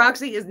Reading?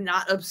 Proxy is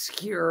not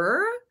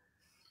obscure.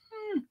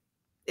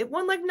 It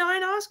won like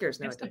 9 Oscars.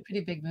 No, it's a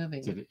pretty big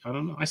movie. Did it? I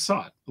don't know. I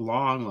saw it a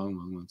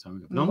long time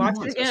ago. No, watch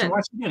it again. I should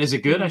watch it again. Is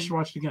it good? I should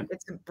watch it again.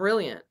 It's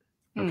brilliant.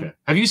 Okay.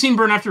 Have you seen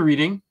Burn After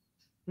Reading?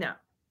 No.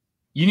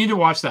 You need to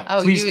watch that.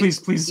 Oh, please.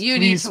 You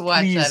need to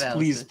watch that.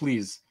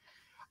 Please.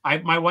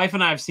 My wife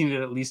and I have seen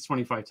it at least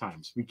 25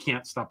 times. We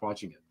can't stop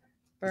watching it.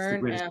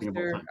 Burn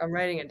After. I'm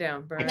writing it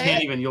down. I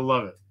can't even. You'll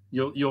love it.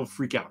 You'll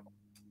freak out.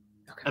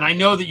 Okay. And I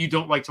know that you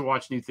don't like to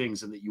watch new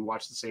things and that you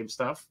watch the same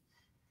stuff,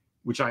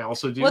 which I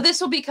also do. Well, this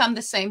will become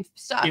the same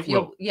stuff. This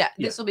will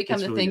become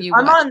the really thing good. you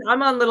watch.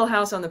 I'm on Little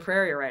House on the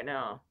Prairie right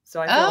now, so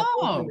I feel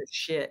open with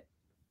shit.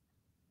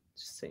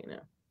 Just so you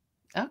know.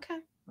 Okay.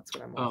 That's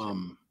what I'm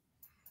watching.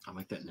 I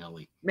like that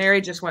Nelly.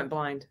 Mary just went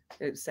blind.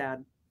 It was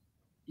sad.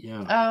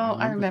 Yeah. Oh,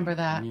 I remember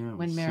that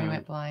when Mary sad.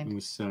 went blind. It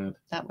was sad.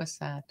 That was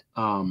sad.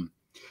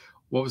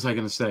 What was I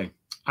going to say?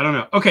 I don't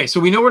know. Okay, so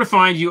we know where to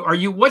find you.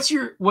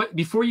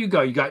 Before you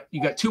go, you got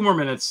 2 more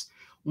minutes.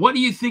 What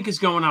do you think is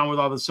going on with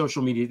all the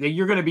social media?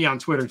 You're going to be on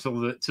Twitter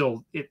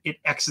till it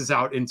X's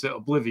out into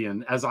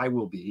oblivion, as I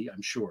will be,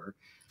 I'm sure.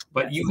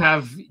 But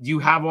Yes. do you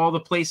have all the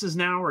places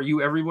now? Are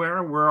you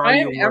everywhere? Where are I you?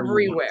 am Where are you not?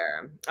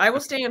 everywhere. I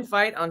will stay and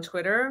fight on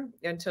Twitter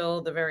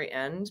until the very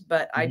end,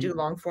 but I do Mhm.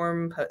 long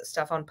form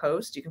stuff on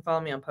Post. You can follow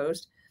me on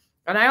Post.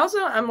 And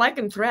I'm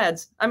liking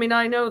Threads. I mean,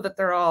 I know that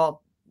they're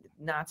all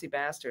Nazi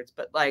bastards,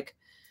 but like,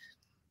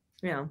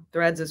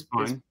 Threads is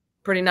Fine.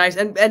 pretty nice.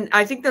 And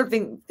I think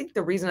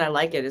the reason I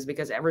like it is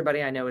because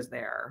everybody I know is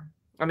there.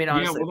 I mean, Yeah,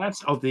 honestly, well,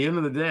 that's at the end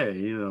of the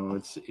day,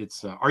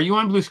 it's. Are you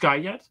on Blue Sky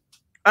yet?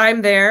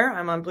 I'm there.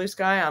 I'm on Blue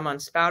Sky. I'm on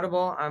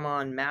Spoutable. I'm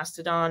on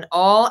Mastodon.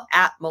 All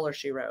at Mueller,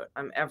 She Wrote.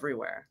 I'm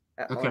everywhere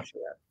at Okay. Mueller, She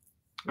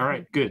Wrote. All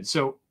right, good.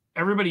 So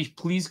everybody,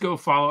 please go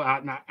follow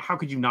out. Now, how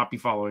could you not be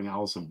following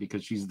Allison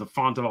because she's the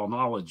font of all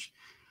knowledge?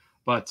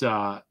 But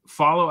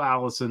follow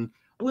Allison.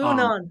 Blue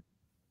non.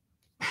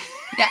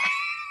 Yeah.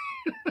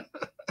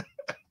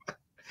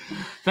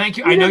 Thank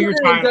you. I know you're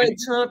tired. Indict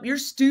Trump. You're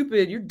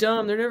stupid. You're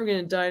dumb. They're never going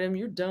to indict him.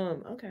 You're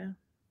dumb. Okay.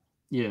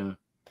 Yeah.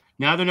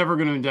 Now they're never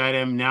going to indict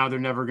him. Now they're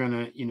never going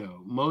to,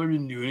 Mueller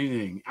didn't do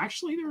anything.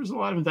 Actually, there was a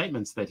lot of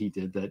indictments that he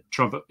did that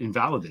Trump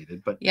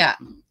invalidated. But, Yeah.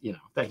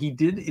 That he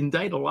did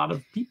indict a lot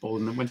of people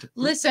and then went to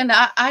prison. Listen,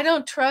 I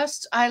don't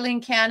trust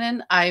Eileen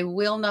Cannon. I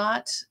will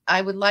not.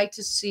 I would like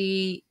to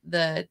see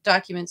the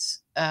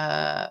documents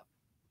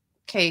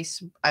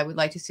case. I would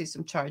like to see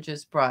some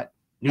charges brought.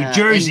 New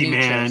Jersey, New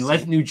man. Jersey.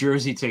 Let New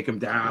Jersey take him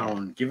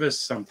down. Yeah. Give us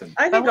something.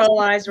 I think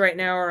all eyes right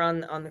now are on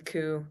the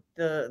coup,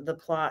 the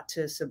plot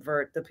to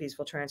subvert the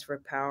peaceful transfer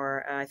of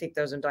power. I think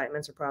those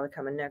indictments are probably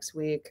coming next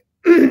week.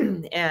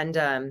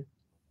 And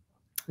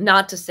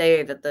not to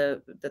say that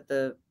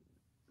the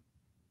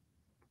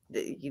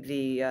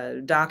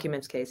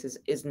documents case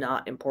is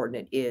not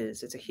important. It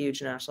is. It's a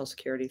huge national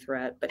security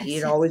threat, but he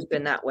had always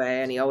been that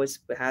way, and he always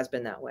has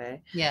been that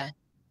way. Yeah.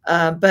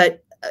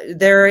 But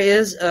there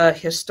is a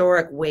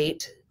historic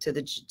weight to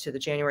the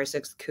January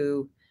 6th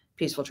coup,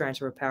 peaceful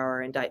transfer of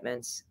power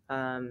indictments.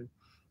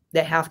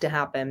 They have to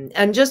happen,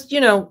 and just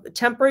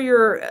temper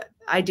your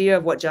idea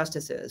of what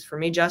justice is. For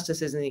me,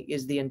 justice is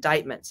the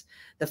indictments.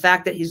 The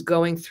fact that he's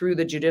going through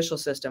the judicial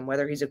system,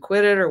 whether he's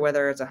acquitted or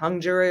whether it's a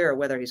hung jury or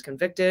whether he's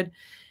convicted,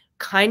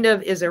 kind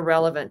of is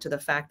irrelevant to the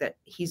fact that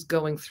he's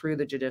going through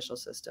the judicial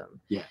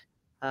system. Yeah.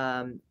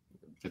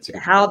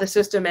 How the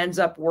system ends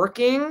up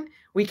working,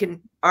 we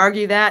can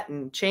argue that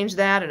and change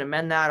that and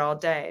amend that all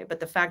day. But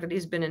the fact that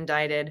he's been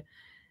indicted,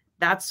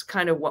 that's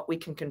kind of what we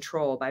can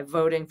control by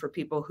voting for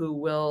people who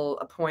will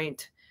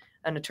appoint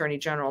an attorney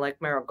general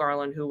like Merrick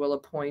Garland, who will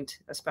appoint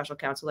a special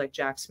counsel like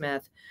Jack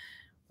Smith.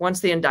 Once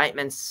the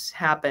indictments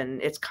happen,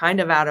 it's kind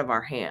of out of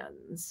our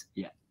hands.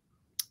 Yeah.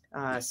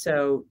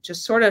 So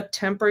just sort of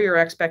temper your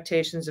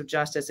expectations of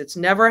justice. It's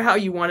never how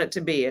you want it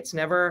to be. It's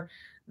never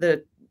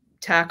the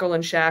tackle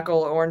and shackle,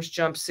 orange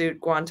jumpsuit,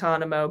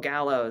 Guantanamo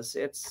gallows.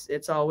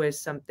 It's always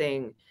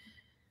something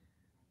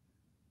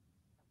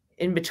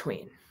in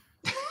between.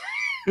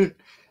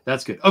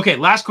 That's good. Okay,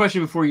 last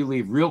question before you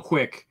leave, real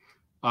quick.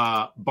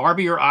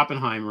 Barbie or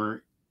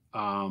Oppenheimer?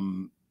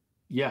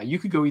 Yeah, you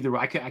could go either way.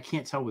 I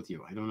can't tell with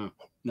you. I don't know.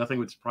 Nothing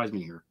would surprise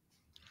me here.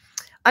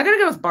 I gotta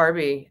go with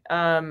Barbie.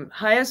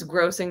 Highest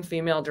grossing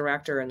female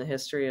director in the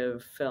history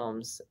of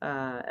films,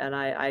 and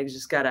I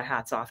just got a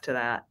hats off to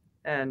that.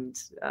 And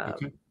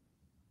okay.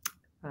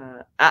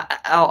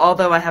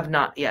 Although I have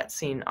not yet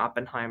seen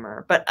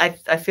Oppenheimer, but I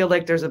feel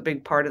like there's a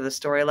big part of the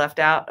story left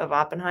out of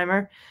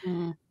Oppenheimer.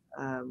 Mm-hmm.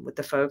 With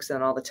the folks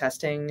and all the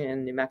testing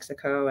in New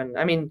Mexico. And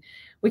I mean,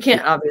 we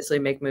can't obviously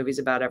make movies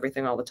about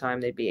everything all the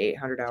time. They'd be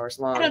 800 hours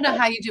long. I don't know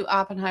how you do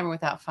Oppenheimer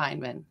without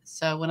Feynman.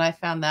 So when I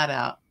found that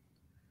out,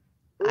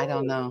 I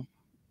don't know.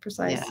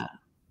 Precise.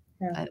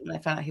 Yeah. I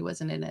found out he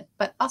wasn't in it,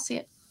 but I'll see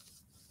it.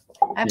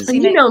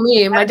 You know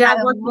me. My dad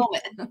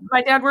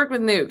worked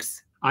with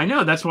nukes. I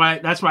know. That's why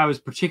I was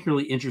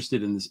particularly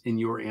interested in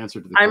your answer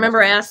to the question. I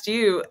remember I asked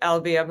you,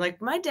 LB, I'm like,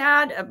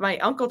 my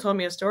uncle told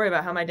me a story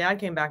about how my dad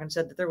came back and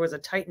said that there was a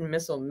Titan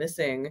missile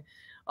missing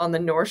on the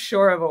North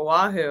Shore of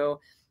Oahu.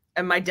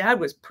 And my dad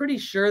was pretty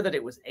sure that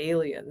it was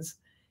aliens.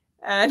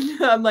 And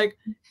I'm like,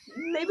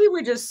 maybe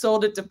we just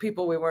sold it to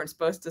people we weren't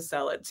supposed to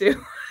sell it to.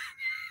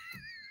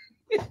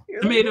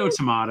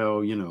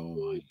 Tomato,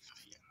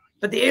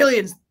 But the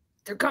aliens,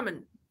 they're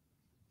coming.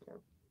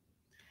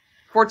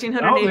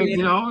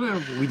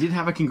 1480. We did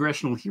have a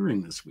congressional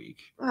hearing this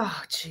week.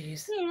 Oh,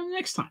 jeez.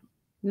 Next time.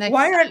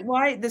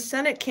 Why the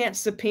Senate can't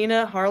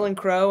subpoena Harlan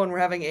Crow when we're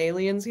having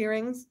aliens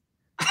hearings?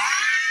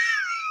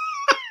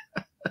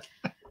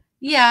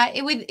 Yeah,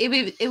 it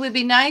would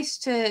be nice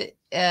to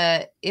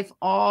if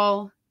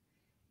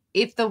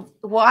the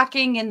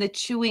walking and the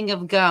chewing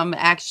of gum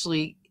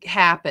actually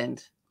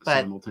happened,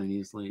 but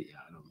simultaneously.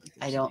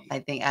 Yeah, I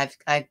think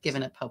I've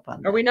given up hope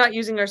on that. Are we not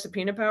using our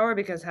subpoena power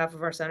because half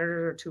of our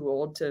senators are too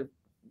old to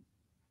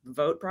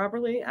vote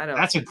properly? I don't.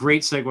 That's a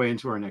great segue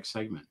into our next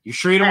segment. You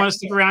sure you don't want to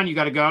stick around? You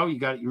got to go. You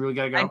really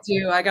got to go. I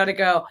do. I got to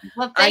go.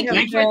 Well, thank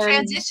you for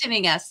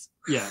transitioning us.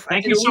 Yeah,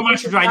 thank you so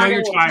much. I know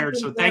you're tired,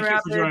 so thank you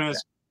for joining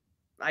us.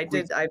 I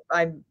did.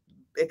 I'm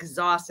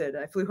exhausted.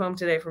 I flew home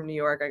today from New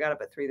York. I got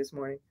up at 3 this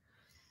morning.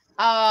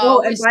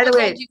 Oh, and by the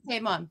way, you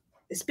came on.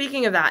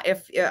 Speaking of that,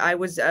 if I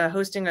was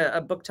hosting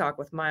a book talk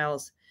with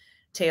Miles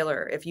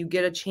Taylor, if you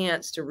get a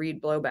chance to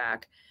read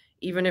Blowback,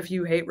 even if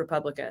you hate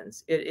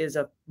Republicans, it is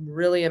a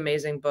really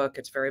amazing book.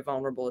 It's very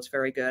vulnerable. It's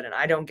very good. And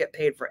I don't get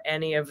paid for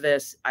any of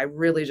this. I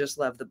really just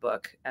love the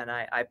book. And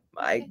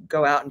I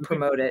go out and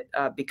promote it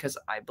because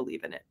I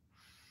believe in it.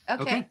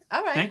 Okay.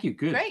 All right. Thank you.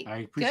 Good. Great. I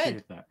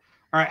appreciate that.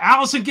 All right.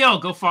 Allison Gill,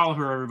 go follow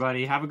her,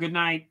 everybody. Have a good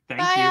night. Thank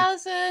Bye, you.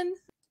 Allison.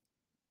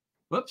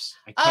 Whoops.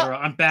 I cut her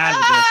off. I'm bad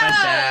with this. I'm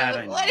bad.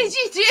 I know. What did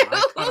you do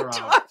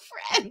to our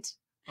friend?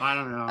 I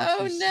don't know.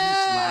 Oh, She's no.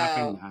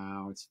 laughing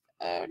now.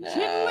 Oh, no. She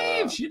had to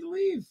leave. She had to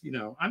leave. You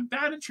know, I'm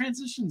bad at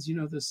transitions. You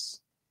know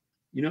this.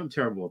 You know I'm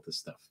terrible at this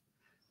stuff.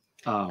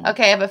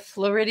 Okay, I have a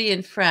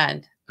Floridian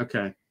friend.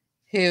 Okay.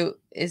 Who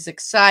is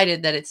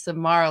excited that it's the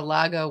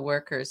Mar-a-Lago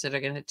workers that are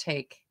going to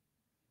take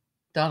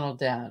Donald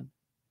down.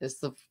 It's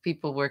the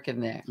people working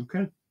there.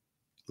 Okay.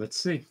 Let's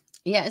see.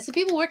 Yeah, it's the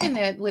people working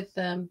there with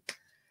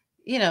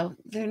you know,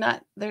 they're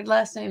not, their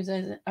last names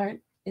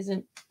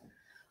isn't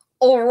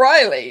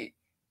O'Reilly.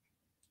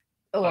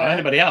 Or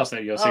anybody else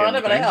that you'll see.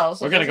 Anybody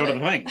else. We're going to go to the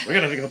plane. We're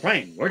going to take the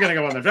plane. We're going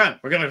to go on the jet.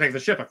 We're going to take the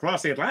ship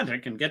across the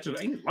Atlantic and get to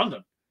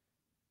London.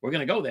 We're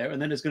going to go there,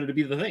 and then it's going to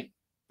be the thing.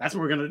 That's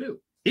what we're going to do.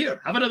 Here,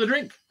 have another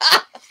drink.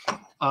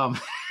 I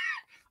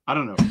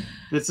don't know.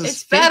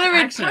 It's better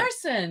in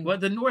person. Well,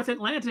 the North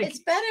Atlantic. It's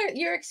better.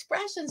 Your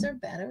expressions are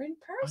better in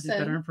person. Is it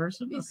better in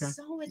person? It's Okay.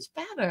 so much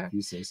better.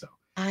 You say so.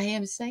 I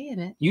am saying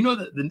it. You know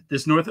that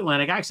this North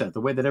Atlantic accent, the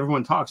way that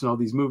everyone talks in all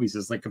these movies,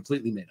 is like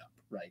completely made up,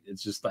 right?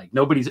 It's just like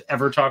nobody's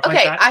ever talked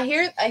like that. I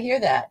hear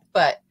that,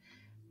 but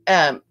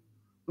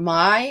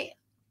my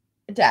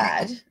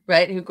dad,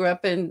 right, who grew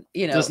up in,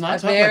 you know, does not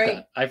talk like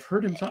that. I've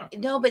heard him talk.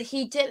 No, but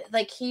he did,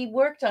 like, he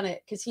worked on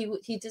it because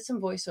he did some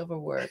voiceover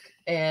work,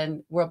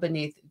 and World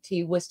Beneath,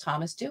 he was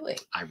Thomas Dewey.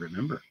 I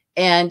remember.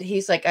 And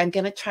he's like, I'm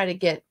gonna try to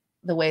get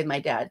the way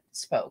my dad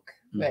spoke,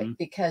 right? Mm-hmm.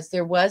 Because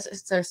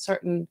there's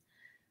certain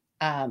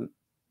and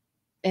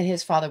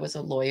his father was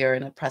a lawyer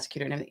and a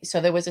prosecutor and everything.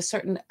 So there was a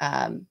certain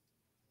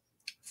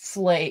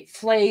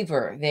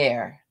flavor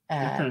there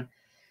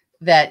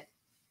that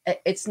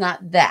it's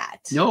not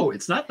that. No,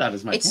 it's not that.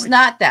 Is my point. It's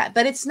not that,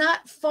 but it's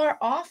not far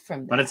off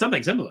from that. But it's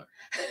something similar.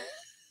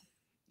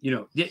 You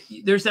know,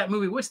 there's that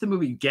movie. What's the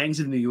movie? Gangs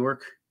of New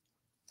York.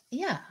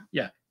 Yeah.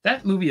 Yeah,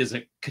 that movie is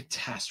a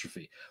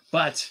catastrophe.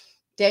 But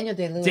Daniel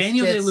Day-Lewis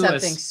did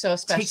something so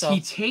special. He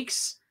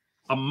takes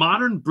a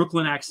modern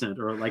Brooklyn accent,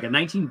 or like a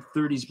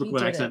 1930s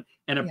Brooklyn accent,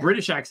 and a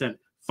British accent,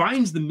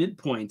 finds the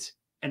midpoint,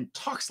 and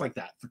talks like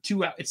that for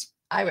 2 hours. It's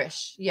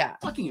Irish, yeah,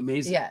 fucking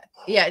amazing.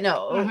 Yeah,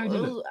 no,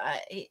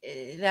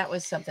 that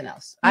was something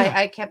else. Yeah.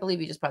 I can't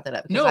believe you just brought that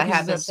up. No, I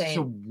have the same. It's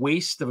a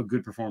waste of a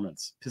good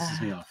performance. Pisses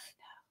me off.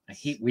 No. I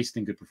hate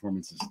wasting good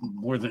performances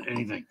more than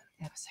anything.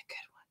 That was a good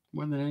one.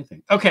 More than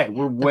anything. Okay,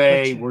 we're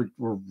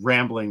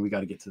rambling. We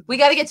got to get to. We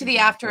got to get to the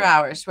after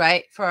hours,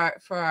 right? For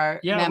our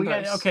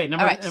members. Okay. All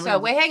right. So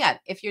wait, hang on.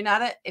 If you're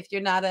not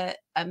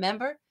a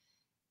member,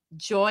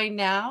 join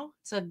now.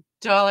 It's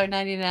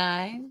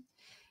 $1.99.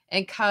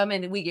 And come,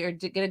 and we are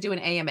going to do an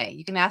AMA.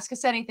 You can ask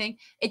us anything.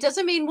 It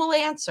doesn't mean we'll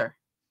answer.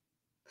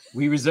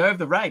 We reserve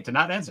the right to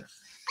not answer.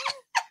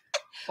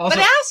 Also,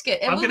 but ask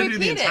it, and I'm we'll going to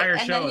do the entire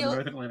it, show in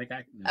North Atlantic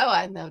accent. No. Oh,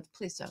 I know.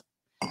 Please don't.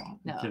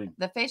 No,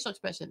 the facial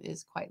expression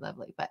is quite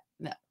lovely, but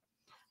no.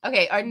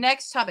 Okay, our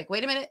next topic.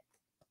 Wait a minute.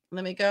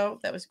 Let me go.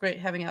 That was great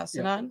having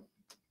Allison on.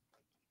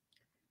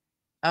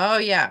 Oh,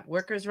 yeah.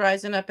 Workers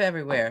rising up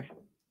everywhere,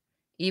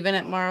 even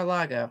at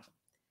Mar-a-Lago.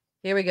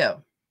 Here we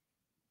go.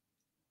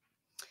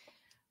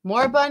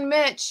 Moribund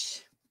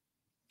Mitch.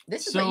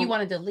 This is what you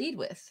wanted to lead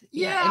with.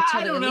 Yeah,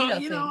 I don't know.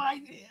 You know,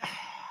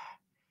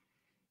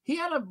 he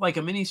had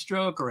a mini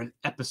stroke or an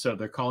episode.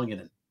 They're calling it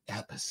an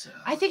episode.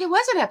 I think it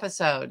was an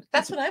episode.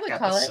 That's what I would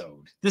call it.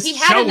 This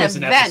show was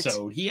an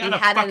episode. He had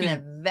an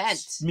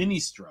event.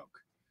 Mini stroke.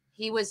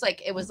 He was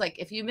like, it was like,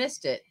 if you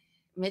missed it,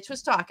 Mitch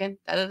was talking,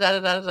 and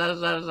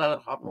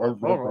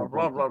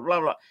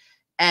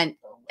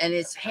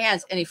his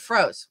hands, and he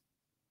froze.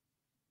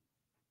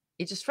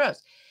 He just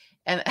froze.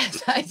 And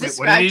as I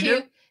described to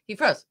you, he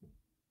froze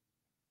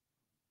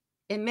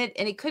in mid,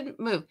 and he couldn't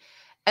move.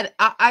 And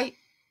I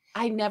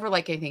never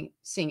like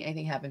seeing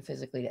anything happen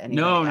physically to anybody.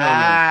 No.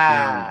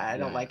 I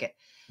don't like it.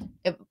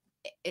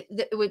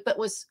 But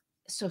what's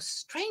so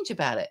strange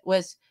about it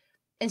was,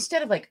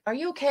 instead of like, "Are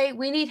you okay?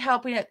 We need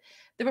help." The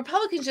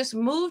Republicans just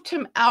moved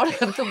him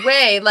out of the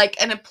way like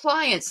an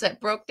appliance that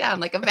broke down,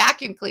 like a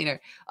vacuum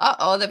cleaner.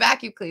 The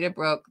vacuum cleaner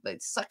broke.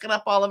 It's sucking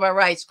up all of our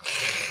rights.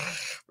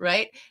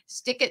 Right?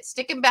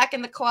 Stick him back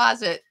in the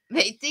closet.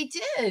 They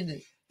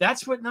did.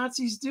 That's what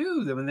Nazis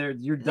do. When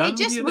you're done,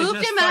 they just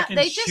moved him out.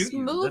 They just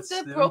moved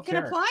the broken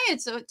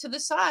appliance to the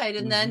side,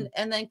 and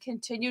then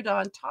continued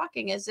on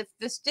talking as if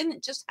this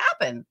didn't just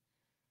happen.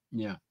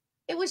 Yeah,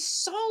 it was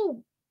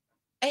so,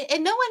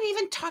 and no one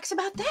even talks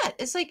about that.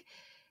 It's like,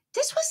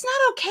 this was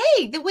not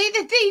okay. The way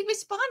that they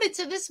responded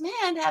to this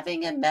man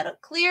having a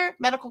clear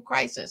medical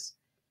crisis.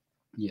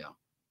 Yeah,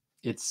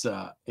 it's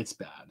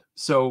bad.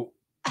 So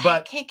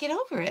But can't get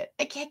over it.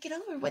 I can't get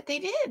over what they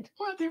did.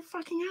 Well, they're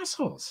fucking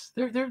assholes.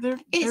 They're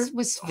It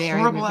was very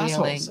horrible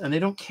revealing. assholes, and they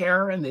don't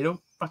care, and they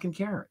don't fucking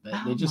care. They're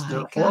Oh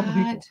horrible my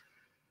people. God.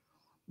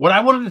 What I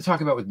wanted to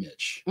talk about with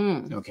Mitch,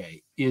 Mm.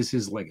 okay, is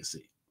his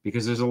legacy.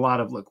 Because there's a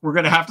lot of, look, we're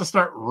going to have to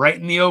start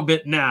writing the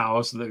obit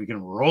now so that we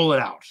can roll it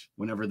out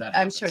whenever that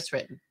happens. I'm sure it's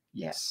written.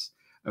 Yes.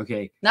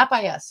 Okay. Not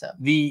by us, though.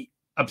 The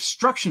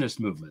obstructionist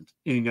movement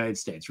in the United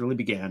States really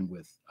began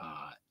with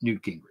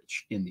Newt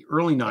Gingrich in the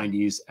early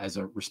 90s as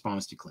a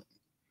response to Clinton.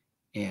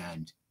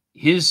 And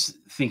his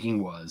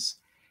thinking was,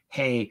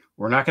 hey,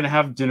 we're not going to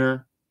have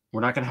dinner.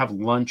 We're not going to have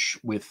lunch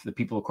with the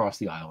people across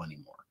the aisle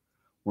anymore.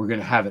 We're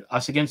going to have it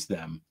us against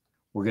them.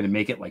 We're going to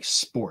make it like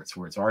sports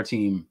where it's our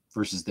team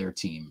versus their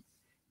team.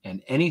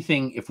 And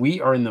anything, if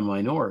we are in the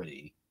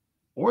minority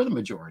or the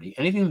majority,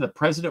 anything that the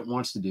president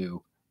wants to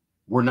do,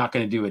 we're not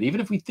going to do it.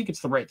 Even if we think it's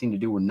the right thing to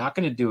do, we're not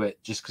going to do it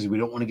just because we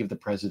don't want to give the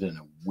president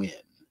a win.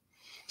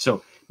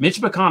 So Mitch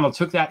McConnell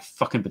took that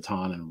fucking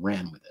baton and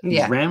ran with it.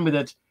 Yeah. He ran with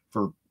it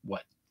for,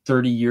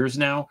 30 years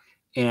now.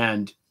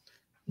 And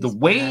the He's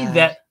way bad.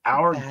 that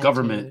our Bad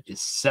government dude.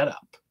 is set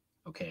up,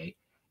 okay,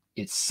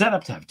 it's set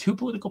up to have two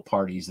political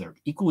parties that are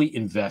equally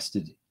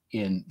invested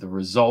in the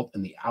result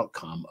and the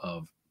outcome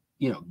of,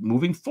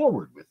 moving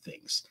forward with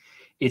things.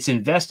 It's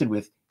invested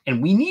with,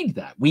 and we need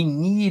that. We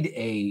need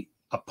a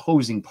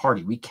opposing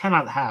party. We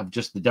cannot have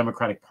just the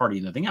Democratic Party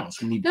and nothing else.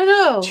 We need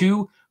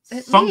two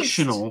At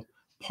functional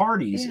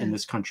parties Yeah. in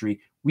this country.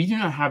 We do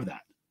not have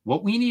that.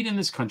 What we need in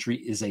this country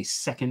is a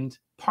second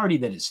party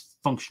that is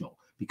functional.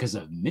 Because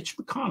of Mitch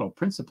McConnell,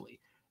 principally,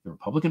 the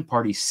Republican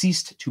Party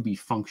ceased to be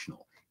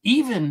functional.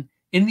 Even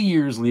in the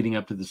years leading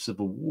up to the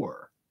Civil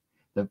War,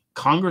 the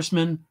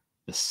congressmen,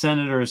 the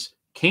senators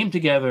came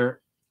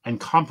together and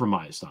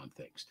compromised on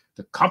things.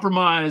 The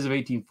Compromise of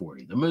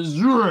 1840, the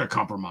Missouri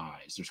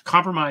Compromise. There's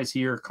compromise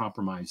here,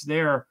 compromise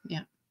there.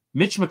 Yeah.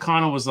 Mitch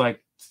McConnell was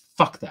like,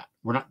 fuck that.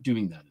 We're not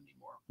doing that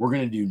anymore. We're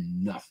going to do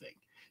nothing.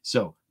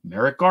 So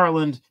Merrick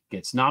Garland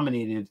gets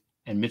nominated,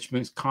 and Mitch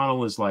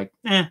McConnell is like,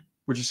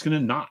 we're just going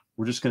to not.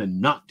 We're just going to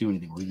not do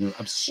anything. We're going to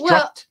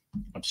obstruct.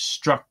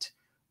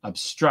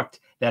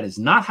 That is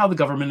not how the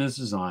government is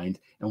designed.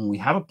 And when we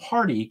have a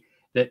party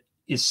that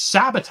is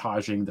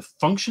sabotaging the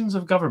functions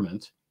of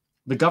government,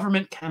 the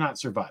government cannot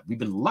survive. We've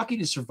been lucky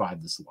to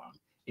survive this long.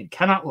 It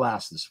cannot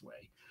last this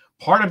way.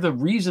 Part of the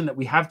reason that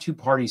we have two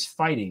parties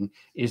fighting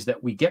is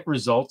that we get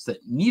results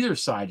that neither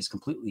side is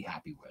completely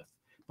happy with,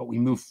 but we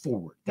move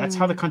forward. That's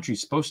how the country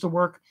is supposed to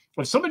work.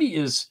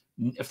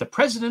 If the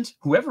president,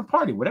 whatever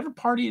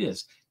party it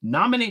is,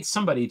 nominates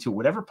somebody to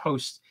whatever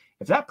post,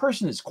 if that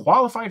person is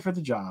qualified for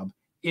the job,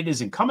 it is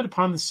incumbent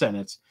upon the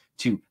Senate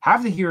to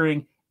have the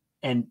hearing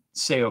and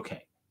say,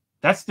 okay,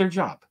 that's their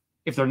job.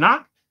 If they're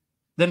not,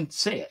 then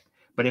say it.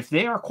 But if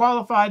they are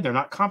qualified, they're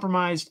not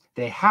compromised,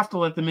 they have to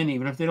let them in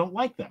even if they don't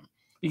like them,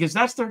 because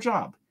that's their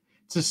job.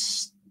 To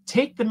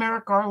take the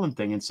Merrick Garland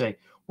thing and say,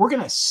 we're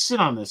going to sit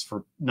on this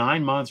for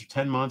 9 months or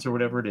 10 months or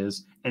whatever it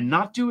is and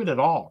not do it at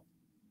all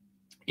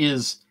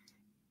is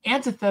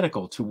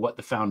antithetical to what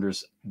the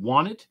founders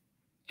wanted,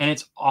 and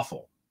it's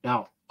awful.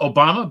 Now,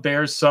 Obama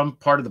bears some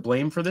part of the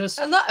blame for this.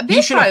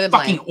 He should have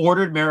fucking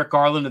ordered Merrick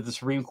Garland at the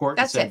Supreme Court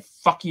and said,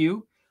 fuck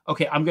you.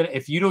 Okay,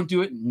 if you don't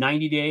do it in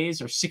 90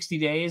 days or 60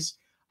 days,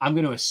 I'm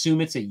going to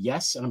assume it's a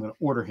yes, and I'm going to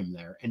order him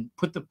there and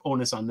put the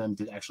onus on them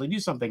to actually do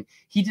something.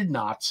 He did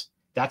not.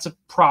 That's a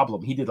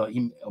problem.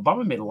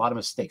 Obama made a lot of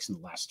mistakes in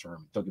the last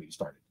term. Don't get me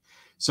started.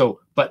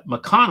 But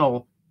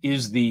McConnell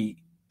is the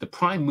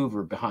prime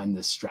mover behind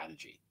this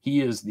strategy.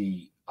 He is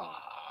the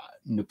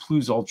ne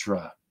plus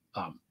ultra,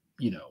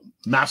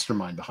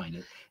 mastermind behind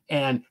it.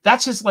 And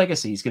that's his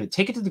legacy. He's going to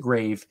take it to the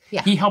grave.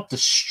 Yeah. He helped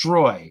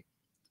destroy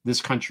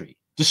this country.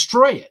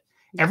 Destroy it.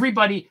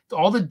 Everybody,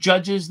 all the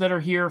judges that are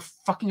here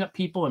fucking up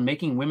people and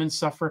making women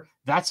suffer,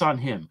 that's on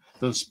him.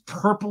 Those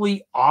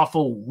purpley,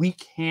 awful,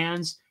 weak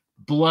hands,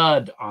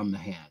 blood on the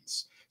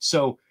hands.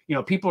 So,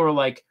 people are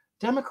like,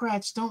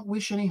 Democrats don't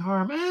wish any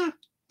harm. I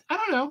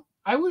don't know.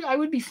 I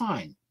would be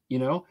fine.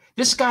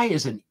 This guy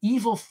is an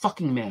evil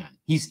fucking man.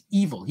 He's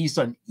evil. He's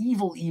done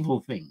evil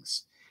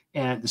things.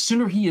 And the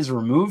sooner he is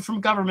removed from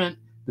government,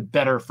 the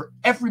better for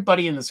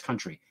everybody in this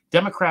country,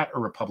 Democrat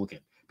or Republican,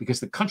 because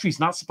the country's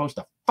not supposed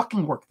to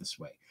fucking work this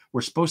way.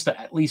 We're supposed to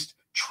at least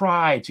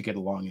try to get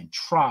along and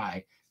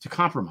try to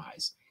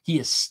compromise. He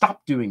has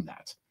stopped doing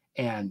that.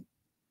 And,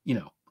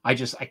 I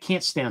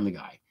can't stand the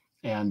guy.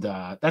 And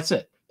that's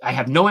it. I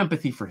have no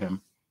empathy for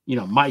him.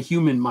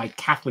 My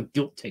Catholic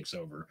guilt takes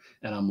over,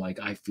 and I'm like,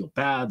 I feel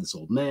bad, this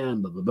old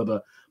man, blah, blah, blah, blah.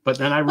 But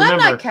then I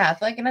remember, I'm not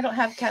Catholic, and I don't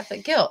have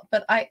Catholic guilt,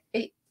 but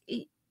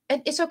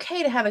it's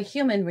okay to have a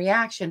human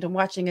reaction to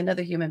watching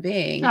another human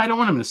being. No, I don't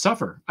want him to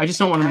suffer. I just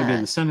don't want him to be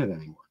in the Senate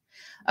anymore.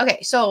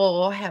 Okay,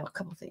 so I have a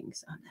couple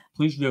things on that.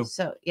 Please do.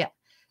 So yeah,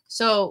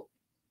 so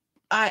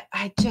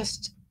I'm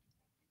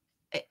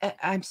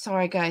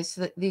sorry, guys.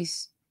 There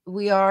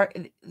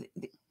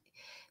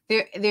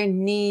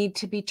need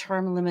to be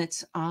term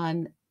limits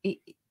on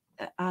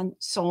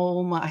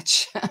so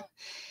much.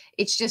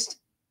 It's just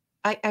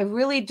I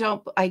really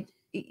don't.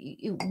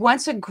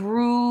 once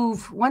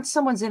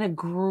someone's in a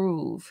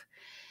groove,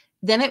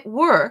 then it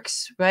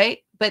works, right?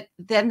 But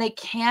then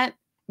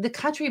the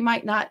country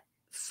might not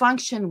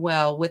function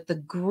well with the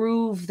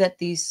groove that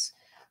these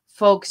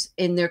folks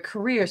in their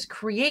careers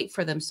create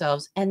for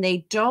themselves, and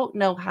they don't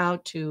know how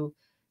to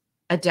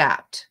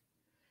adapt.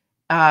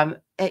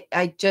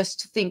 I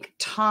just think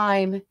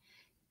time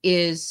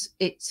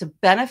it's a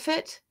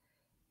benefit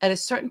at a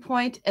certain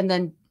point, and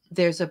then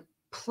there's a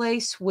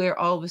place where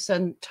all of a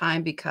sudden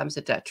time becomes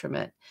a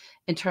detriment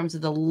in terms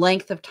of the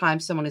length of time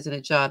someone is in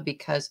a job,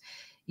 because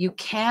you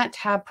can't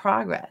have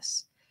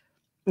progress.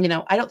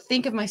 I don't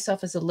think of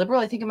myself as a liberal.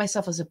 I think of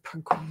myself as a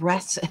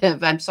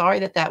progressive. I'm sorry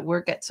that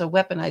word gets so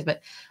weaponized,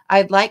 but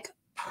I'd like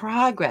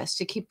progress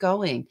to keep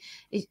going.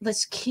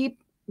 Let's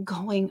keep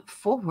going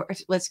forward.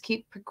 Let's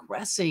keep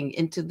progressing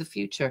into the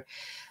future.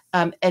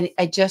 And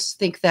I just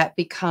think that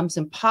becomes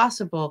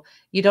impossible.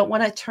 You don't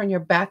want to turn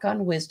your back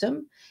on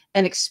wisdom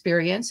and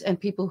experience and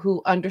people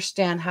who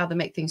understand how to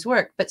make things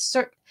work. But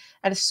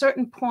at a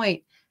certain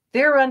point,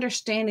 their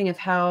understanding of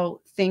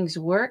how things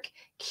work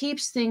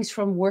keeps things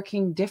from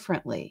working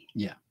differerently.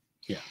 Yeah.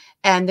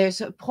 And there's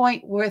a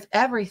point with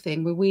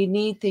everything where we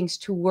need things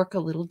to work a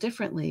little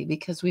differently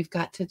because we've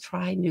got to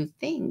try new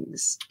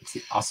things. It's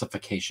the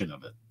ossification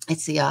of it.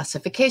 It's the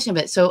ossification of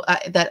it. So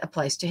that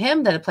applies to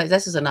him.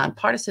 This is a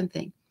nonpartisan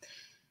thing.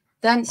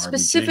 Then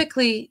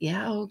specifically,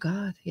 oh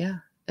God, yeah.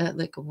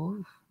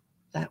 Whoa,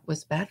 that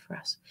was bad for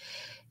us.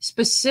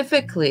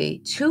 Specifically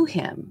to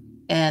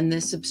him and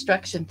this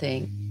obstruction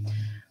thing,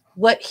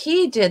 what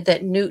he did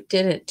that Newt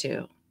didn't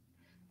do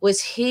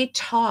was he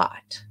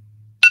taught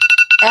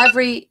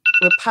every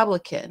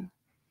Republican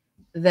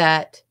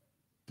that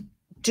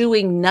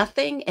doing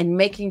nothing and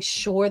making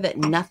sure that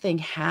nothing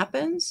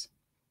happens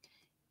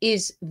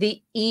is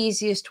the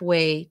easiest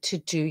way to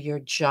do your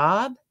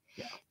job.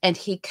 Yeah. And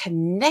he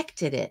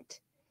connected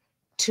it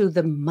to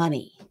the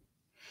money.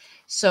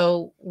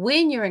 So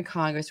when you're in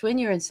Congress, when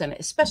you're in Senate,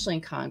 especially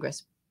in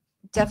Congress,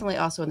 definitely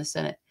also in the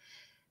Senate,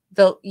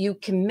 though you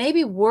can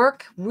maybe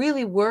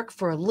really work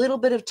for a little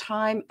bit of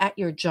time at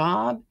your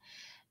job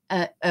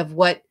of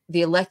what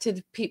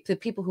the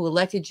people who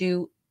elected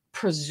you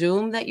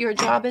presume that your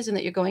job is and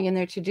that you're going in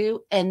there to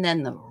do. And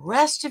then the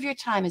rest of your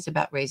time is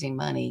about raising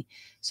money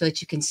so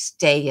that you can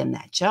stay in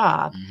that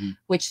job,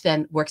 which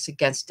then works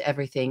against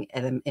everything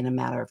in a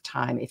matter of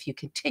time if you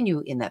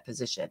continue in that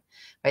position,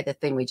 right? The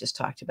thing we just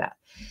talked about.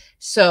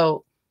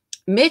 So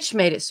Mitch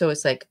made it so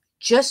it's like,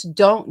 just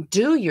don't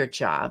do your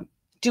job.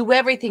 Do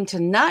everything to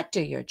not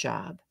do your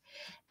job.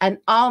 And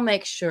I'll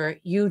make sure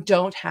you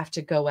don't have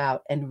to go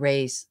out and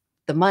raise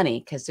the money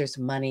because there's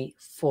money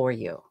for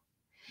you.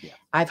 Yeah.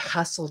 I've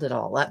hustled it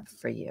all up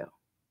for you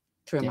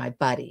through my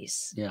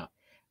buddies. Yeah.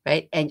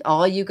 Right. And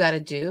all you got to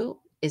do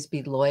is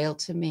be loyal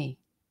to me.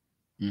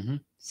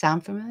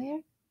 Sound familiar?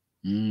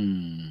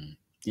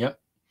 Yep.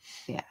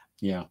 Yeah.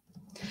 Yeah.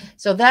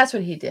 So that's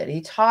what he did.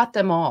 He taught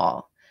them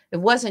all. It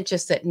wasn't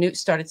just that Newt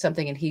started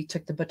something and he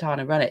took the baton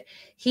and run it.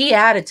 He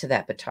added to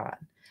that baton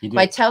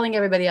by telling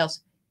everybody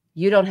else,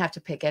 you don't have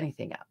to pick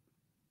anything up.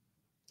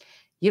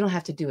 You don't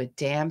have to do a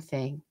damn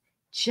thing.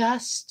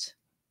 Just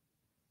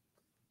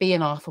be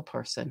an awful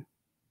person.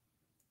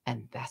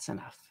 And that's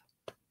enough.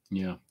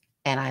 Yeah.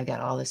 And I've got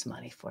all this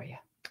money for you.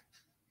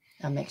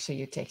 I'll make sure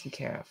you're taken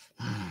care of.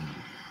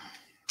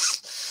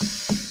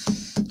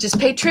 Just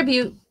pay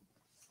tribute.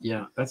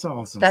 Yeah, that's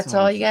all. That's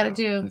all you got to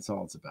do. That's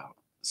all it's about.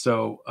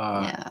 So,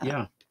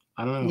 yeah,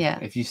 I don't know. Yeah.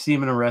 If you see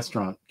him in a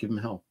restaurant, give him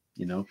hell.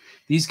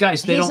 These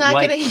guys,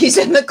 he's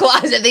in the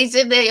closet. He's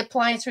in the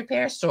appliance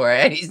repair store.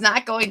 And he's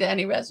not going to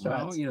any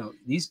restaurants. Well,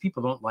 these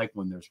people don't like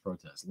when there's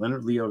protests.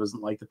 Leonard Leo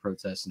doesn't like the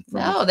protests.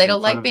 No, they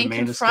don't like being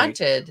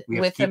confronted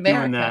with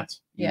America. Doing that,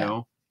 you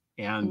know,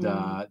 and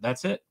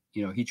that's it.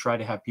 He tried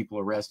to have people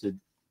arrested,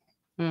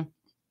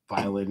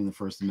 violating the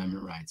First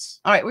Amendment rights.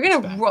 All right, we're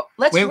gonna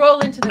roll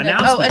into the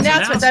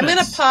announcements. I'm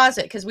gonna pause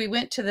it because we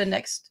went to the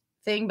next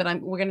thing,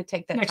 but we're gonna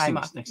take that time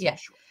off.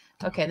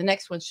 Okay, the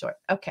next one's short.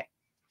 Okay.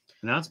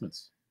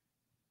 Announcements.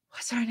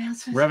 What's our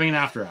announcement? We're having an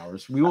after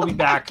hours. We will be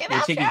back.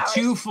 We're taking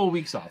 2 full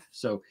weeks off.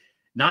 So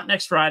not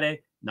next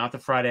Friday, not the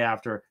Friday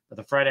after, but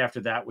the Friday after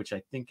that, which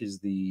I think is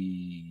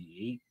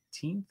the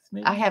 18th,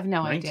 maybe? I have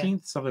no idea.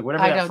 19th, something,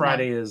 whatever that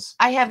Friday is.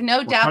 I have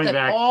no doubt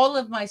that all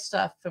of my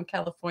stuff from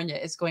California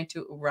is going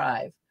to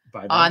arrive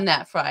on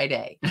that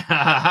Friday.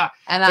 And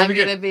I'm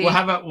going to be... We'll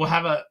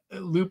have a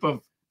loop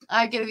of...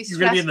 I'm going to be stressed. You're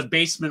going to be in the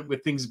basement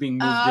with things being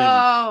moved in.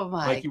 Oh,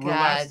 my God. Like you were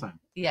last time.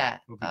 Yeah.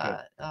 It'll be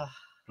good.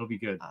 It'll be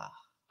good. So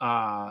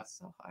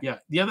hard. Yeah.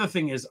 The other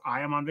thing is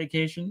I am on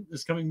vacation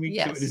this coming week.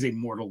 Yes. So it is a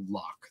mortal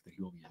lock that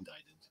he will be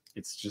indicted.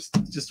 It's just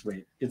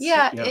wait.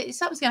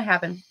 Something's going to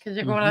happen because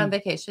you're going on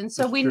vacation.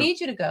 So we need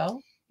you to go.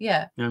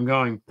 Yeah. I'm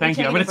going. Thank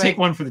you. I'm going to take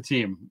one for the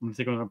team. I'm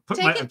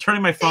I'm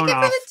turning my phone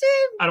off.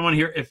 I don't want to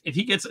hear if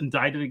he gets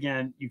indicted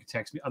again, you can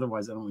text me.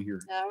 Otherwise, I don't want to hear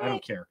it. Right. I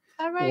don't care.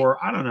 All right. Or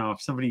I don't know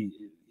if something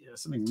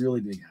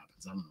really big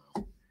happens. I don't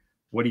know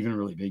what even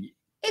really big.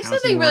 If housing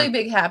something really work.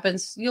 big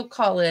happens, you'll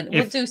call in.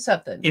 We'll do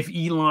something. If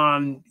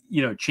Elon,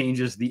 you know,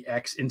 changes the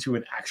X into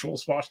an actual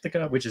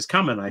swastika, which is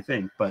coming, I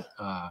think, but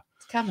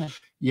it's coming.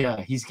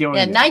 yeah, he's going.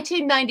 Yeah,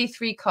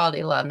 1993 called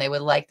Elon. They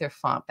would like their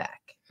font back.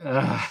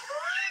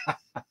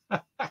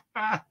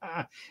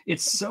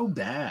 It's so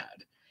bad.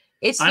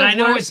 It's the And I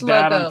know worst it's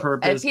bad logo. on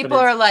purpose, And but people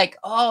are like,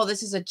 "Oh,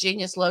 this is a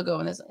genius logo,"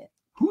 and this.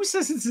 Who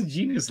says it's a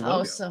genius logo?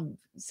 Oh,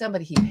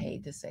 somebody he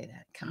paid to say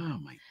that. Come on. Oh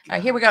my god! All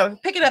right, here we go.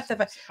 Pick it up.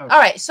 Okay. All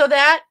right, so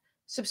that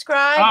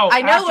subscribe. Oh,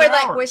 I know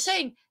after we're hours.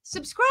 saying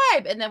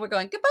subscribe, and then we're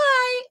going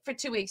goodbye for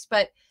 2 weeks.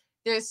 But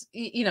there's,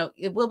 you know,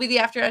 it will be the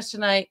after hours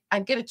tonight.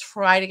 I'm gonna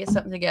try to get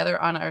something together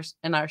on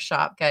in our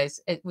shop, guys.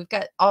 We've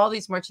got all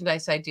these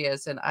merchandise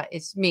ideas, and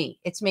it's me.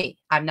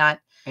 I'm not.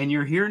 And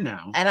you're here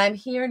now. And I'm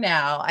here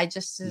now. I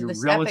just You're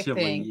this relatively,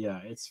 epic thing.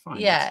 yeah, it's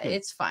fine. Yeah, good.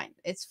 it's fine.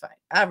 It's fine.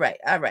 All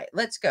right.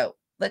 Let's go.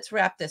 Let's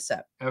wrap this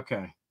up.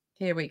 Okay.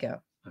 Here we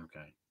go.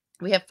 Okay.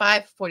 We have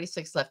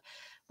 5:46 left.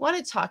 Want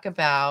to talk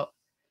about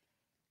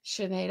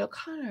Sinead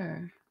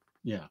O'Connor?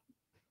 Yeah.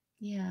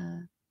 Yeah,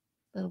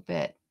 a little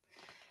bit.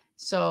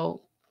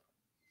 So,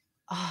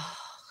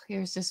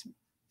 here's this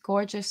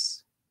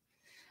gorgeous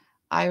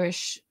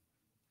Irish,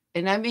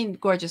 and I mean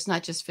gorgeous,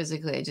 not just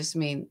physically. I just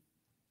mean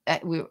her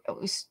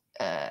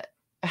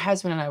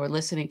husband and I were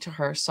listening to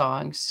her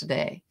songs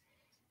today,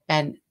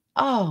 and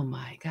oh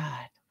my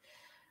God,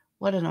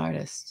 what an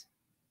artist!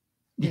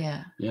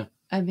 Yeah.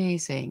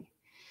 Amazing.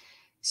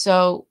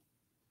 So,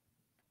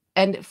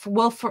 and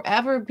will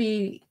forever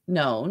be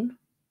known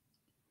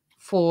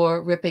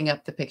for ripping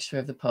up the picture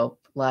of the Pope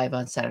live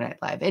on Saturday Night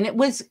Live. And it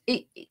was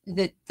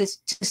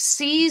to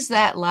seize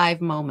that live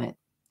moment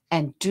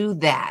and do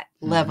that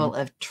level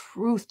of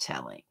truth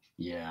telling.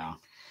 Yeah.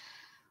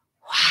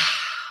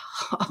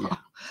 Wow.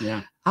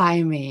 Yeah.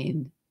 I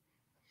mean,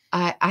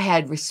 I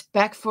had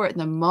respect for it in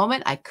the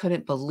moment. I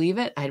couldn't believe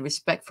it. I had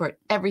respect for it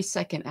every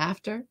second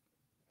after.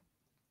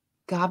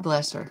 God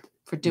bless her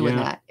for doing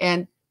that.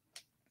 And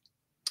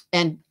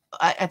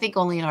I think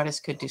only an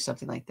artist could do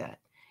something like that.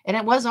 And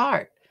it was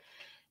art.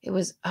 It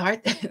was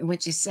art when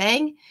she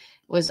sang. It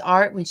was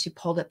art when she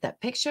pulled up that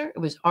picture. It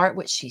was art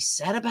what she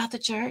said about the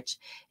church.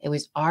 It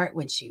was art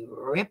when she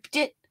ripped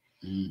it.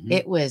 Mm-hmm.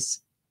 It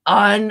was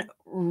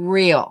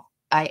unreal.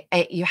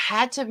 You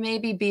had to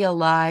maybe be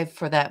alive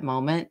for that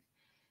moment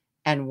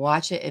and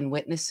watch it and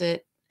witness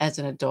it as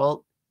an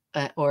adult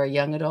or a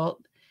young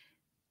adult.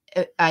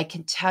 I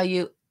can tell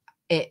you,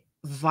 it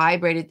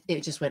vibrated.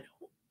 It just went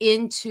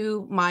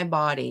into my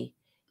body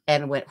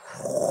and went,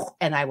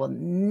 and I will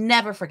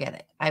never forget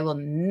it. I will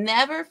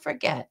never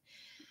forget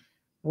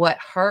what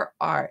her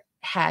art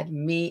had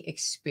me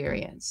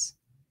experience.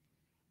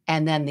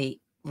 And then the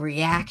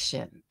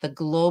reaction, the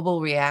global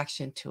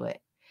reaction to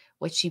it,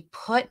 what she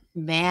put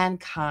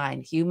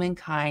mankind,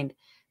 humankind,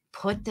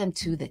 put them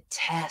to the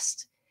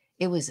test.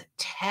 It was a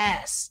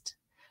test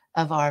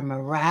of our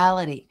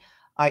morality,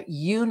 our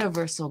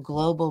universal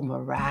global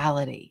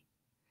morality.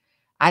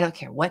 I don't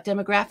care what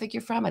demographic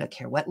you're from. I don't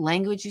care what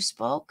language you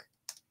spoke,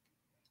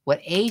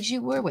 what age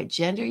you were, what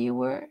gender you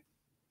were.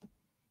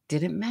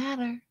 Didn't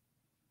matter.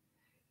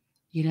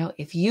 You know,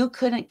 if you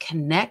couldn't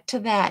connect to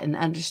that and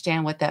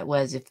understand what that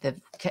was, if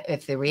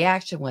the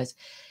reaction was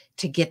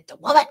to get the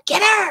woman,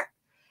 get her,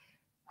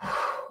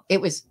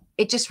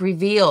 it just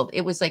revealed.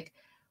 It was like,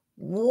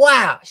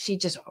 wow, she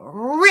just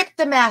ripped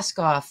the mask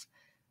off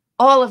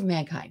all of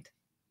mankind.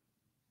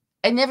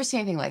 I never see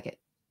anything like it.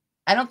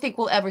 I don't think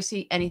we'll ever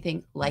see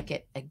anything like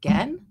it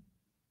again.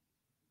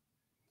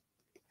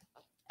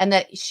 And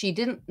that she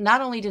not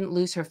only didn't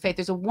lose her faith.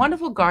 There's a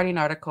wonderful Guardian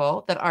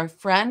article that our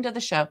friend of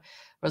the show,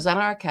 Rosanna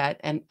Arquette,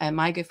 and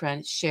my good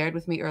friend shared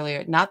with me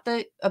earlier. Not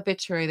the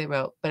obituary they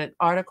wrote, but an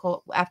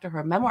article after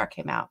her memoir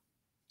came out.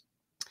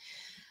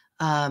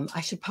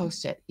 I should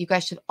post it. You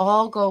guys should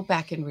all go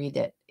back and read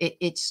it.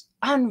 It's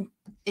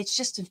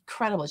just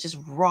incredible. It's just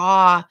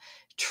raw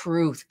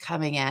truth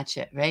coming at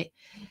you, right?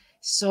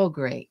 So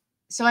great.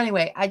 So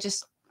anyway, I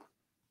just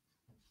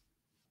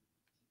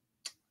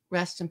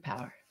rest in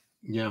power.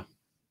 Yeah.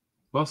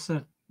 Well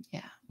said.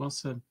 Yeah. Well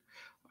said.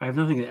 I have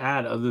nothing to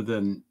add other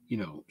than, you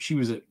know, she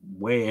was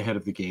way ahead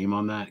of the game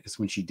on that, because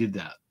when she did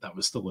that, that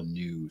was still a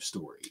new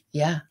story.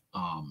 Yeah.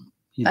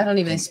 You know, I don't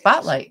even think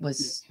Spotlight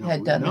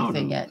had done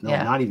anything yet. No,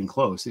 yeah. not even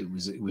close. It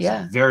was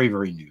Yeah. very,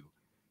 very new.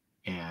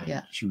 And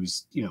Yeah. she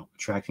was, you know,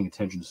 attracting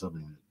attention to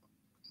something that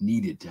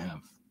needed to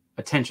have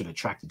attention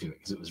attracted to it,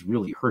 because it was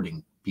really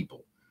hurting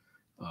people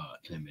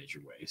in a major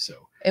way.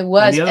 So It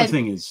was. And the other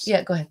thing is,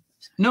 yeah, go ahead.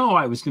 no,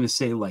 I was going to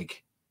say,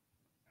 like,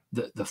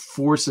 the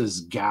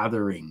forces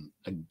gathering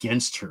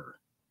against her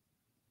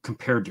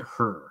compared to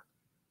her,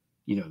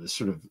 you know, this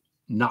sort of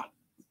not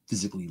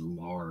physically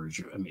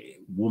large, I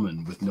mean,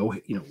 woman with no,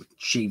 you know, with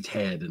shaved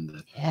head and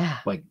the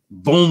like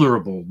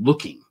vulnerable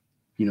looking,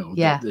 you know,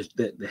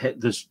 the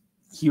head, this,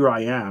 here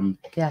I am,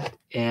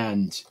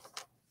 and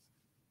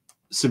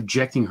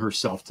subjecting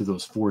herself to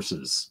those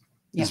forces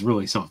is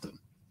really something,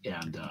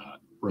 and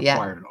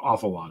required an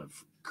awful lot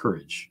of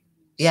courage.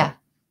 So,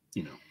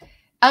 you know.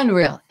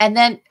 Unreal. And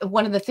then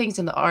one of the things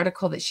in the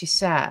article that she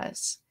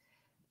says,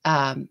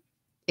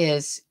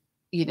 is,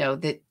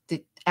 that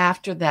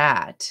after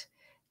that,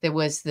 there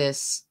was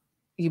this,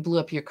 you blew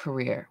up your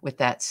career with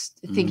that,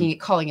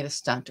 calling it a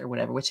stunt or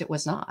whatever, which it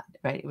was not,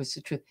 right? It was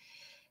the truth.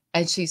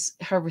 And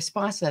her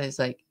response to that is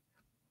like,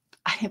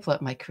 I didn't blow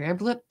up my career. I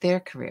blew up their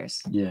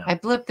careers. Yeah. I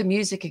blew up the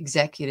music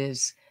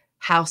executive's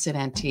house in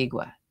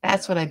Antigua.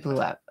 That's what I blew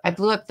up. I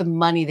blew up the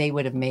money they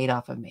would have made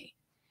off of me.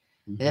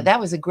 Mm-hmm. That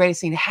was the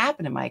greatest thing to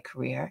happen in my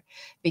career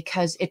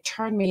because it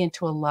turned me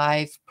into a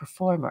live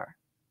performer.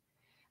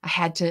 I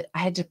had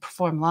to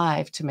perform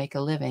live to make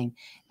a living,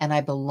 and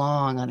I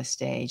belong on a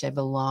stage. I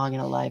belong in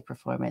a live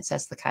performance.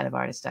 That's the kind of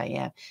artist I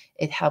am.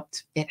 It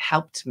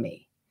helped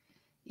me,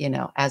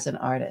 as an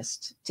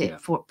artist to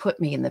put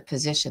me in the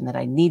position that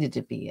I needed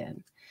to be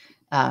in.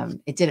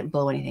 It didn't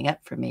blow anything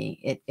up for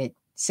me. It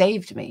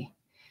saved me.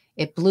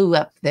 It blew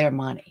up their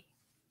money,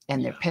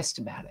 and they're pissed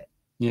about it.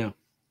 Yeah.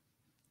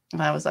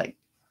 And I was like,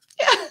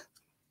 yeah,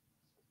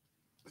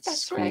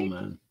 that's cool, right,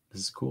 man.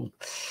 This is cool.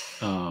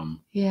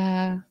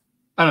 Yeah.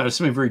 I don't know. There's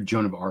something very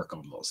Joan of Arc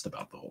almost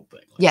about the whole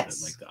thing. Like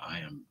yes. I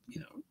am,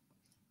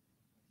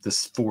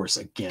 this force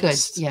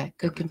against. Good. Yeah.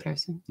 Good everything.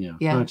 Comparison. Yeah.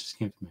 Yeah. No, it just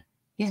came to me.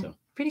 Yeah. So.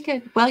 Pretty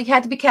good. Well, you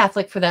had to be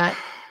Catholic for that.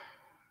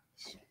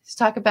 Let's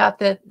talk about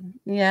that.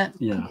 Yeah.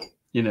 Yeah.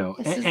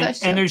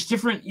 And there's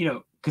different,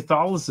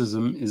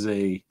 Catholicism is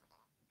a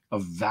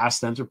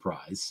vast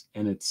enterprise,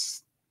 and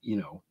it's,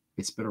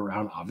 it's been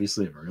around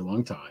obviously a very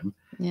long time.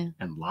 Yeah.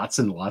 And lots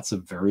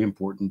of very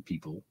important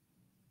people,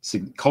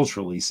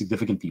 culturally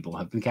significant people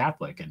have been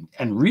Catholic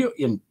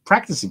and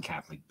practicing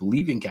Catholic,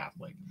 believing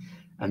Catholic.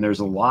 And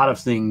there's a lot of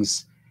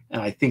things.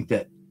 And I think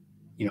that,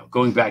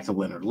 going back to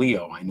Leonard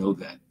Leo, I know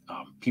that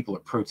people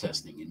are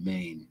protesting in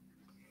Maine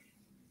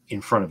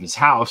in front of his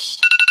house,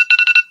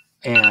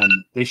 and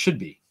they should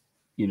be,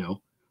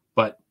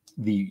 but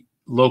the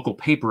local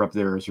paper up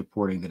there is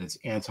reporting that it's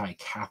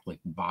anti-Catholic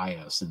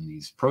bias in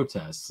these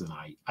protests. And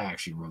I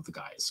actually wrote the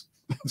guy's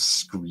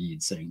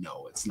screed saying,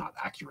 no, it's not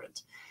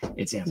accurate.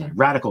 It's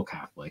anti-radical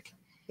Catholic.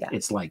 Yeah.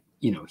 It's like,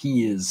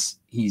 he's,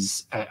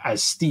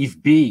 as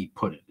Steve B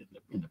put it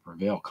in the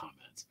Prevail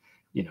comments,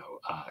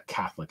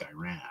 Catholic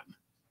Iran,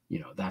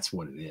 that's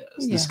what it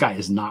is. Yeah. This guy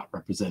is not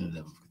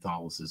representative of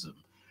Catholicism.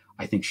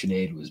 I think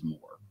Sinead was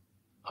more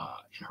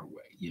in her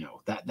way,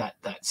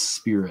 that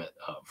spirit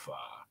of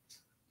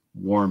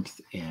warmth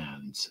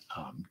and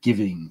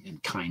giving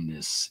and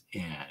kindness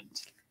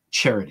and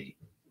charity.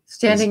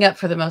 Standing up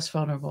for the most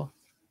vulnerable.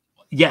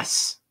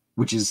 Yes.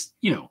 Which is,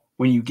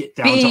 when you get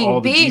down to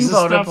all the Jesus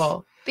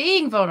stuff.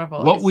 Being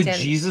vulnerable. What would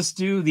Jesus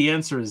do? The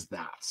answer is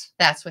that.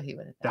 That's what he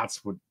would have done.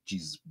 That's what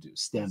Jesus would do.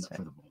 Stand up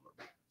for the vulnerable.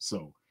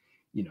 So,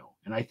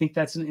 and I think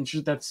that's an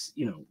interest. That's,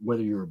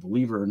 whether you're a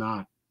believer or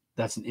not,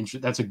 that's an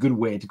interest. That's a good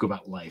way to go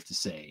about life, to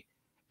say,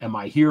 am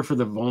I here for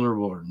the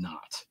vulnerable or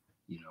not?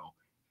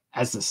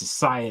 As a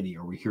society,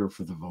 are we here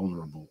for the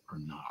vulnerable or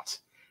not?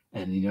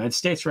 And in the United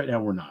States right now,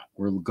 we're not.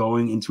 We're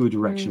going into a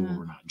direction where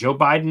we're not. Joe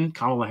Biden,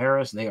 Kamala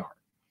Harris, they are.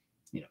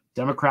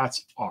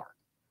 Democrats are.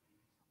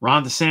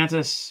 Ron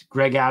DeSantis,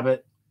 Greg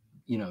Abbott,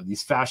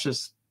 these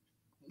fascists.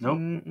 Nope.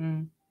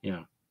 Mm-mm.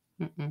 Yeah.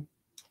 Mm-mm.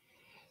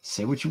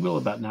 Say what you will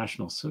about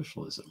National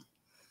Socialism.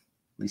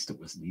 At least it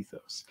was an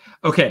ethos.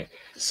 Okay.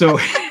 So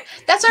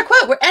that's our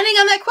quote. We're ending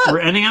on that quote. We're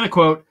ending on a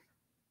quote.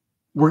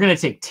 We're going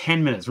to take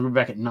 10 minutes. We're going to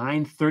be back at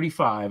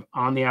 9:35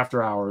 on the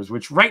After Hours,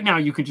 which right now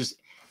you can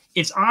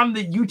it's on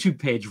the YouTube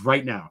page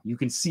right now. You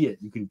can see it.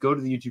 You can go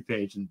to the YouTube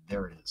page and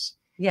there it is.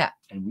 Yeah.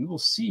 And we will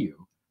see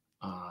you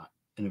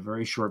in a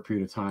very short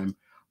period of time.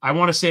 I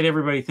want to say to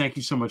everybody, thank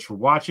you so much for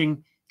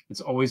watching.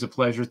 It's always a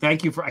pleasure.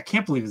 Thank you I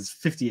can't believe there's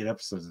 58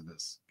 episodes of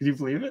this. Can you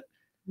believe it?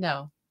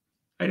 No.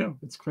 I know.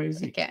 It's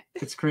crazy. I can't.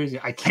 It's crazy.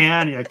 I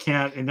can't.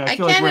 And I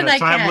feel like we're in a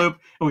time loop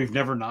and we've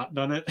never not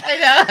done it. I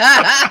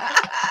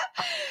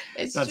know.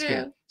 It's That's true.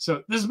 Good.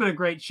 So this has been a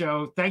great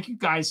show. Thank you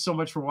guys so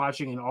much for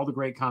watching and all the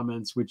great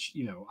comments, which,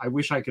 I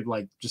wish I could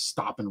just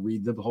stop and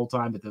read them the whole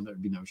time, but then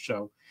there'd be no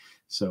show.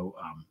 So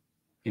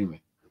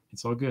anyway,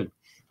 it's all good.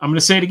 I'm going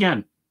to say it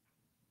again.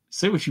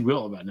 Say what you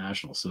will about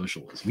National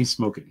Socialism. He's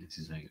smoking.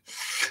 He's saying it.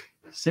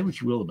 Say what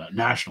you will about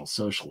National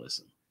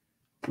Socialism.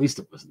 At least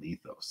it was an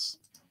ethos.